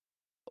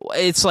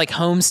 It's like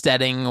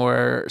homesteading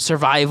or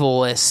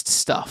survivalist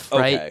stuff,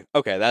 right?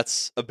 Okay,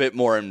 that's a bit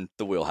more in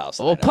the wheelhouse.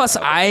 than Well, I know plus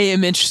about. I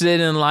am interested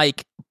in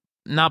like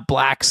not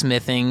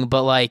blacksmithing,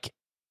 but like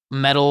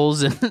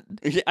metals and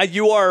Yeah,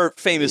 you are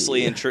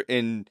famously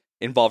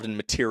involved in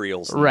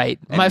materials, and- right.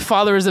 and- My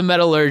father is a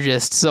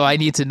metallurgist, so I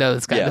need to know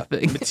this kind yeah, of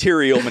thing.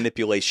 material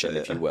manipulation,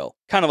 if you will,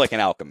 kind of like an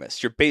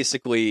alchemist. You're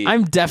basically,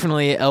 I'm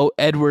definitely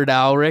Edward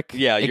Alric.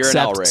 Yeah, you're an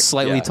except Alric,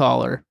 slightly yeah.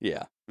 taller.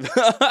 yeah,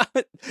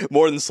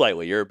 more than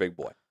slightly. You're a big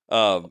boy.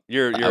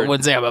 You're I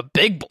wouldn't say I'm a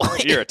big boy.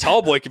 you're a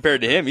tall boy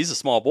compared to him. He's a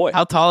small boy.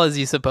 How tall is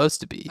he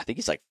supposed to be? I think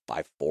he's like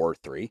 5'4",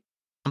 3".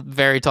 I'm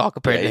very tall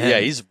compared to him. Yeah,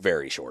 he's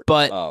very short.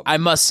 But Um, I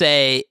must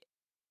say,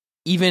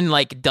 even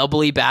like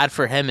doubly bad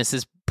for him is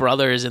his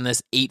brother is in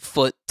this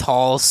 8-foot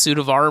tall suit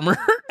of armor.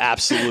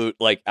 absolute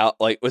like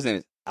wasn't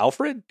it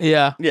Alfred?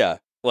 Yeah, Yeah,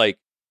 like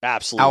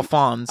absolute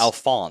Alphonse.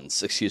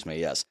 Alphonse. Excuse me.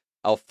 Yes,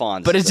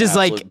 Alphonse. But is it's an just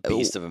like- absolute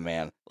beast of a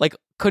man. Like,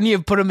 couldn't you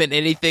have put him in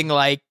anything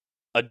like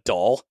A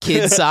doll,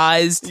 kid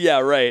sized? Yeah,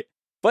 right.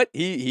 But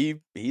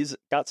he's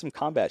got some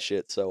combat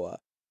shit. So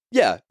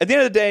yeah. At the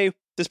end of the day,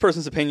 this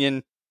person's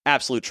opinion,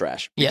 absolute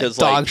trash. Yeah, Because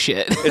dog like,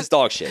 shit. it's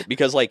dog shit.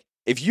 Because like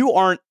if you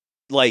aren't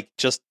like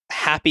just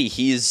happy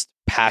he's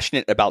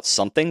passionate about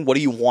something, what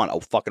do you want?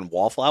 A fucking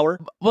wallflower?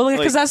 Well,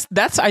 because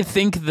that's I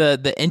think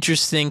the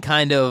interesting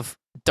kind of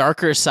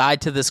darker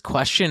side to this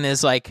question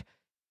is like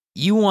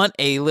you want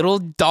a little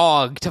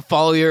dog to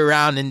follow you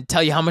around and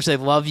tell you how much they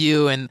love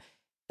you, and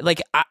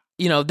like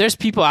there's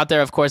people out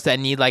there, of course, that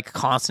need like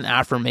constant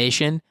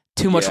affirmation.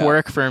 Too much Yeah.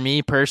 work for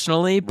me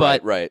personally,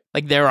 but right.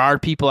 like there are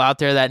people out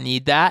there that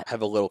need that.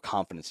 Have a little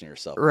confidence in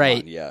yourself. Come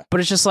Right. on, yeah. But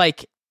it's just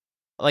like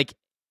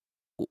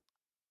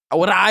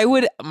what I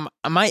would,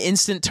 my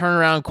instant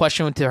turnaround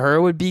question to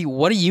her would be,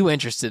 what are you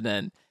interested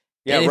in?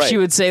 Yeah, and if right. she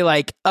would say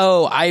like,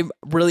 oh, I'm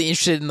really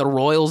interested in the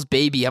Royals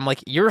baby, I'm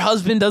like, your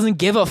husband doesn't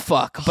give a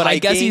fuck, but I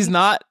guess he's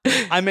not.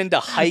 I'm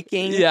into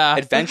hiking, Yeah.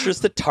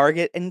 adventures to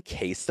Target, and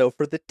queso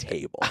for the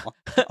table.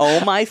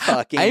 Oh my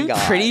fucking I'm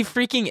God. pretty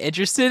freaking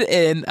interested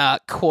in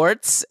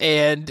quartz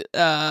and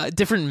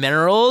different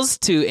minerals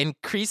to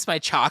increase my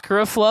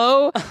chakra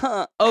flow.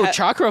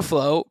 Chakra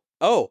flow.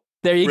 Oh,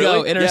 There you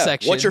really? go,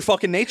 intersection. Yeah. What's your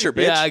fucking nature,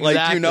 bitch? Yeah,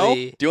 Like, do you know?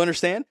 exactly. Do you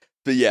understand?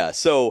 But yeah,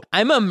 so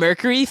I'm a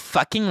Mercury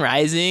fucking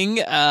rising.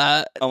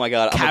 oh my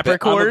God,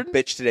 Capricorn? I'm a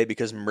bitch today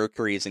because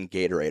Mercury is in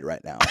Gatorade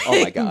right now.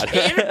 Oh my God.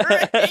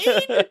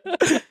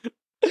 Gatorade?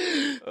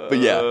 But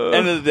yeah,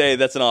 end of the day,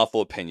 that's an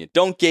awful opinion.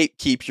 Don't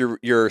gatekeep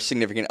your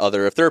significant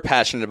other. If they're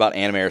passionate about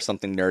anime or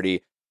something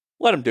nerdy,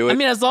 let them do it. I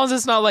mean, as long as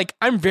it's not like,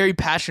 I'm very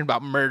passionate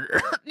about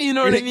murder. You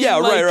know what I mean? Yeah,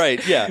 Like,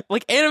 right. Yeah.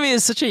 Like, anime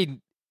is such a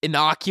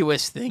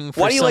innocuous thing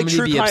for Why do you like somebody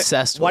true to be crime?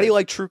 obsessed with. Why do you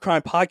like true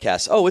crime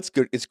podcasts? Oh, it's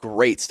good. It's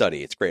great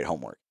study. It's great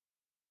homework.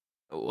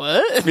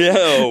 What?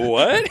 Yeah,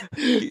 what?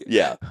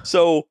 Yeah.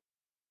 So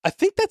I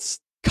think that's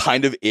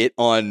kind of it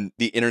on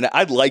the internet.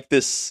 I'd like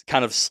this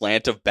kind of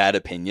slant of bad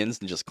opinions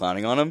and just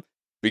clowning on them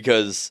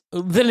because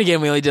Then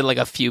again, we only did like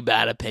a few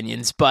bad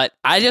opinions, but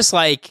I just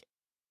like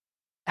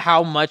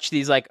how much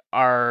these like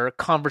are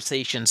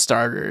conversation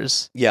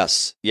starters.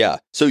 yes, yeah.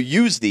 So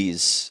use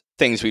these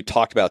things we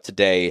talked about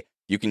today.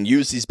 You can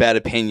use these bad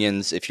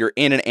opinions. If you're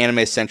in an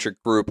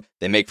anime-centric group,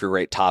 they make for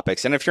great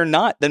topics. And if you're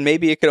not, then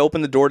maybe it could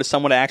open the door to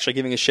someone actually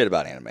giving a shit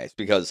about animes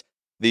because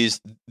this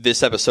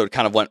episode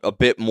kind of went a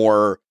bit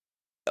more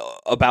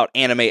about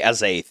anime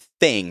as a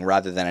thing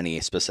rather than any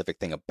specific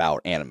thing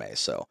about anime.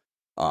 So,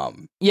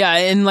 Yeah,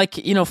 and like,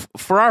 you know,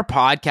 for our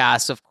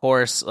podcast, of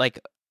course, like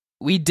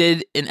we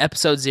did in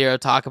episode 0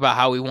 talk about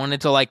how we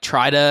wanted to like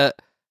try to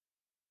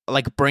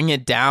like bring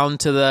it down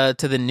to the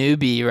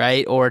newbie,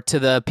 right? Or to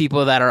the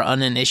people that are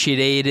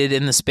uninitiated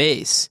in the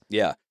space.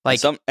 yeah. Like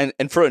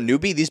And for a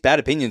newbie, these bad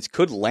opinions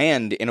could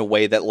land in a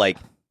way that like,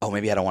 oh,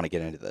 maybe I don't want to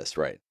get into this,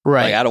 right?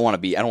 right. Like, I don't want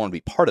to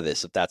be part of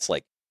this if that's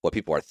like what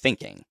people are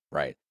thinking,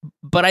 right?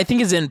 But I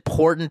think it's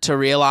important to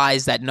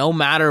realize that no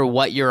matter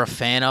what you're a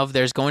fan of,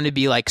 there's going to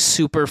be like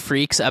super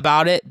freaks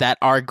about it that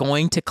are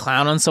going to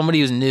clown on somebody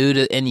who's new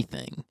to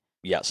anything.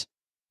 Yes.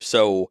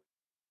 So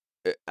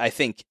I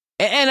think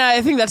And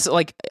I think that's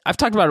like, I've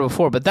talked about it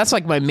before, but that's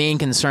like my main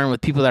concern with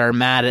people that are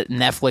mad at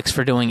Netflix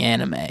for doing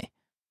anime.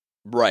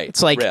 right.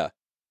 It's like, yeah.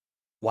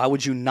 Why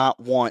would you not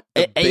want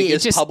the It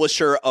biggest just-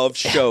 publisher of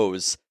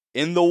shows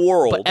in the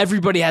world? but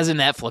everybody has a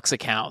Netflix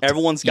account.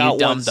 Everyone's You got one.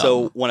 dum-dum.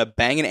 So when a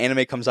banging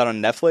anime comes out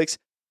on Netflix,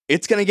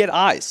 it's going to get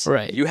eyes.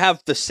 Right. You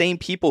have the same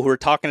people who are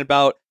talking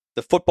about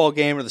the football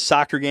game or the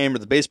soccer game or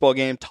the baseball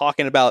game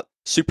talking about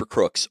Super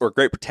Crooks or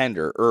Great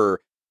Pretender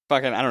or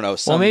fucking, I don't know.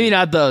 Well, maybe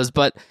not those,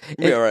 but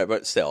Yeah, right.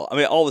 But still, I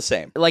mean, all the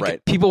same. like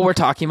right. people were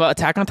talking about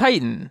Attack on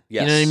Titan.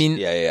 Yes. You know what I mean?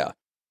 Yeah.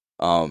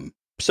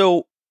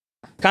 So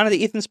kind of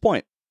to Ethan's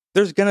point,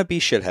 there's going to be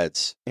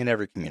shitheads in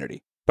every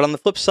community. But on the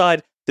flip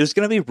side, there's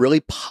going to be really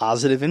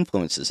positive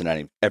influences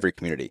in every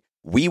community.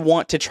 We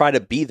want to try to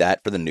be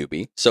that for the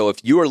newbie. So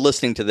if you are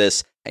listening to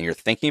this and you're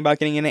thinking about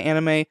getting into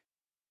anime,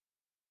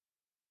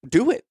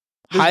 do it.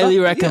 Highly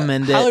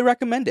recommend it. Highly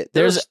recommend it.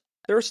 There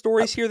are Uh,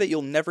 stories here that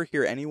you'll never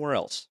hear anywhere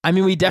else. I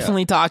mean, we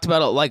definitely talked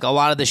about like a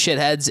lot of the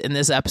shitheads in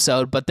this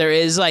episode, but there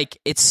is like,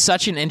 it's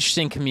such an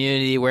interesting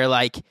community where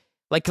like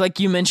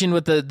you mentioned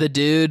with the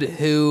dude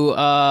who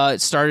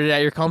started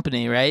at your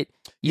company, right?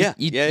 You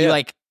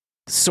like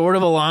sort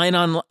of align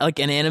on like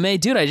an anime,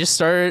 dude. I just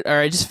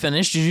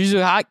finished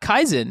Jujutsu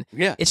Kaisen.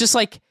 Yeah, It's just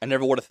like, I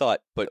never would have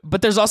thought,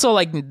 but there's also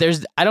like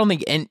I don't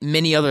think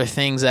many other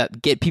things that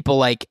get people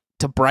like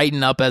to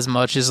brighten up as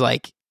much as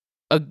like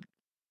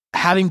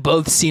having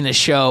both seen a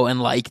show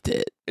and liked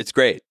it. it's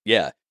great.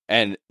 Yeah,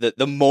 and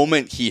the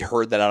moment he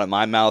heard that out of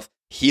my mouth,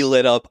 he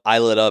lit up. I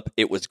lit up.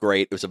 It was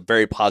great. It was a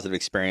very positive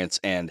experience,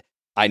 and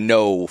I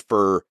know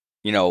from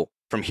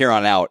here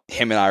on out,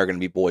 him and I are going to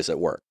be boys at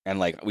work, and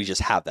like we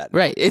just have that.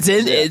 Right. It's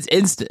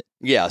instant.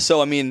 Yeah.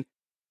 So I mean,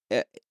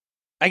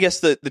 I guess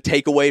the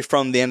takeaway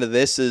from the end of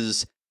this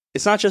is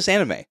it's not just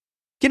anime.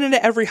 Get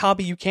into every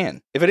hobby you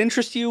can. If it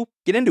interests you,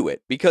 get into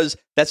it because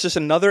that's just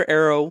another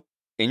arrow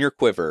in your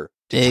quiver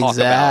to talk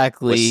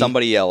about with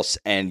somebody else,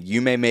 and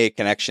you may make a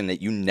connection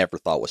that you never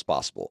thought was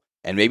possible.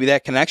 And maybe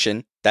that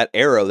connection, that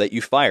arrow that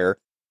you fire,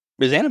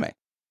 is anime.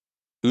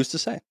 Who's to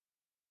say?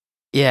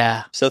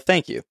 Yeah. So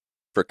thank you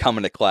for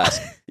coming to class.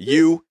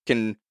 You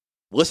can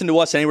listen to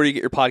us anywhere you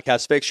get your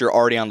podcast fix. You're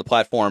already on the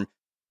platform,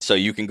 so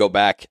you can go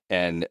back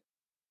and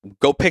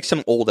go pick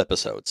some old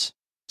episodes.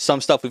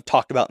 Some stuff we've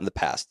talked about in the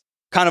past,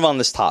 kind of on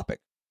this topic,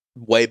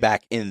 way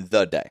back in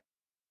the day.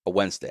 A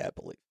Wednesday, I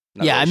believe.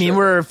 Not Yeah, really I mean, sure.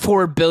 we're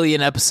 4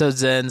 billion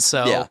episodes in,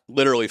 so Yeah,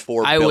 literally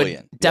 4 I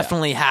billion. would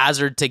definitely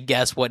hazard to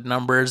guess what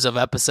numbers of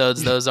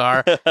episodes those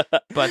are.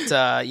 But,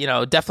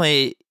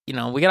 definitely,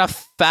 we got a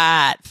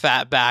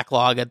fat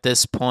backlog at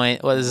this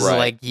point. What is this, Right.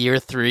 like year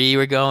 3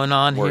 we're going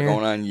on We're here?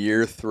 going on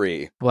year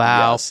 3.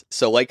 Wow. Yes.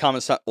 So like,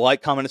 comment,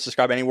 and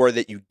subscribe anywhere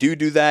that you do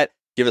that.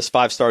 Give us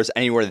 5 stars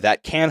anywhere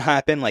that can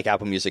happen, like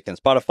Apple Music and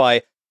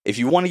Spotify. If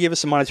you want to give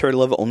us a monetary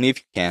level, only if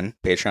you can,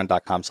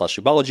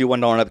 patreon.com/Shootology,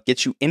 $1 and up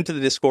gets you into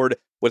the Discord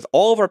with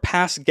all of our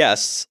past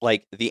guests,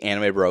 like the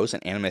Anime Bros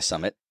and Anime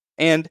Summit,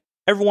 and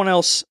everyone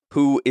else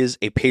who is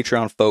a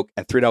Patreon folk,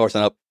 and $3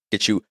 and up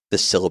gets you the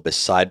Syllabus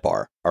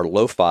Sidebar, our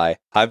lo-fi,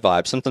 high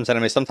vibe, sometimes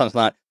anime, sometimes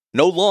not,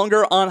 no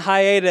longer on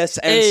hiatus,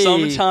 and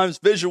sometimes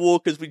visual,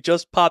 because we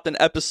just popped an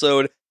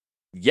episode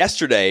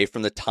yesterday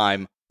from the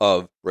time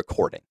of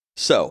recording.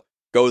 So,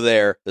 go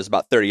there. There's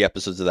about 30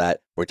 episodes of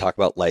that where we talk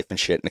about life and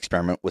shit and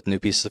experiment with new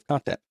pieces of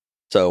content.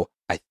 So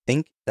I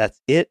think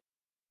that's it.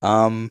 Yeah,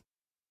 I'm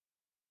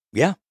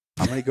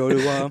gonna go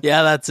to.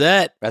 Yeah, that's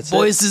it.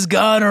 Voice is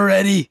gone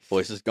already.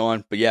 Voice is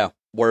gone, but yeah,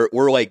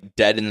 we're like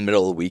dead in the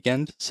middle of the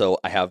weekend, so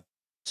I have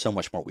so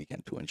much more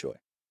weekend to enjoy.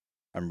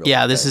 I'm really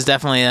excited. This is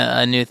definitely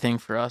a new thing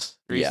for us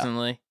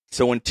recently. Yeah.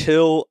 So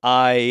until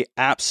I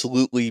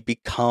absolutely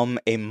become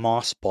a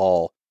moss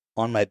ball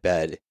on my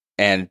bed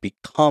and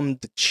become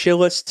the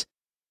chillest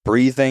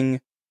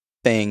breathing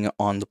thing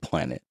on the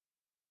planet,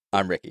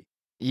 I'm Ricky.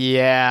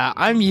 Yeah,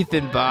 I'm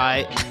Ethan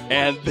Bai.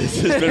 And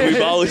this has been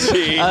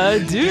Weebology.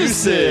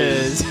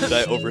 Deuces. Did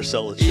I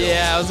oversell the show?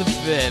 Yeah, it was a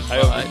bit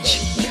much.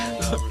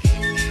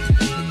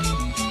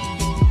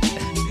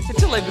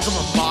 Until I become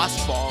a